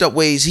the fucked up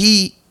ways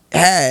he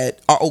had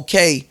are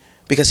okay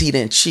because he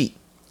didn't cheat.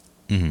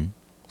 Mm-hmm.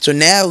 So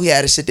now he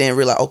had to sit there and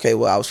realize, okay,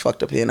 well, I was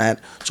fucked up here and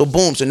so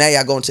boom. So now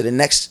y'all go into the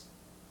next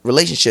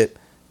relationship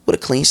with a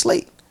clean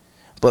slate.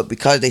 But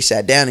because they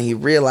sat down and he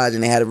realized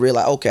and they had to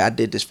realize, okay, I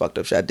did this fucked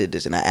up shit. I did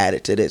this and I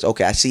added to this.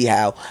 Okay, I see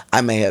how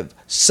I may have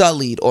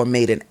sullied or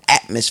made an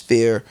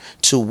atmosphere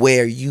to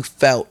where you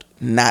felt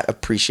not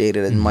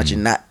appreciated as much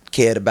and not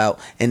cared about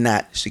and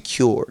not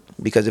secured.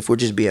 Because if we're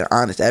just being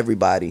honest,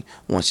 everybody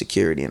wants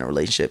security in a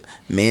relationship.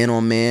 Man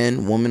on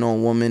man, woman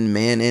on woman,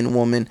 man and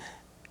woman.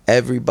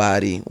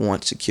 Everybody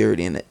wants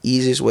security. And the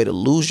easiest way to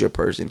lose your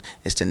person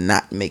is to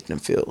not make them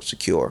feel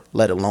secure,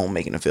 let alone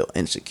making them feel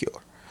insecure.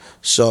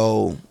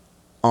 So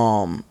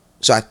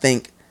I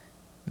think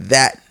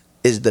that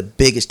is the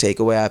biggest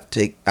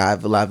takeaway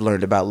I've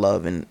learned about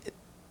love, and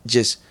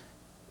just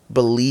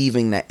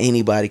believing that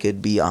anybody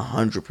could be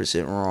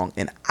 100% wrong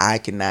and I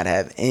cannot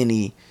have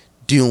any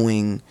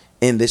doing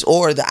in this,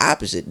 or the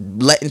opposite,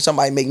 letting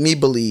somebody make me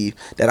believe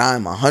that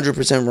I'm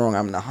 100% wrong,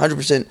 I'm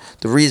 100%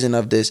 the reason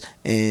of this,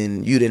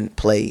 and you didn't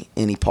play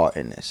any part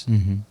in this.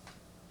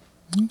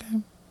 Mm-hmm.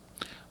 Okay.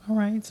 All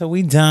right. So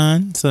we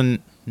done. So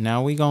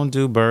now we gonna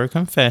do bird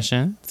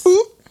confessions.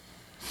 Ooh.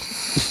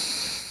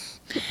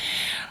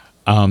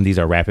 These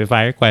are rapid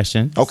fire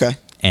questions. Okay.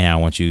 And I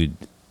want you,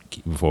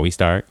 before we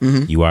start,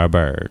 you are a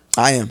bird.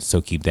 I am. So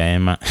keep that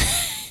in mind.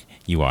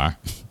 You are.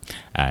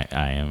 I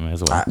am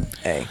as well.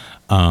 Hey.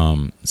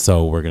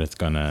 So we're just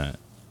gonna.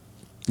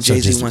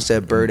 Jay-Z once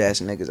said, "Bird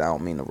ass niggas." I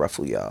don't mean to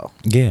ruffle y'all.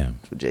 Yeah.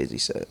 That's what Jay-Z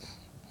said.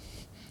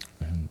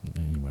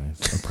 Anyways,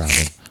 a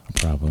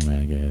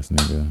problematic ass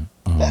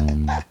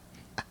nigga.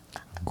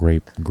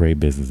 Great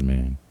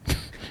businessman.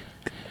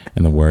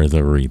 In the words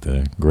of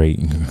Aretha, great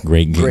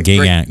gay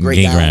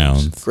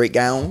grounds. Great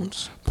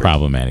gowns.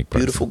 Problematic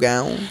person. Beautiful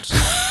gowns.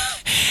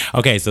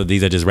 Okay, so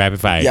these are just rapid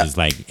fire, Yeah. just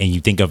like, and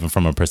you think of them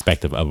from a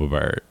perspective of a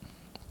bird.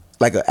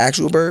 Like an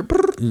actual bird?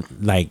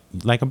 Like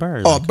a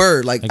bird. Oh, a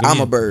bird. Like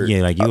I'm a bird.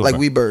 Yeah, like you. Like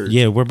we birds.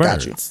 Yeah, we're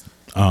birds.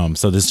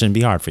 So this shouldn't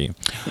be hard for you.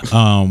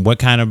 What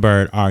kind of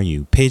bird are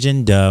you?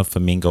 Pigeon, dove,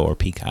 flamingo, or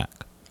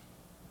peacock?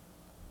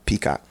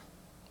 Peacock.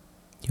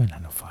 You're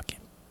not no fucking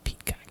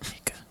peacock,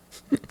 nigga.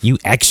 You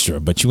extra,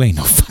 but you ain't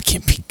no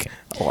fucking peacock.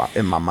 Oh,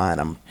 in my mind,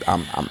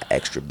 I'm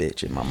extra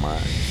bitch in my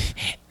mind.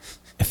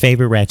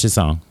 Favorite ratchet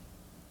song?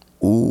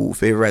 Ooh,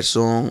 favorite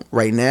song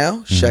right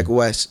now? Sheck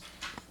West,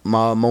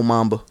 Mo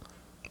Mamba.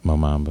 Mo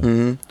Mamba.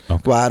 Mm-hmm.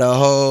 Okay. Why the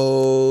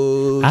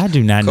hoes? I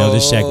do not know the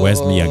Sheck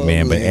West young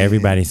man, but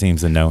everybody seems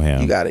to know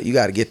him. You got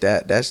to get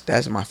that.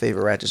 That's my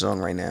favorite ratchet song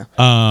right now.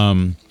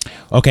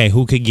 Okay,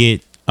 who could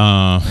get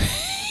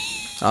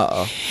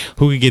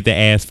who could get the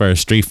ass for a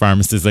street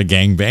pharmacist or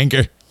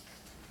gangbanger?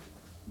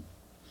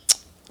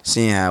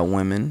 Seeing how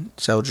women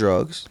sell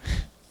drugs.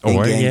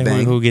 Or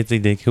who gets the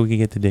dick? Who can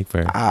get the dick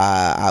first?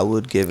 I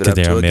would give it up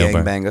to a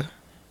gangbanger.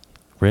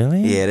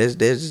 Really? Yeah,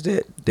 there's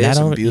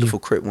some beautiful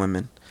Crip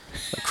women.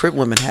 Crip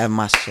women have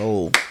my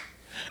soul.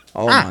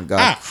 Oh my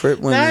God, Crip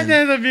women. That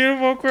is a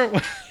beautiful Crip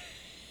woman.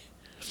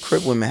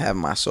 Crip women have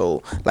my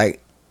soul.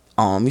 Like,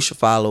 you should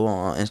follow her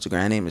on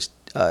Instagram. Her name is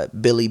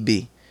Billy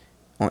B.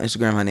 On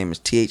Instagram, her name is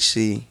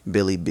THC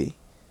Billy B.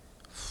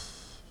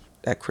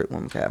 That Crip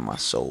woman can have my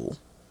soul.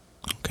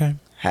 Okay.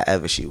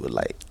 However she would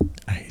like.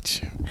 I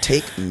hate you.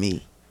 Take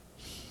me.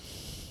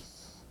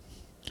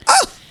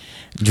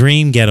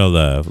 Dream Ghetto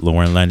Love,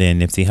 Lauren London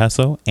and Nipsey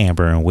Hussle,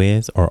 Amber and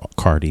Wiz, or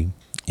Cardi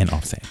and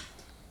Offset?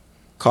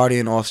 Cardi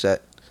and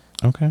Offset.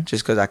 Okay.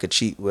 Just because I could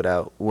cheat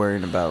without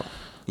worrying about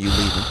you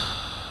leaving.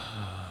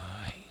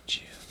 I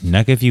hate you.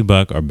 Knuck if you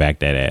buck or back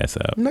that ass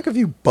up? Knuck if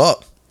you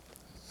buck.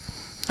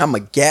 I'm a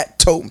gat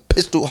toting,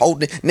 pistol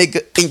holding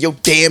nigga in your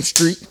damn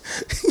street.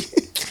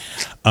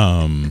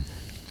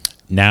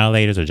 Now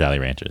Laters or Jolly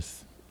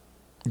Ranchers?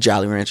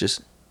 Jolly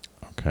Ranchers.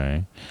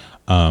 Okay.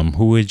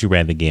 Who would you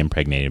rather get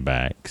impregnated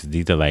by? Because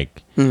these are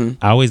like, I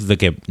always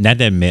look at, not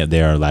that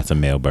there are lots of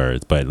male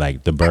birds, but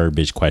like the bird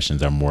bitch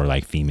questions are more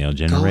like female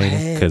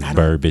generated because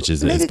bird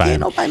bitches inspire.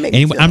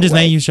 Anyway, I'm just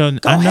letting you show. I know.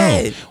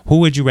 Ahead. Who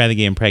would you rather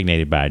get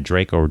impregnated by,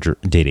 Drake or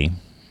Diddy?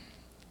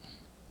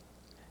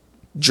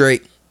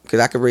 Drake, because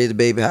I could raise the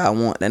baby how I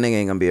want. That nigga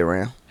ain't gonna be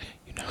around.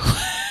 You know,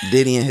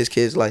 Diddy and his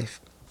kid's life.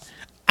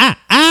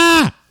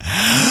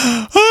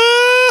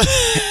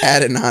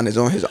 Adidon is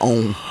on his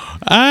own.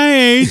 I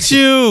hate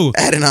you.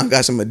 Adidon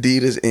got some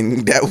Adidas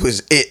and that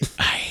was it.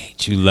 I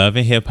hate you. Love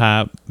and hip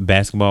hop,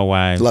 basketball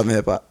wives. Love and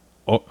hip hop.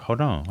 Oh,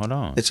 hold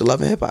on. It's a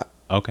love and hip hop.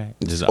 Okay.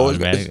 Just always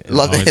automatic.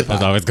 love and hip hop.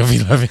 It's always gonna be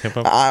love and hip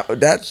hop.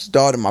 That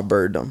started my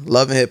birddom.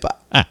 Love and hip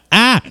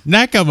hop.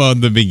 Not come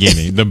on the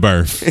beginning, the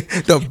birth.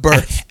 The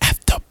birth.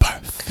 After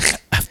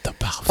birth. After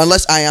birth.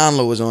 Unless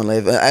Ayanla was on there.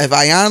 If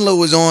Ayanla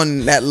was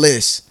on that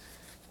list,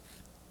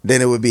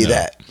 then it would be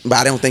that. But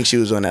I don't think she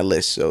was on that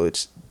list, so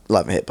it's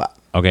love and hip hop.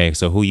 Okay,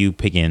 so who you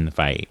picking in the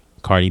fight?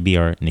 Cardi B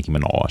or Nicki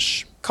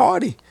Minaj?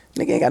 Cardi.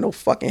 Nigga ain't got no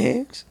fucking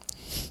hands.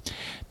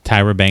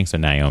 Tyra Banks or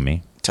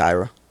Naomi?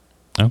 Tyra.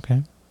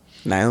 Okay.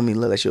 Naomi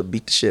look like she'll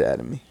beat the shit out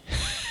of me.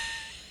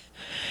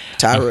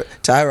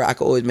 Tyra, I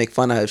could always make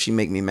fun of her if she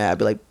make me mad. I'd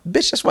be like,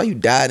 bitch, that's why you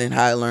died in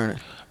high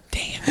learning.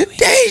 Damn.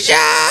 Deja!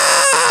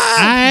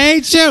 I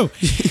hate you.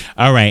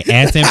 All right.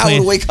 Ass I implant.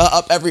 would wake her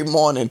up every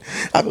morning.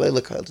 I'd be like,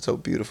 look, her so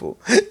beautiful.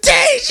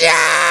 Deja!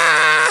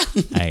 I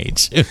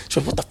hate you.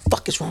 So what the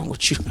fuck is wrong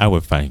with you? I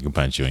would fucking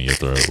punch you in your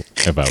throat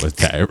if I was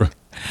Tyra.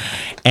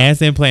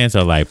 Ass implants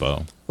or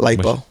lipo?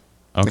 Lipo.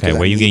 Okay,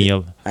 where you getting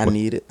your... I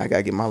need it. I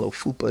gotta get my little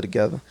fupa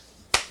together.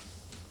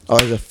 Oh,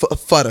 it's a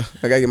fudder.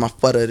 I gotta get my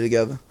fudder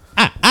together.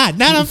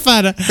 Not a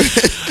fudder.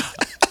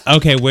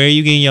 Okay, where are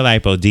you getting your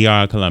lipo?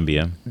 DR or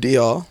Columbia?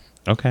 DR.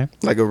 Okay.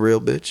 Like a real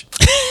bitch.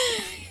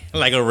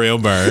 Like a real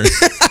bird.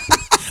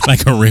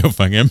 Like a real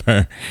fucking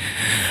bird.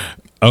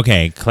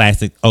 Okay,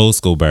 classic old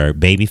school bird.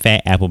 Baby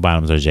fat, apple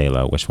bottoms, or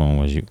J-Lo? Which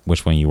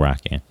one you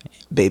rocking?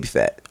 Baby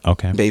fat.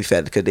 Okay. Baby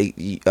fat, because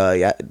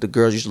the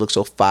girls used to look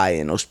so fire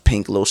in those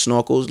pink little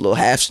snorkels, little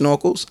half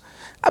snorkels.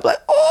 I'd be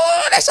like,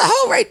 oh, that's a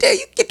hoe right there.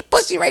 You get the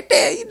pussy right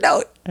there. You know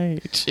it. I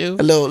hate you.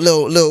 A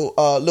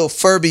little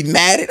Furby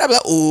matted. I'd be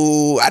like,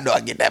 ooh, I know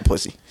I get that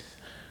pussy.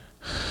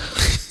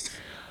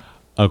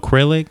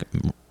 Acrylic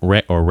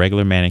or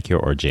regular manicure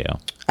or gel?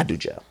 I do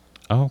gel.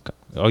 Oh, okay.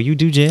 Oh, you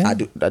do gel? I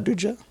do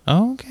gel.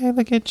 Okay,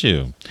 look at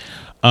you.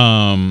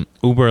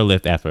 Uber or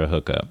Lyft after a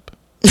hookup?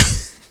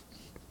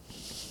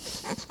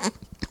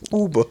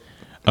 Uber.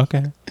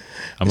 Okay.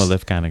 I'm a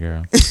Lyft kind of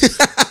girl.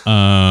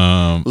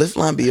 Lyft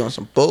line be on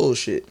some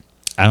bullshit.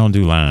 I don't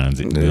do lines.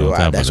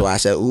 That's why I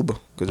said Uber,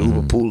 because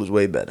Uber pool is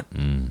way better.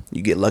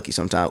 You get lucky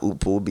sometimes. Uber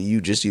pool be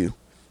just you.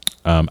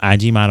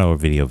 IG model or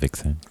video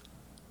vixen?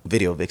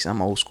 Video vixen.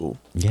 I'm old school.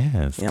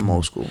 Yes. Yeah, I'm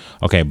old school.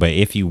 Okay, but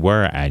if you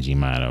were an IG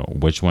model,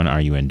 which one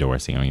are you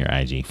endorsing on your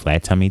IG?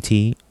 Flat tummy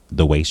tee,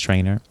 the waist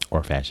trainer,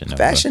 or Fashion Nova?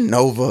 Fashion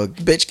Nova.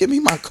 Bitch, give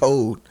me my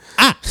code.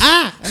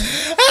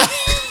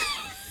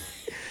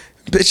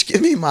 Bitch,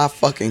 give me my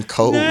fucking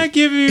code. Not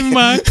give me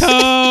my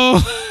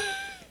code.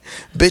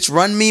 Bitch,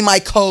 run me my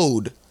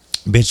code.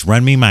 Bitch,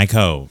 run me my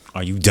code.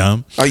 Are you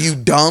dumb? Are you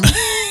dumb?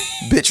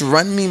 Bitch,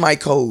 run me my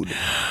code.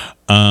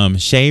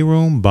 Shade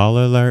Room,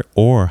 Baller Alert,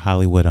 or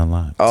Hollywood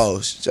Unlocked? Oh,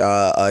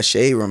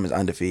 Shade Room is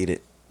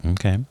undefeated.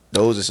 Okay.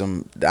 Those are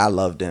some, I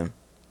love them.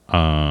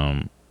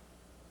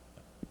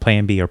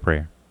 Plan B or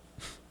Prayer?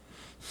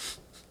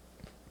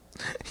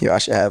 Yo, I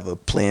should have a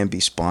Plan B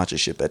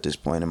sponsorship at this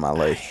point in my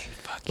life.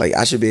 Like,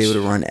 I should be able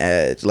to run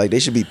ads. Like, they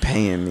should be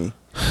paying me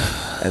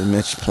as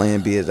much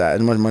Plan B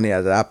as much money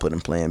as I put in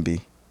Plan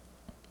B.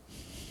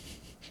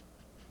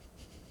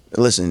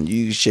 Listen,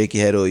 you can shake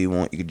your head all you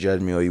want. You can judge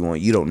me all you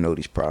want. You don't know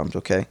these problems,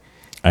 okay?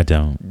 I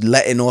don't.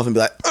 Letting off and be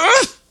like,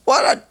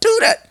 why'd I do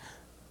that?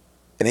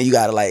 And then you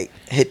gotta like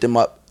hit them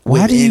up.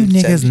 Why do you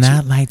niggas 72.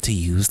 not like to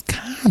use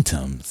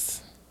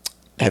condoms?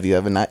 Have you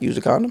ever not used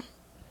a condom?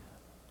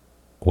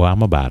 Well,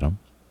 I'm a bottom.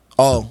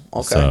 Oh,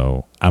 okay.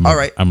 So I'm all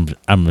right. I'm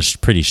a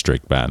pretty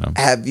strict bottom.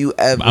 Have you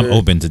ever? I'm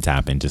open to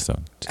topping.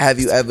 Have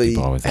you ever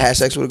always had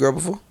sex with a girl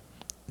before?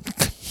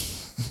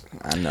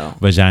 I know.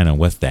 Vagina,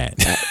 what's that?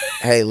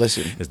 Hey,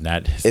 listen. It's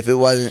not.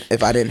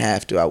 If I didn't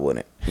have to, I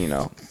wouldn't. You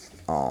know,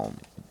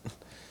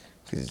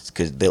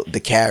 because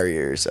the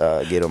carriers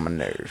get on my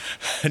nerve.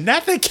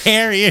 Not the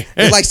carrier.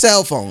 It's like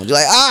cell phones. You're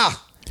like, I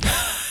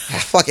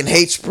fucking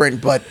hate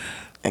Sprint, but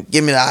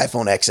give me the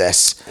iPhone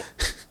XS.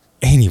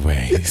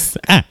 Anyways,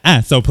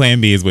 so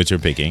Plan B is what you're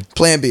picking.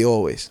 Plan B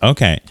always.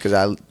 Okay.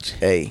 Because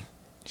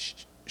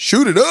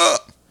shoot it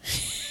up.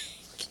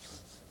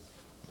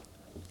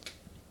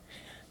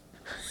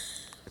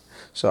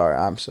 Sorry,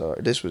 I'm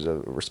sorry. This was a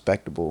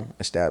respectable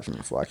establishment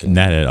before I came.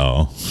 Not at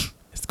all.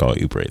 It's called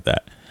Uber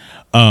that.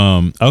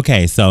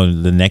 Okay, so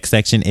the next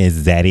section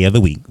is Zaddy of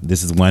the Week.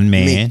 This is one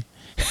man.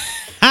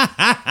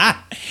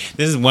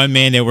 This is one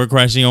man that we're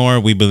crushing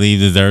on. We believe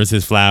deserves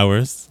his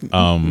flowers.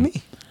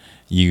 Me.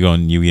 You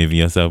give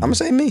yourself. I'm gonna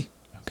say me.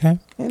 Okay.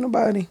 Ain't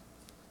nobody.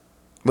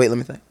 Wait, let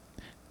me think.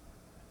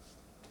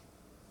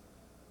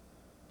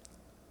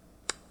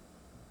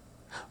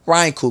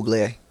 Ryan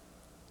Coogler.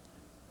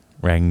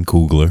 Ryan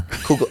Coogler.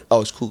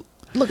 Oh, it's cool.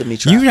 Look at me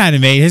trying. You trying to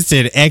make his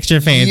shit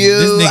extra fancy.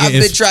 This nigga I've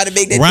been trying to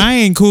make that.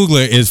 Ryan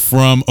Coogler is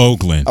from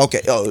Oakland.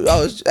 Okay.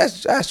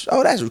 That's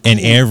cool. In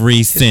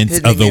every sense his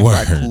of the nickname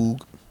word. Coogler.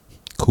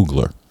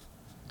 Coogler.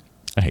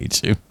 I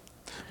hate you.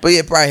 But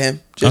yeah, probably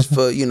him. Just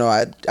for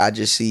I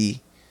just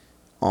see,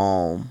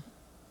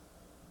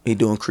 he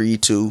doing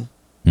Creed 2.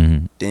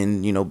 Mm-hmm.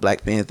 Then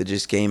Black Panther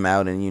just came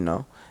out and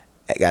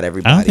got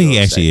everybody. I don't think he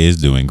actually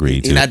is doing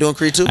Creed 2. He's not doing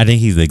Creed 2? I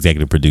think he's the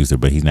executive producer,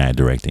 but he's not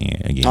directing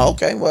it again. Oh,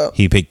 okay, well.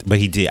 He picked, but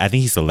he did. I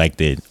think he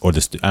selected, or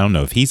I don't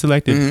know if he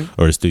selected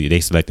or the studio. They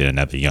selected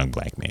another young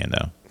black man,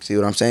 though. See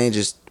what I'm saying?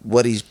 Just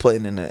what he's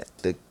putting in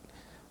the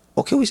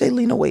or can we say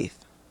Lena Waithe?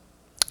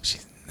 She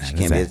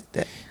can't be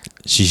that.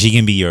 She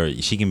can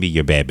be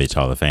your bad bitch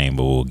Hall of Fame,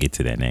 but we'll get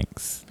to that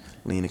next.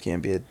 Lena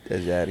can't be a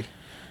zaddy.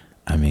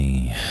 I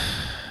mean,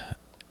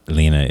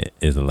 Lena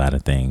is a lot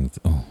of things.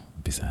 Oh,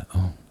 besides,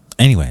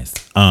 Anyways,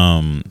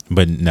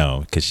 but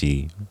no, because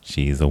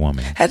she's a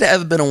woman. Had there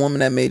ever been a woman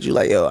that made you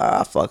like, yo,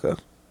 I'll fuck her?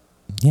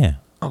 Yeah.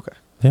 Okay.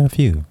 There are a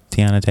few.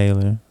 Tiana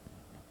Taylor.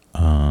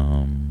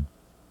 Who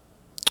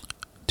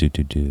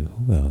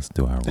else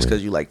do I? That's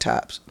because you like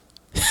tops.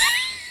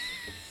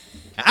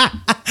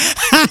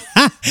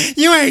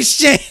 You ain't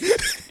shit.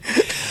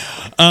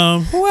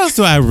 Who else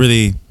do I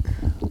really?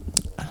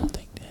 I don't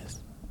think this.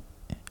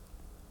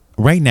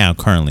 Right now,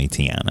 currently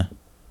Tiana,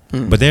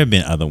 but there have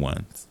been other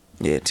ones.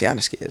 Yeah,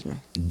 Tiana scares me.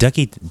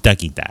 Ducky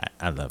died.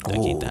 I love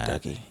Ducky died.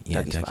 Ducky.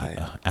 Yeah, Ducky's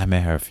fire. I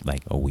met her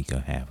like a week and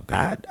a half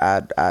ago.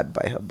 I'd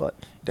bite her butt.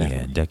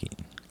 Definitely. Yeah, Ducky.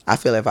 I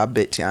feel like if I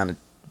bit Tiana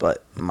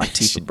butt, my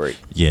teeth would break.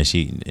 Yeah,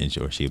 she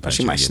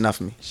might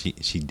snuff me. She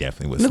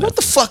definitely would. Nigga, Snuff what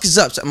the fuck is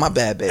up? My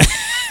bad, baby.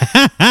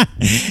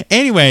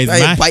 Anyways,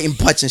 I ain't biting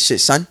butts and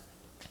shit, son.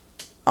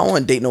 I don't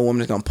want to date no woman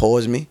that's gonna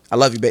pause me. I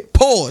love you, babe.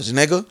 Pause,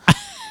 nigga.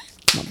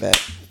 My bad.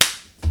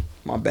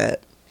 My bad.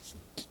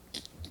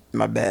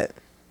 My bad.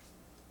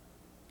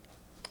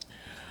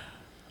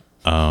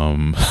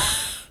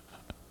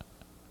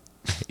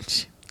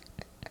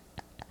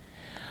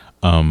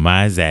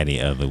 My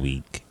zaddy of the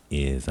week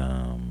is who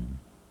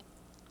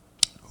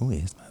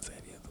is my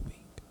zaddy of the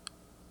week?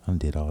 I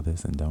did all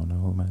this and don't know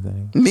who my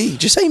zaddy. Me,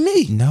 just say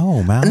me.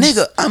 No, Mouse.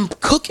 Nigga, I'm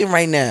cooking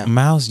right now.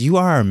 Mouse, you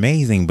are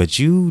amazing, but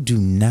you do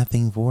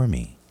nothing for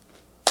me.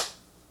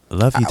 I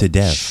love you to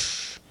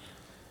death.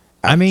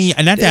 I mean,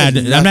 not that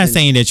I'm not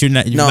saying that you're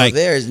not. You're no, like,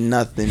 there is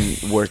nothing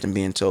worse than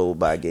being told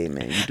by a gay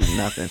man you do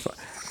nothing for.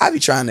 I be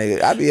trying to,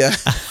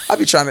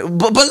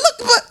 but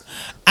look,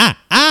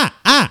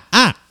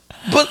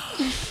 but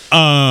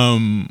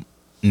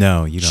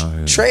no, you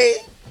don't. Trey.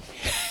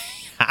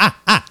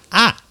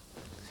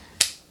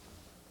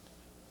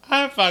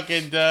 I'm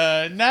fucking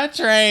done. Not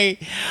Trey.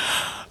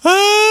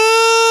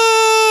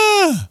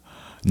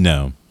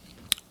 No.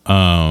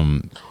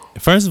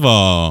 First of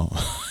all,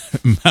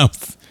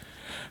 Mouse,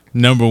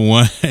 number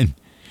one,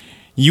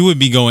 you would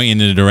be going in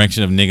the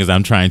direction of niggas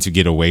I'm trying to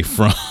get away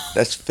from.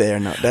 That's fair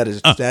enough. That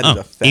is a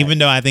fact. Even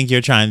though I think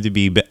you're trying to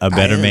be a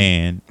better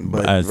man,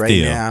 but right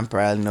still. now I'm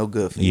probably no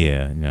good for you.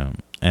 Yeah, no.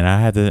 And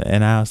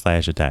I'll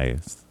slash your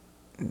tires.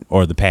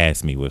 Or the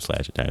past me would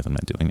slash your tires. I'm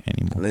not doing it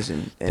anymore.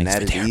 Listen, Thanks and that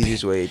for is the therapy.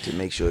 easiest way to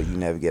make sure you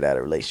never get out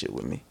of a relationship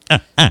with me.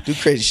 Do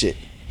crazy shit.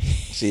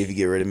 See if you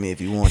get rid of me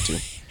if you want to.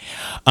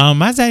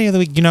 My zaddy of the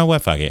week, you know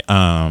what? Fuck it.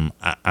 I'm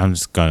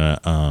just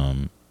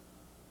gonna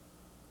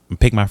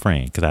pick my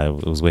friend because I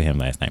was with him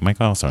last night. Mike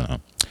also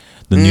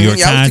the New York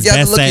Times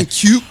bestseller.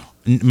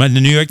 The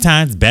New York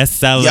Times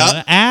bestseller.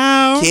 Yup.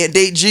 Out. Can't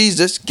date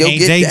Jesus. Go Can't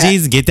get date that.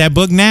 Jesus. Get that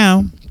book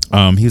now.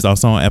 He was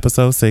also on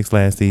episode 6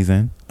 last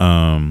season.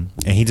 And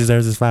he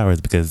deserves his flowers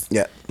because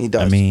Yeah, he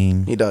does. I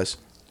mean, he does.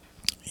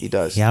 He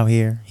does. He out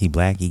here. He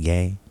black. He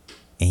gay.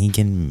 And he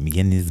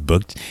getting these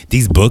book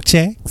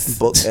checks.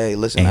 Hey,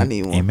 listen, I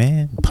need one. Hey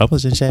man,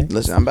 publishing checks.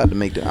 Listen, I'm about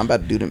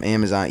to do them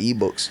Amazon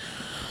ebooks.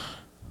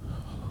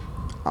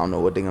 I don't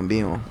know what they're gonna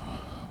be on.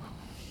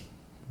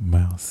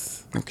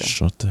 Mouse. Okay.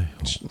 Shut the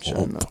Shut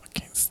hell up. up. I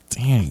can't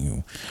stand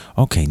you.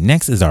 Okay,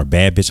 next is our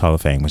Bad Bitch Hall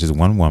of Fame, which is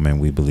one woman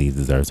we believe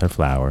deserves her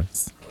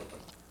flowers.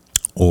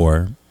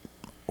 Or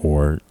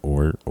your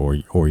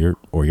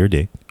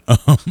dick.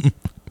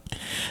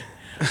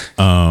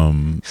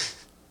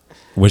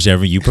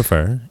 Whichever you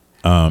prefer.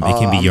 It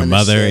can be your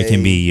mother, it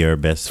can be your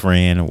best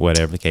friend,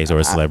 whatever the case, or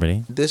a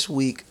celebrity. This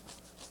week,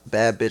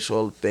 Bad Bitch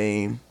Hall of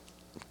Fame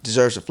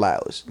deserves the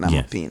flowers, not my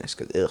Yes. penis,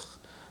 cause ugh.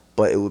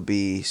 But it would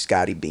be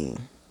Scotty Beam.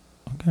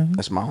 Okay.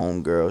 That's my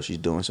homegirl. She's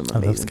doing some I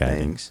love amazing Scotty.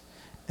 things,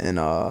 and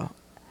I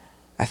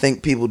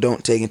think people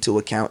don't take into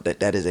account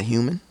that is a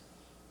human.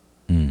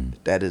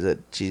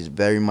 She's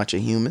very much a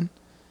human.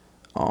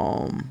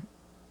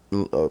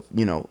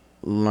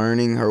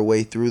 Learning her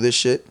way through this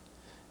shit.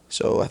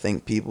 So I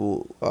think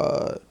people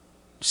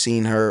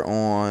seen her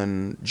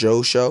on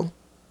Joe's show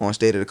on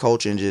State of the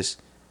Culture and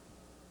just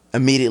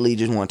immediately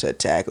just want to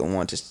attack and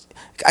want to,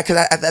 because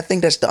I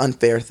think that's the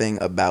unfair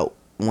thing about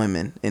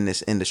women in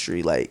this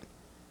industry. Like,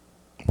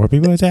 Were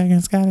people attacking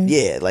Scotty?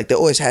 yeah, like there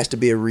always has to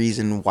be a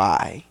reason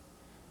why.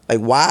 Like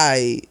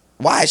why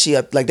is she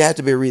up? Like there has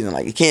to be a reason.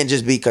 Like it can't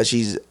just be because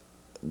she's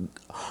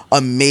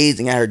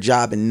amazing at her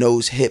job and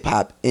knows hip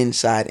hop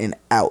inside and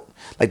out.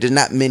 Like there's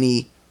not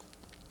many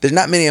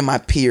of my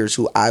peers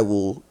who I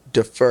will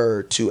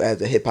defer to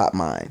as a hip hop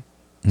mind.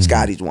 Mm-hmm.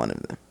 Scotty's one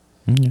of them.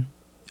 Mm-hmm.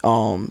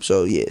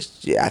 So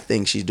yes, I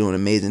think she's doing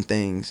amazing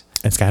things.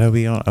 And Scotty will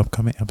be on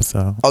upcoming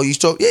episode. Oh, you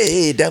spoke?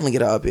 Yeah, definitely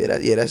get her up here.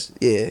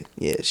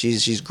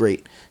 She's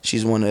great.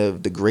 She's one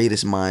of the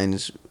greatest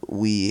minds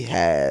we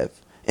have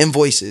and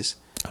voices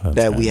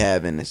that we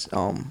have in this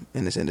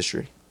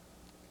industry.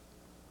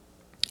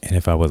 And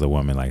if I was a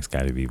woman like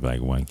Scotty, be like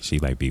one. She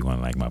like be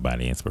one like my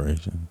body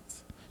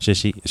inspirations. Should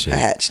she? Her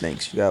hat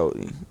stinks. She got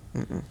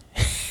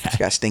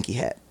a stinky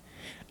hat.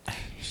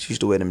 She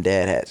used to wear them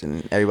dad hats,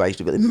 and everybody used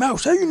to be like,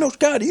 "Mouse, how you know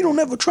Scotty? You don't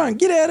ever try and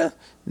get at her."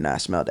 Nah, I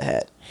smelled the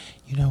hat.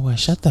 You know what?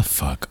 Shut the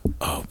fuck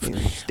up.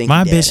 Stinky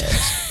My dad bitch,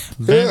 hats.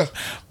 Yeah.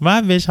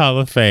 My bitch Hall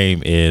of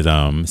Fame is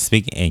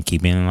speaking and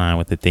keeping in line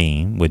with the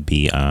theme would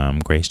be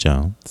Grace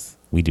Jones.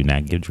 We do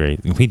not give Grace.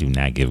 We do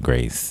not give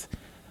Grace.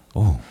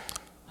 Oh,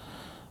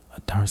 a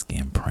dark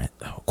skin print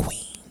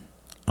queen.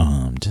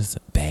 Just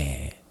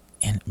bad.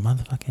 And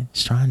motherfucking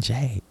Strong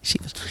J. She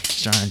was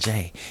Strong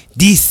J.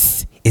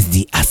 This is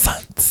the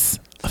essence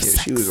of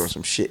sex. She was on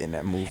some shit in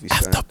that movie.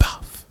 After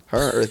Puff.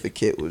 Her and Eartha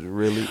Kitt was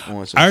really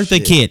on some Eartha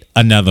shit. Kitt,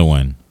 another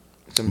one.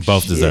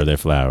 Both shit. deserve their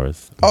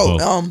flowers. Oh,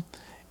 Both.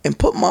 and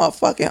put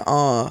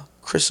motherfucking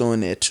Crystal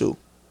in there too.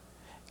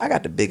 I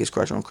got the biggest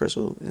crush on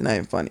Crystal. It's not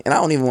even funny, and I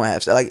don't even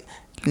want to have like.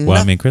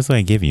 Well, I mean, Crystal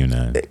ain't give you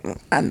none.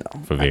 I know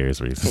for various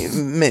reasons.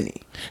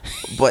 Many,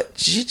 but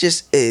she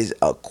just is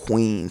a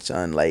queen,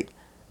 son. Like,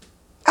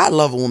 I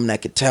love a woman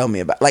that could tell me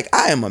about. Like,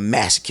 I am a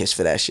masochist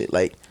for that shit.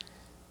 Like,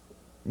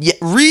 yeah,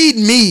 read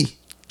me.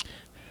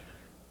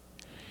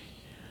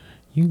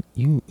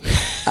 You.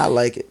 I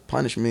like it.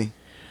 Punish me.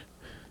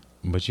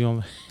 But you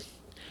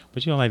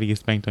don't like to get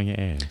spanked on your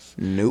ass.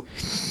 Nope.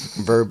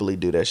 Verbally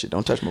do that shit.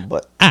 Don't touch my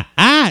butt.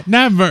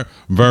 Not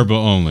verbal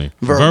only.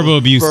 Verbal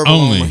abuse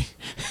only.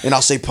 And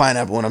I'll say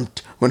pineapple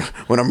when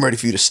I'm ready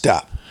for you to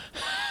stop.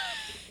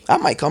 I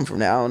might come from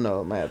that. I don't know.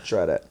 I might have to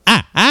try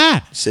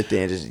that. Sit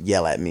there and just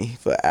yell at me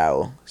for an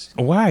hour.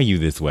 Why are you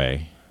this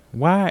way?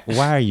 Why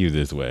are you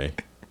this way?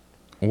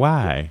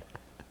 Why?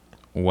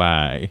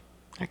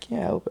 I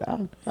can't help it.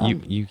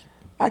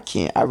 I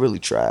can't. I really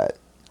tried.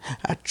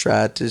 I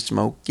tried to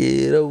smoke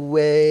it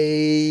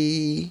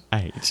away. I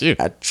hate you.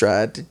 I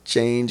tried to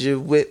change it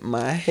with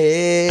my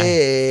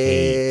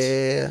hair.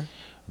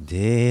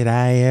 Did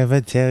I ever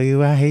tell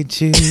you I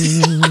hate you?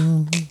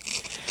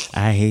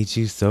 I hate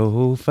you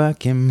so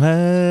fucking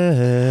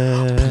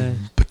much.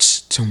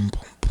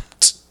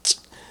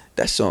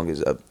 That's a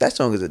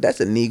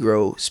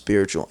Negro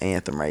spiritual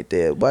anthem right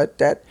there. But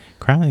that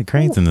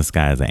Cranes in the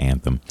Sky is an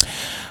anthem.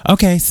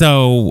 Okay,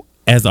 so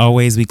as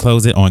always, we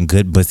close it on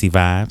good bussy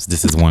vibes.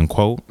 This is one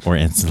quote, or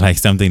it's like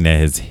something that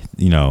has,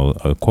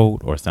 a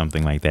quote or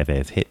something like that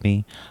has hit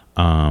me.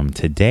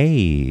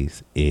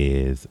 Today's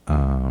is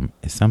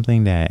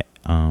something that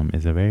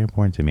is very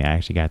important to me. I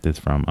actually got this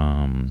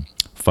from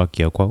Fuck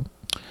Your Quote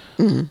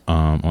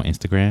on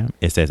Instagram.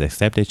 It says,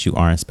 accept that you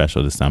aren't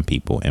special to some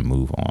people and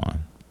move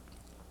on.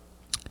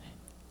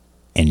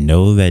 And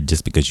know that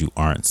just because you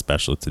aren't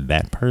special to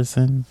that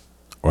person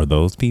or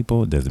those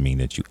people doesn't mean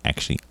that you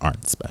actually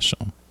aren't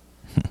special.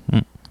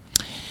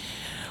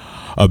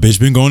 A bitch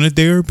been going to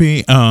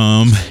therapy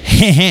and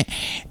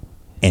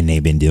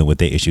they've been dealing with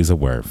their issues of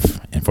worth,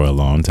 and for a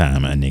long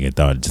time a nigga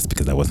thought just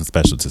because I wasn't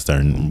special to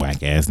certain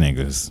whack ass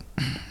niggas,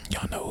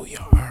 y'all know who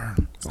y'all are.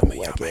 Some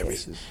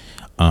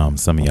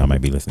of y'all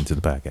might be listening to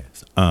the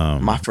podcast.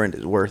 My friend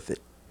is worth it.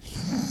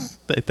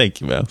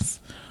 Thank you, Mouse.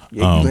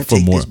 Yeah, you gonna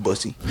take this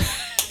bussy.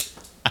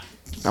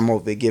 I'm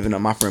over there giving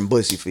up my friend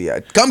Bussy for you.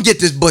 Come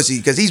get this Bussy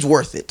because he's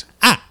worth it.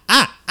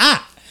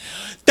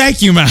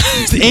 Thank you,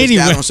 Mouse. Anyway,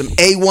 down on some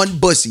A1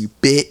 Bussy,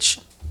 bitch.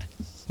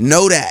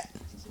 Know that.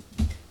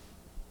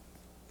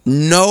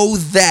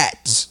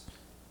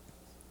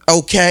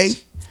 Okay.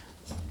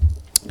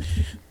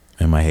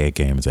 And my head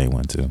game is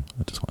A1 too.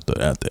 I just want to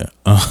throw it out there.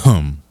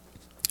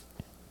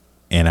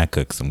 And I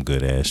cook some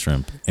good ass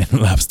shrimp and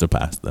lobster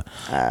pasta.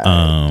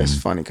 That's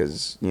funny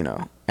because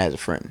as a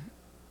friend,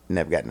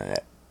 never got none of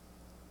that.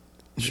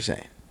 What you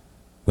saying?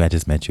 Well, I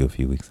just met you a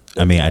few weeks.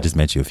 I just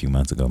met you a few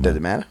months ago. Does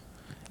it matter?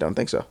 Don't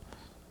think so.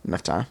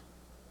 Enough time.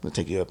 It'll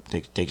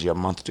takes you a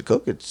month to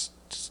cook. It's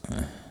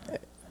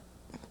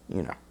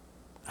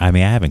I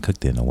haven't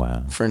cooked it in a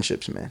while.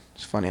 Friendships, man.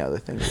 It's funny how the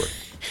things work.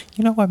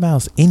 You know what,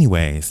 Mouse?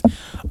 Anyways,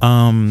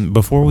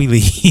 before we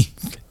leave,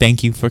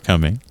 thank you for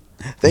coming.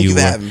 Thank you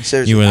for having me.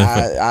 Seriously,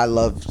 I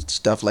love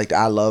stuff like that.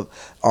 I love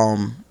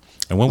And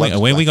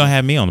when we gonna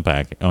have me on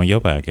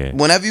your podcast?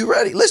 Whenever you're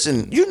ready.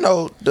 Listen,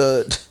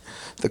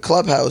 the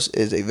clubhouse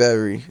is a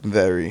very,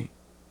 very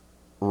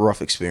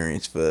rough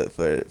experience for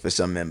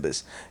some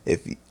members.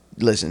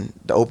 Listen,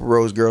 the Oprah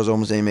Rose girls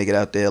almost didn't make it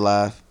out there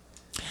alive.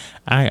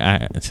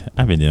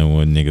 I've been dealing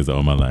with niggas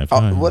all my life.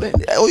 All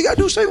you gotta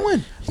do is say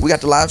when. We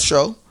got the live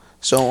show.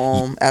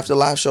 So after the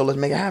live show, let's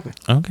make it happen.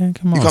 Okay,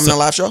 come on. You coming to the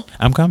live show?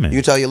 I'm coming.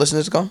 You tell your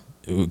listeners to come?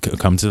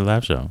 Come to the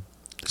live show.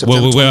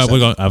 September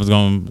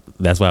 27th.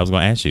 That's why I was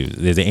going to ask you.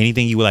 Is there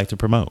anything you would like to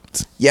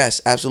promote?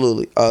 Yes,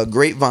 absolutely.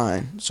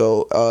 Grapevine.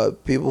 So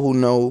people who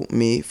know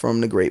me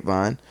from the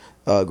Grapevine,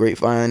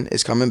 Grapevine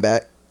is coming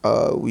back.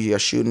 We are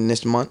shooting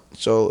this month,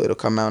 so it'll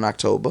come out in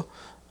October.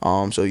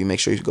 So you make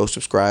sure you go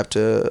subscribe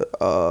to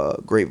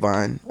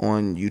Grapevine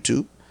on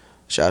YouTube.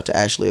 Shout out to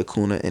Ashley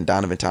Acuna and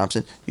Donovan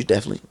Thompson. I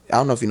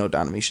don't know if you know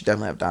Donovan. You should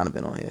definitely have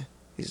Donovan on here.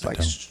 He's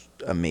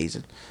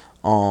amazing.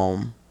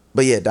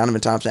 But yeah,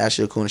 Donovan Thompson,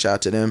 Ashley Acuna, shout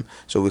out to them.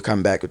 So we're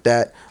coming back with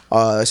that.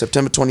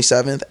 September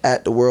 27th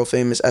at the world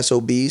famous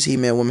SOBs,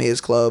 He-Man Women Haters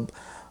Club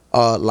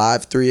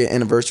live 3-year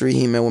anniversary.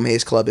 He-Man Women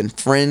Haters Club and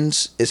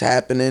Friends is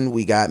happening.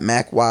 We got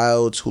Mac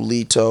Wilds,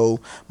 Julito,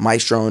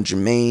 Maestro, and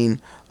Jermaine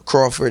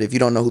Crawford. If you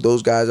don't know who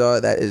those guys are,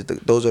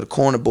 those are the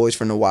corner boys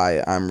from The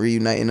Wire. I'm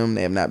reuniting them.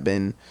 They have not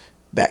been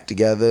back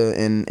together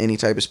in any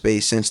type of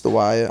space since The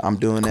Wire. I'm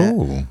doing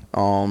that.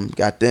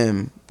 Got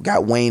them.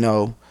 Got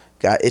Wayno.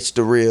 Got It's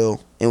the Real.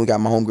 And we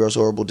got my homegirls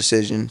Horrible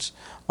Decisions.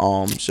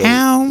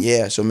 So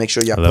yeah, so make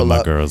sure y'all pull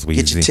up. Girls,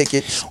 get your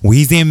tickets.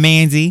 Weezy and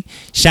Mandy.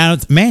 Shout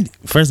out to Mandy.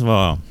 First of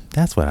all,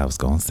 that's what I was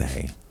gonna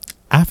say.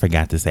 I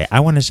forgot to say. I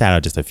want to shout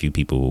out just a few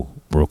people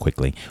real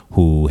quickly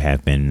who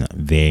have been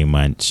very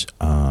much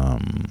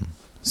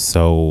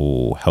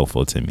so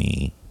helpful to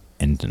me,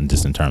 and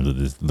just in terms of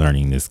this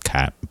learning this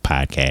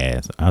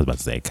podcast. I was about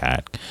to say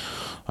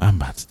I'm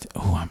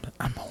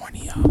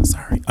horny, y'all.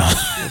 Sorry. I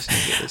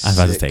was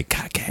about to say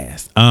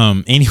cockcast.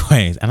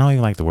 Anyways, I don't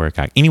even like the word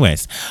cock.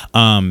 Anyways,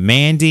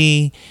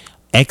 Mandy,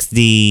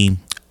 XD,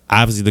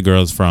 obviously the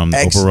girls from the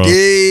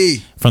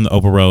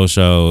Oprah Rose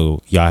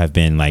show. Y'all have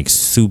been like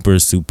super,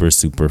 super,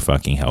 super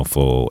fucking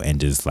helpful and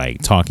just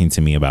like talking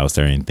to me about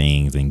certain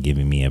things and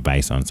giving me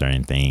advice on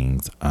certain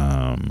things.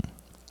 And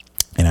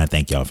I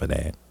thank y'all for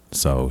that.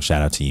 So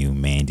shout out to you,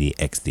 Mandy,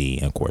 XD,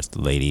 and of course the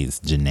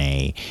ladies,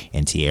 Janae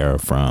and Tiara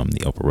from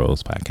the Oprah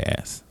Rose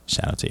podcast.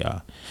 Shout out to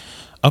y'all.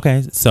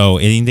 Okay, so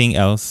anything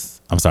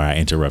else? I'm sorry I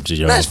interrupted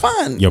That's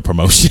fine. Your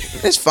promotion.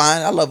 It's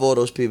fine. I love all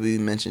those people you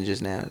mentioned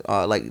just now.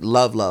 Like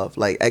love.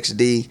 Like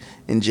XD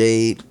and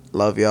Jade,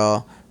 love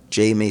y'all.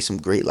 Jay made some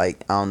great,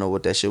 like, I don't know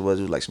what that shit was.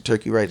 It was like some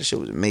turkey rice. That shit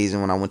was amazing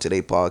when I went to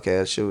their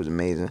podcast. Shit was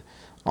amazing.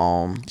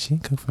 She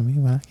cooked for me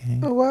when I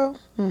came. Oh, well,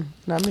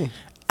 not me.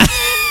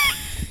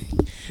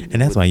 And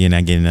that's why you're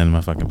not getting none of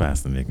my fucking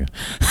pasta, nigga.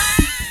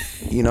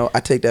 You know, I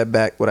take that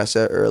back, what I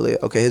said earlier.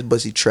 Okay, his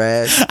pussy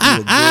trash.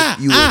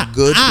 You were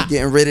good for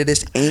getting rid of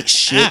this ain't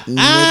shit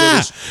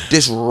nigga.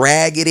 This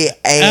raggedy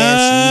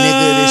ass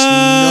nigga. This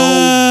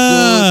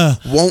no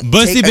good. Won't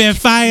Bussy been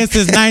fired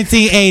since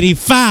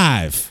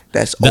 1985.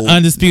 That's the old.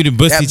 Undisputed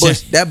Bussy.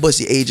 That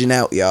Bussy aging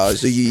out, y'all.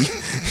 So you...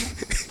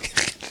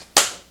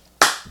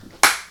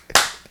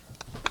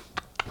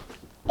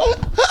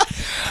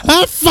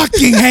 I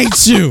fucking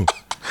hate you.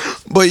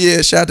 But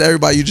yeah, shout out to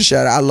everybody you just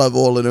shouted. I love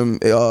all of them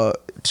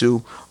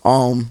too.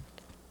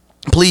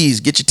 Please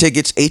get your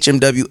tickets.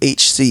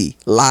 HMWHC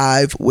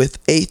live with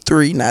a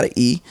 3, not a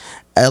E.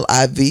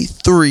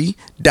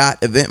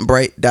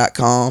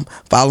 liv3.eventbrite.com.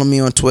 Follow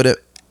me on Twitter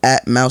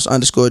at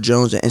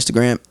mouse_Jones and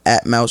Instagram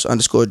at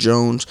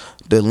mouse_Jones.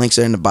 The links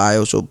are in the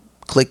bio, so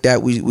click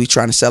that. We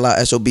trying to sell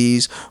out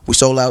SOBs. We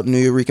sold out New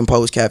York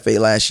Post Cafe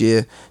last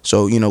year,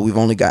 so you know we've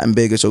only gotten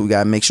bigger, so we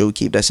gotta make sure we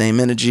keep that same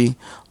energy.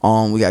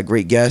 We got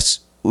great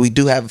guests. We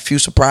do have a few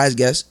surprise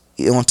guests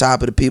on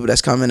top of the people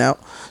that's coming out,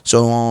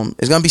 so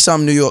it's gonna be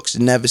something New York's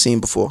never seen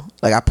before.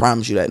 Like, I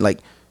promise you that. Like,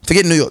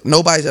 forget New York,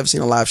 nobody's ever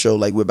seen a live show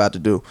like we're about to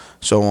do.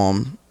 So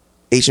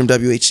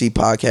HMWHC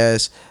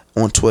podcast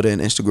on Twitter and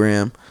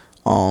Instagram.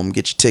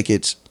 Get your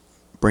tickets,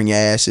 bring your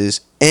asses,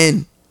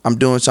 and I'm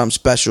doing something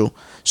special.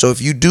 So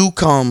if you do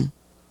come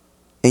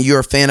and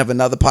you're a fan of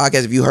another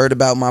podcast, if you heard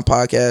about my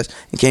podcast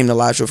and came to the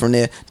live show from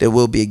there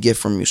will be a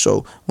gift from you.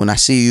 So when I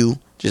see you,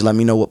 just let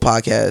me know what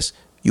podcast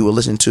you will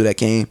listen to that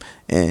came,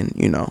 and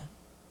you know,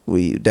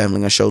 we definitely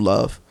gonna show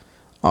love.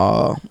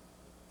 And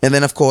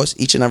then of course,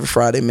 each and every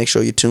Friday, make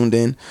sure you're tuned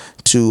in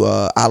to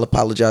I'll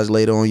Apologize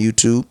Later on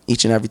YouTube.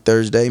 Each and every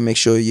Thursday, make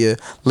sure you're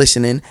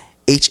listening.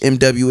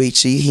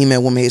 HMWHC,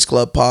 He-Man Woman Hates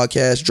Club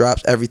podcast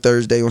drops every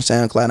Thursday on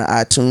SoundCloud and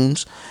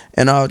iTunes.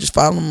 And just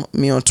follow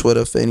me on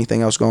Twitter for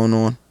anything else going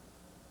on.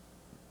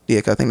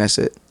 Yeah, 'cause I think that's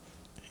it.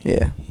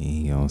 Yeah.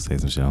 He gonna say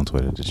some shit on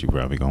Twitter that you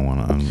probably gonna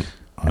want to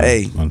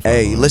Hey,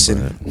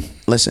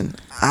 listen.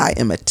 I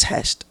am a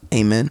test.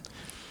 Amen.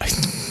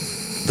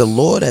 The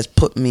Lord has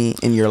put me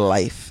in your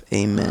life.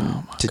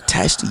 Amen. To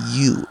test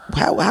you.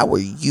 How are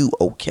you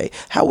okay?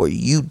 How are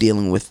you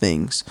dealing with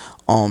things?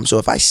 So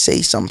if I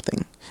say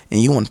something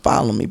and you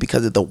unfollow me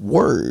because of the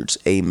words,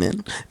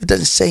 amen, it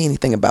doesn't say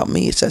anything about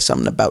me. It says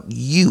something about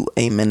you,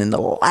 amen, and the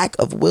lack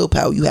of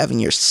willpower you have in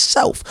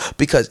yourself.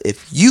 Because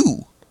if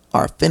you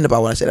are offended by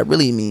what I said, that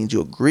really means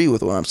you agree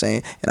with what I'm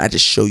saying, and I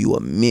just show you a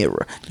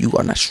mirror. You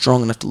are not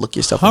strong enough to look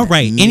yourself in that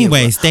mirror.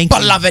 Anyways, thank you,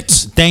 beloved.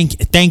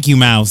 Thank you,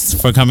 Mouse,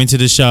 for coming to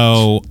the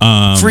show.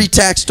 Free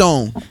Tax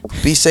Stone.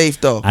 Be safe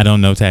though. I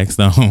don't know Tax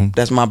Stone.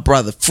 That's my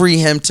brother. Free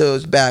him till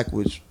it's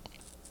backwards.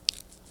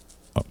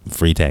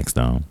 Free Tax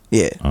Stone.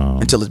 Yeah,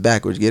 until it's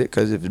backwards. Get it?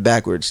 Because if it's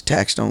backwards,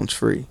 Tax Stone's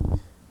free.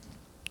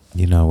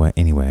 You know what?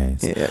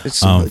 Anyways, yeah, it's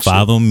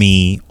follow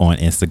me on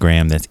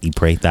Instagram. That's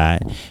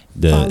ePrayThot.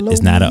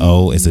 It's not an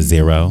O, it's a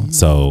 0.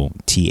 So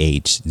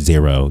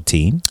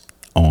TH0T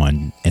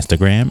on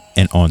Instagram,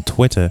 and on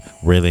Twitter.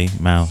 Really,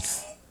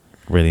 Mouse.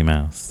 Really.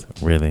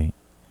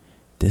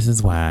 This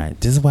is why I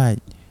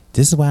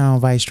don't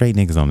invite straight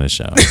niggas on this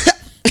show.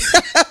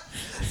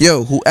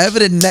 Yo, whoever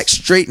the next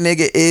straight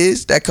nigga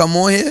is that come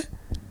on here,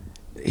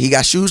 he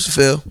got shoes to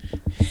fill.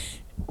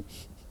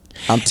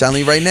 I'm telling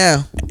you right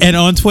now. And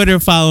on Twitter,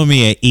 follow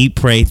me at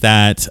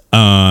ePrayThot.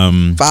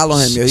 Follow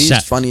him, yo.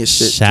 He's funny as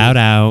shit. Shout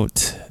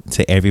out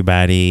to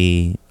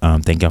everybody.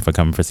 Thank y'all for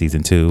coming for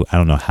season 2. I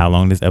don't know how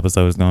long this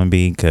episode is going to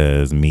be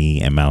because me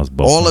and Mouse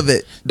both. All of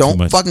it.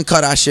 Don't fucking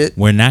cut our shit.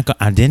 We're not going.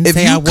 I didn't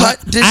say I was.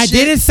 I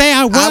didn't say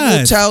I was. I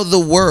will tell the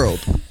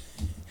world.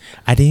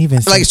 I didn't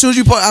even like as soon as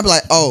you put, I'm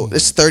like, oh,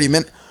 it's 30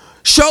 minutes.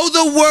 Show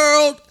the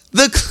world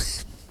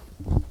the.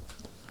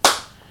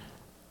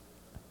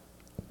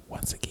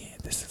 Once again,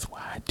 this is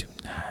why I do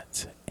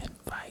not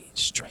invite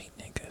straight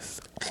niggas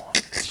on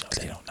the show.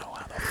 They don't know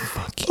how the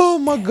fuck. Oh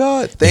my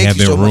God! They have Thank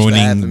you been so much for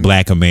having ruining me.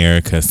 Black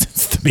America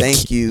since the beginning.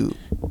 Thank you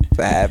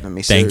for having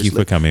me. Thank you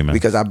seriously. for coming, man.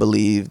 Because I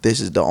believe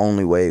this is the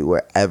only way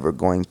we're ever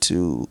going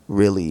to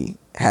really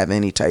have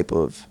any type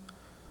of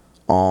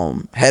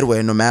headway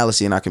or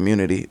normalcy in our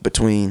community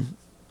between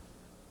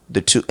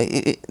the two.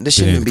 This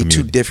shouldn't even be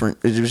too different.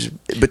 It's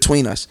just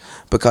between us,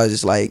 because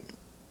it's like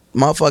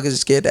motherfuckers are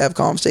scared to have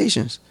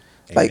conversations.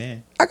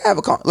 Amen. Like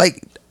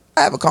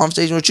I have a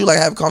conversation with you, like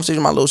I have a conversation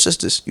with my little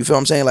sisters. You feel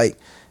what I'm saying? Like,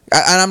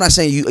 and I'm not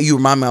saying you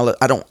remind me.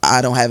 I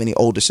don't have any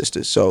older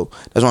sisters, so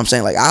that's what I'm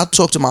saying. Like, I'll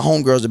talk to my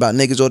homegirls about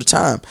niggas all the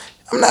time.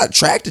 I'm not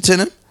attracted to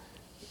them,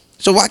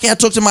 so why can't I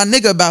talk to my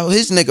nigga about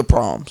his nigga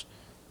problems?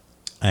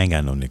 I ain't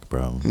got no nigga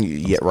problem.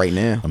 Yeah, right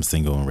now I'm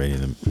single and ready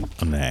to.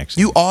 I'm not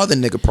actually. you are the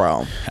nigga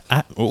problem.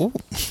 Oh.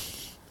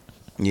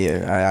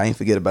 Yeah, I ain't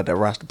forget about that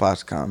Rasta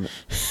Pasta comment.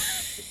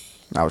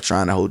 I was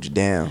trying to hold you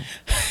down.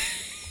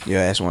 Your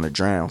ass want to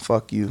drown.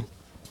 Fuck you.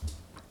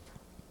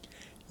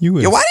 You.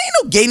 Yo, why there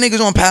ain't no gay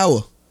niggas on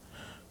Power?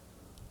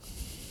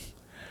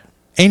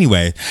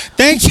 Anyway,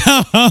 thank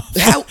y'all.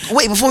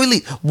 Wait, before we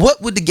leave, what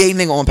would the gay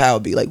nigga on Power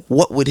be? Like,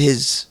 what would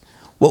his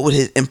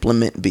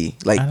implement be?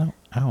 Like,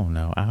 I don't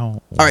know.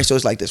 all right, so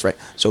it's like this, right?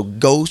 So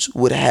Ghost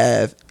would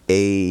have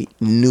a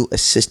new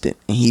assistant,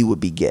 and he would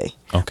be gay,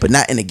 but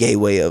not in a gay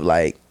way of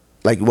like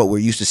what we're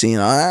used to seeing.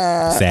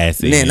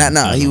 Sassy.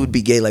 Nah. He would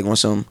be gay like on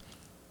some,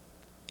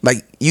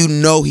 like, you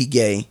know, he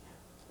gay.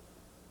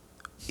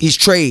 He's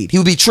trade. He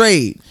would be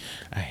trade.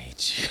 I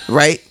hate you.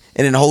 Right?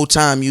 And then the whole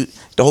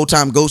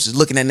time Ghost is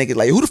looking at niggas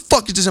like, who the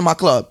fuck is this in my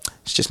club?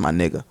 It's just my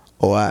nigga.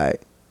 Oh, all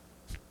right.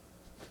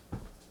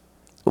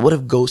 But what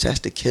if Ghost has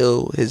to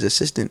kill his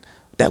assistant?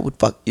 That would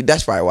fuck.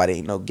 That's probably why they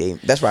ain't no gay.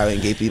 That's why they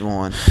ain't gay people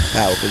on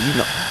Power. Because you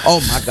know,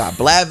 oh my God,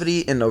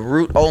 Blavity and the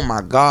Root. Oh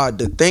my God,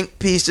 the think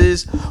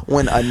pieces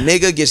when a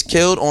nigga gets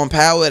killed on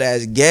Power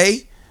that's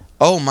gay.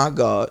 Oh my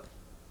God.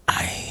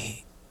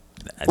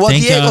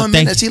 Diego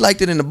Jimenez, he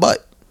liked it in the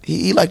butt.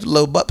 He liked the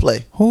little butt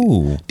play.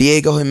 Who?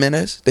 Diego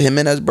Jimenez, the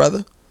Jimenez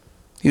brother.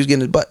 He was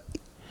getting his butt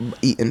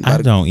eaten.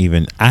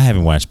 I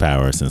haven't watched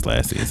Power since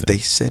last season. They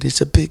said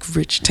it's a big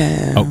rich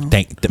town. Oh,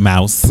 thank the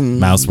Mouse.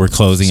 Mouse, we're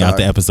closing out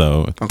the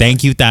episode. Okay.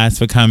 Thank you, Thas,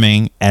 for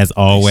coming. As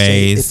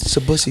always, It's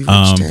a bussy rich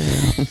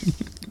town.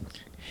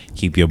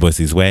 Keep your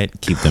bussies wet.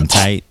 Keep them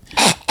tight.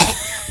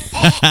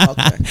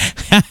 Okay.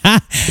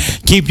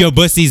 Keep your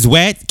bussies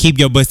wet. Keep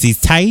your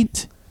bussies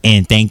tight.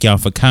 And thank y'all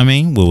for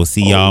coming. We will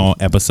see y'all on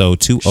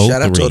episode 203.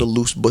 Shout out to all the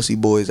loose bussy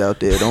boys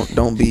out there.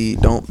 Don't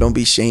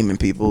be shaming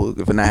people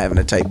for not having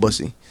a tight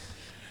bussy.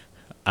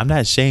 I'm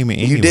not shaming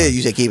anyone. You did.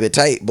 You said keep it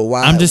tight, but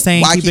why? I'm just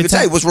saying why keep it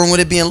tight. What's wrong with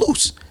it being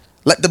loose?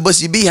 Let the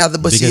bussy be how the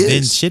bussy because is.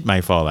 then shit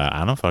might fall out.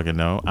 I don't fucking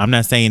know. I'm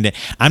not saying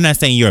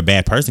you're a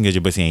bad person because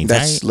your pussy ain't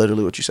That's tight.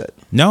 literally what you said.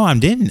 No, I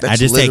didn't. I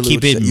just said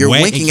keep it wet. You're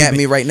winking at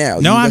me right now.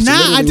 No, I'm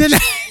not. I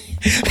didn't.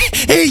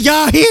 Hey,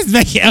 y'all, he's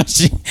making out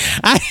shit.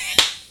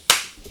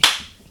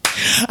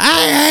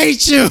 I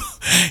hate you.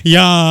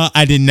 Y'all,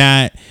 I did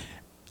not.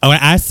 When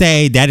I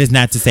say that is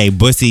not to say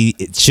bussy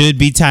it should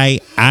be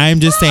tight. I'm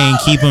just saying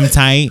keep them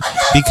tight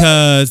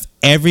because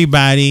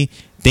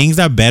things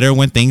are better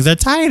when things are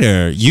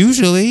tighter.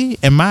 Usually,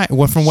 from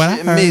what I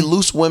heard. Me,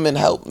 loose women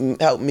help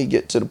me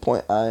get to the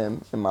point I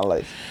am in my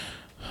life.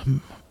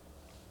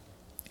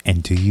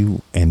 And do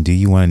you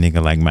want a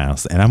nigga like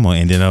Mouse? And I'm gonna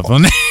end it up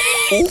on that.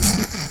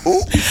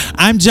 Ooh.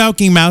 I'm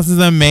joking. Mouse is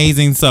an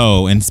amazing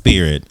soul and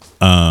spirit.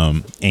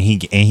 And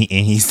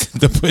he's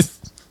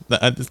the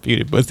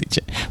undisputed pussy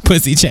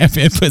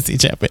champion.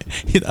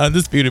 He's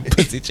undisputed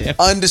pussy champion.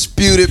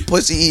 Undisputed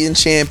pussy eating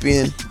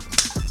champion.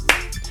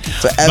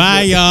 Forever.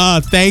 Bye,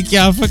 y'all. Thank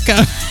y'all for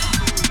coming.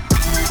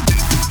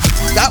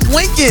 Stop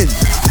winking.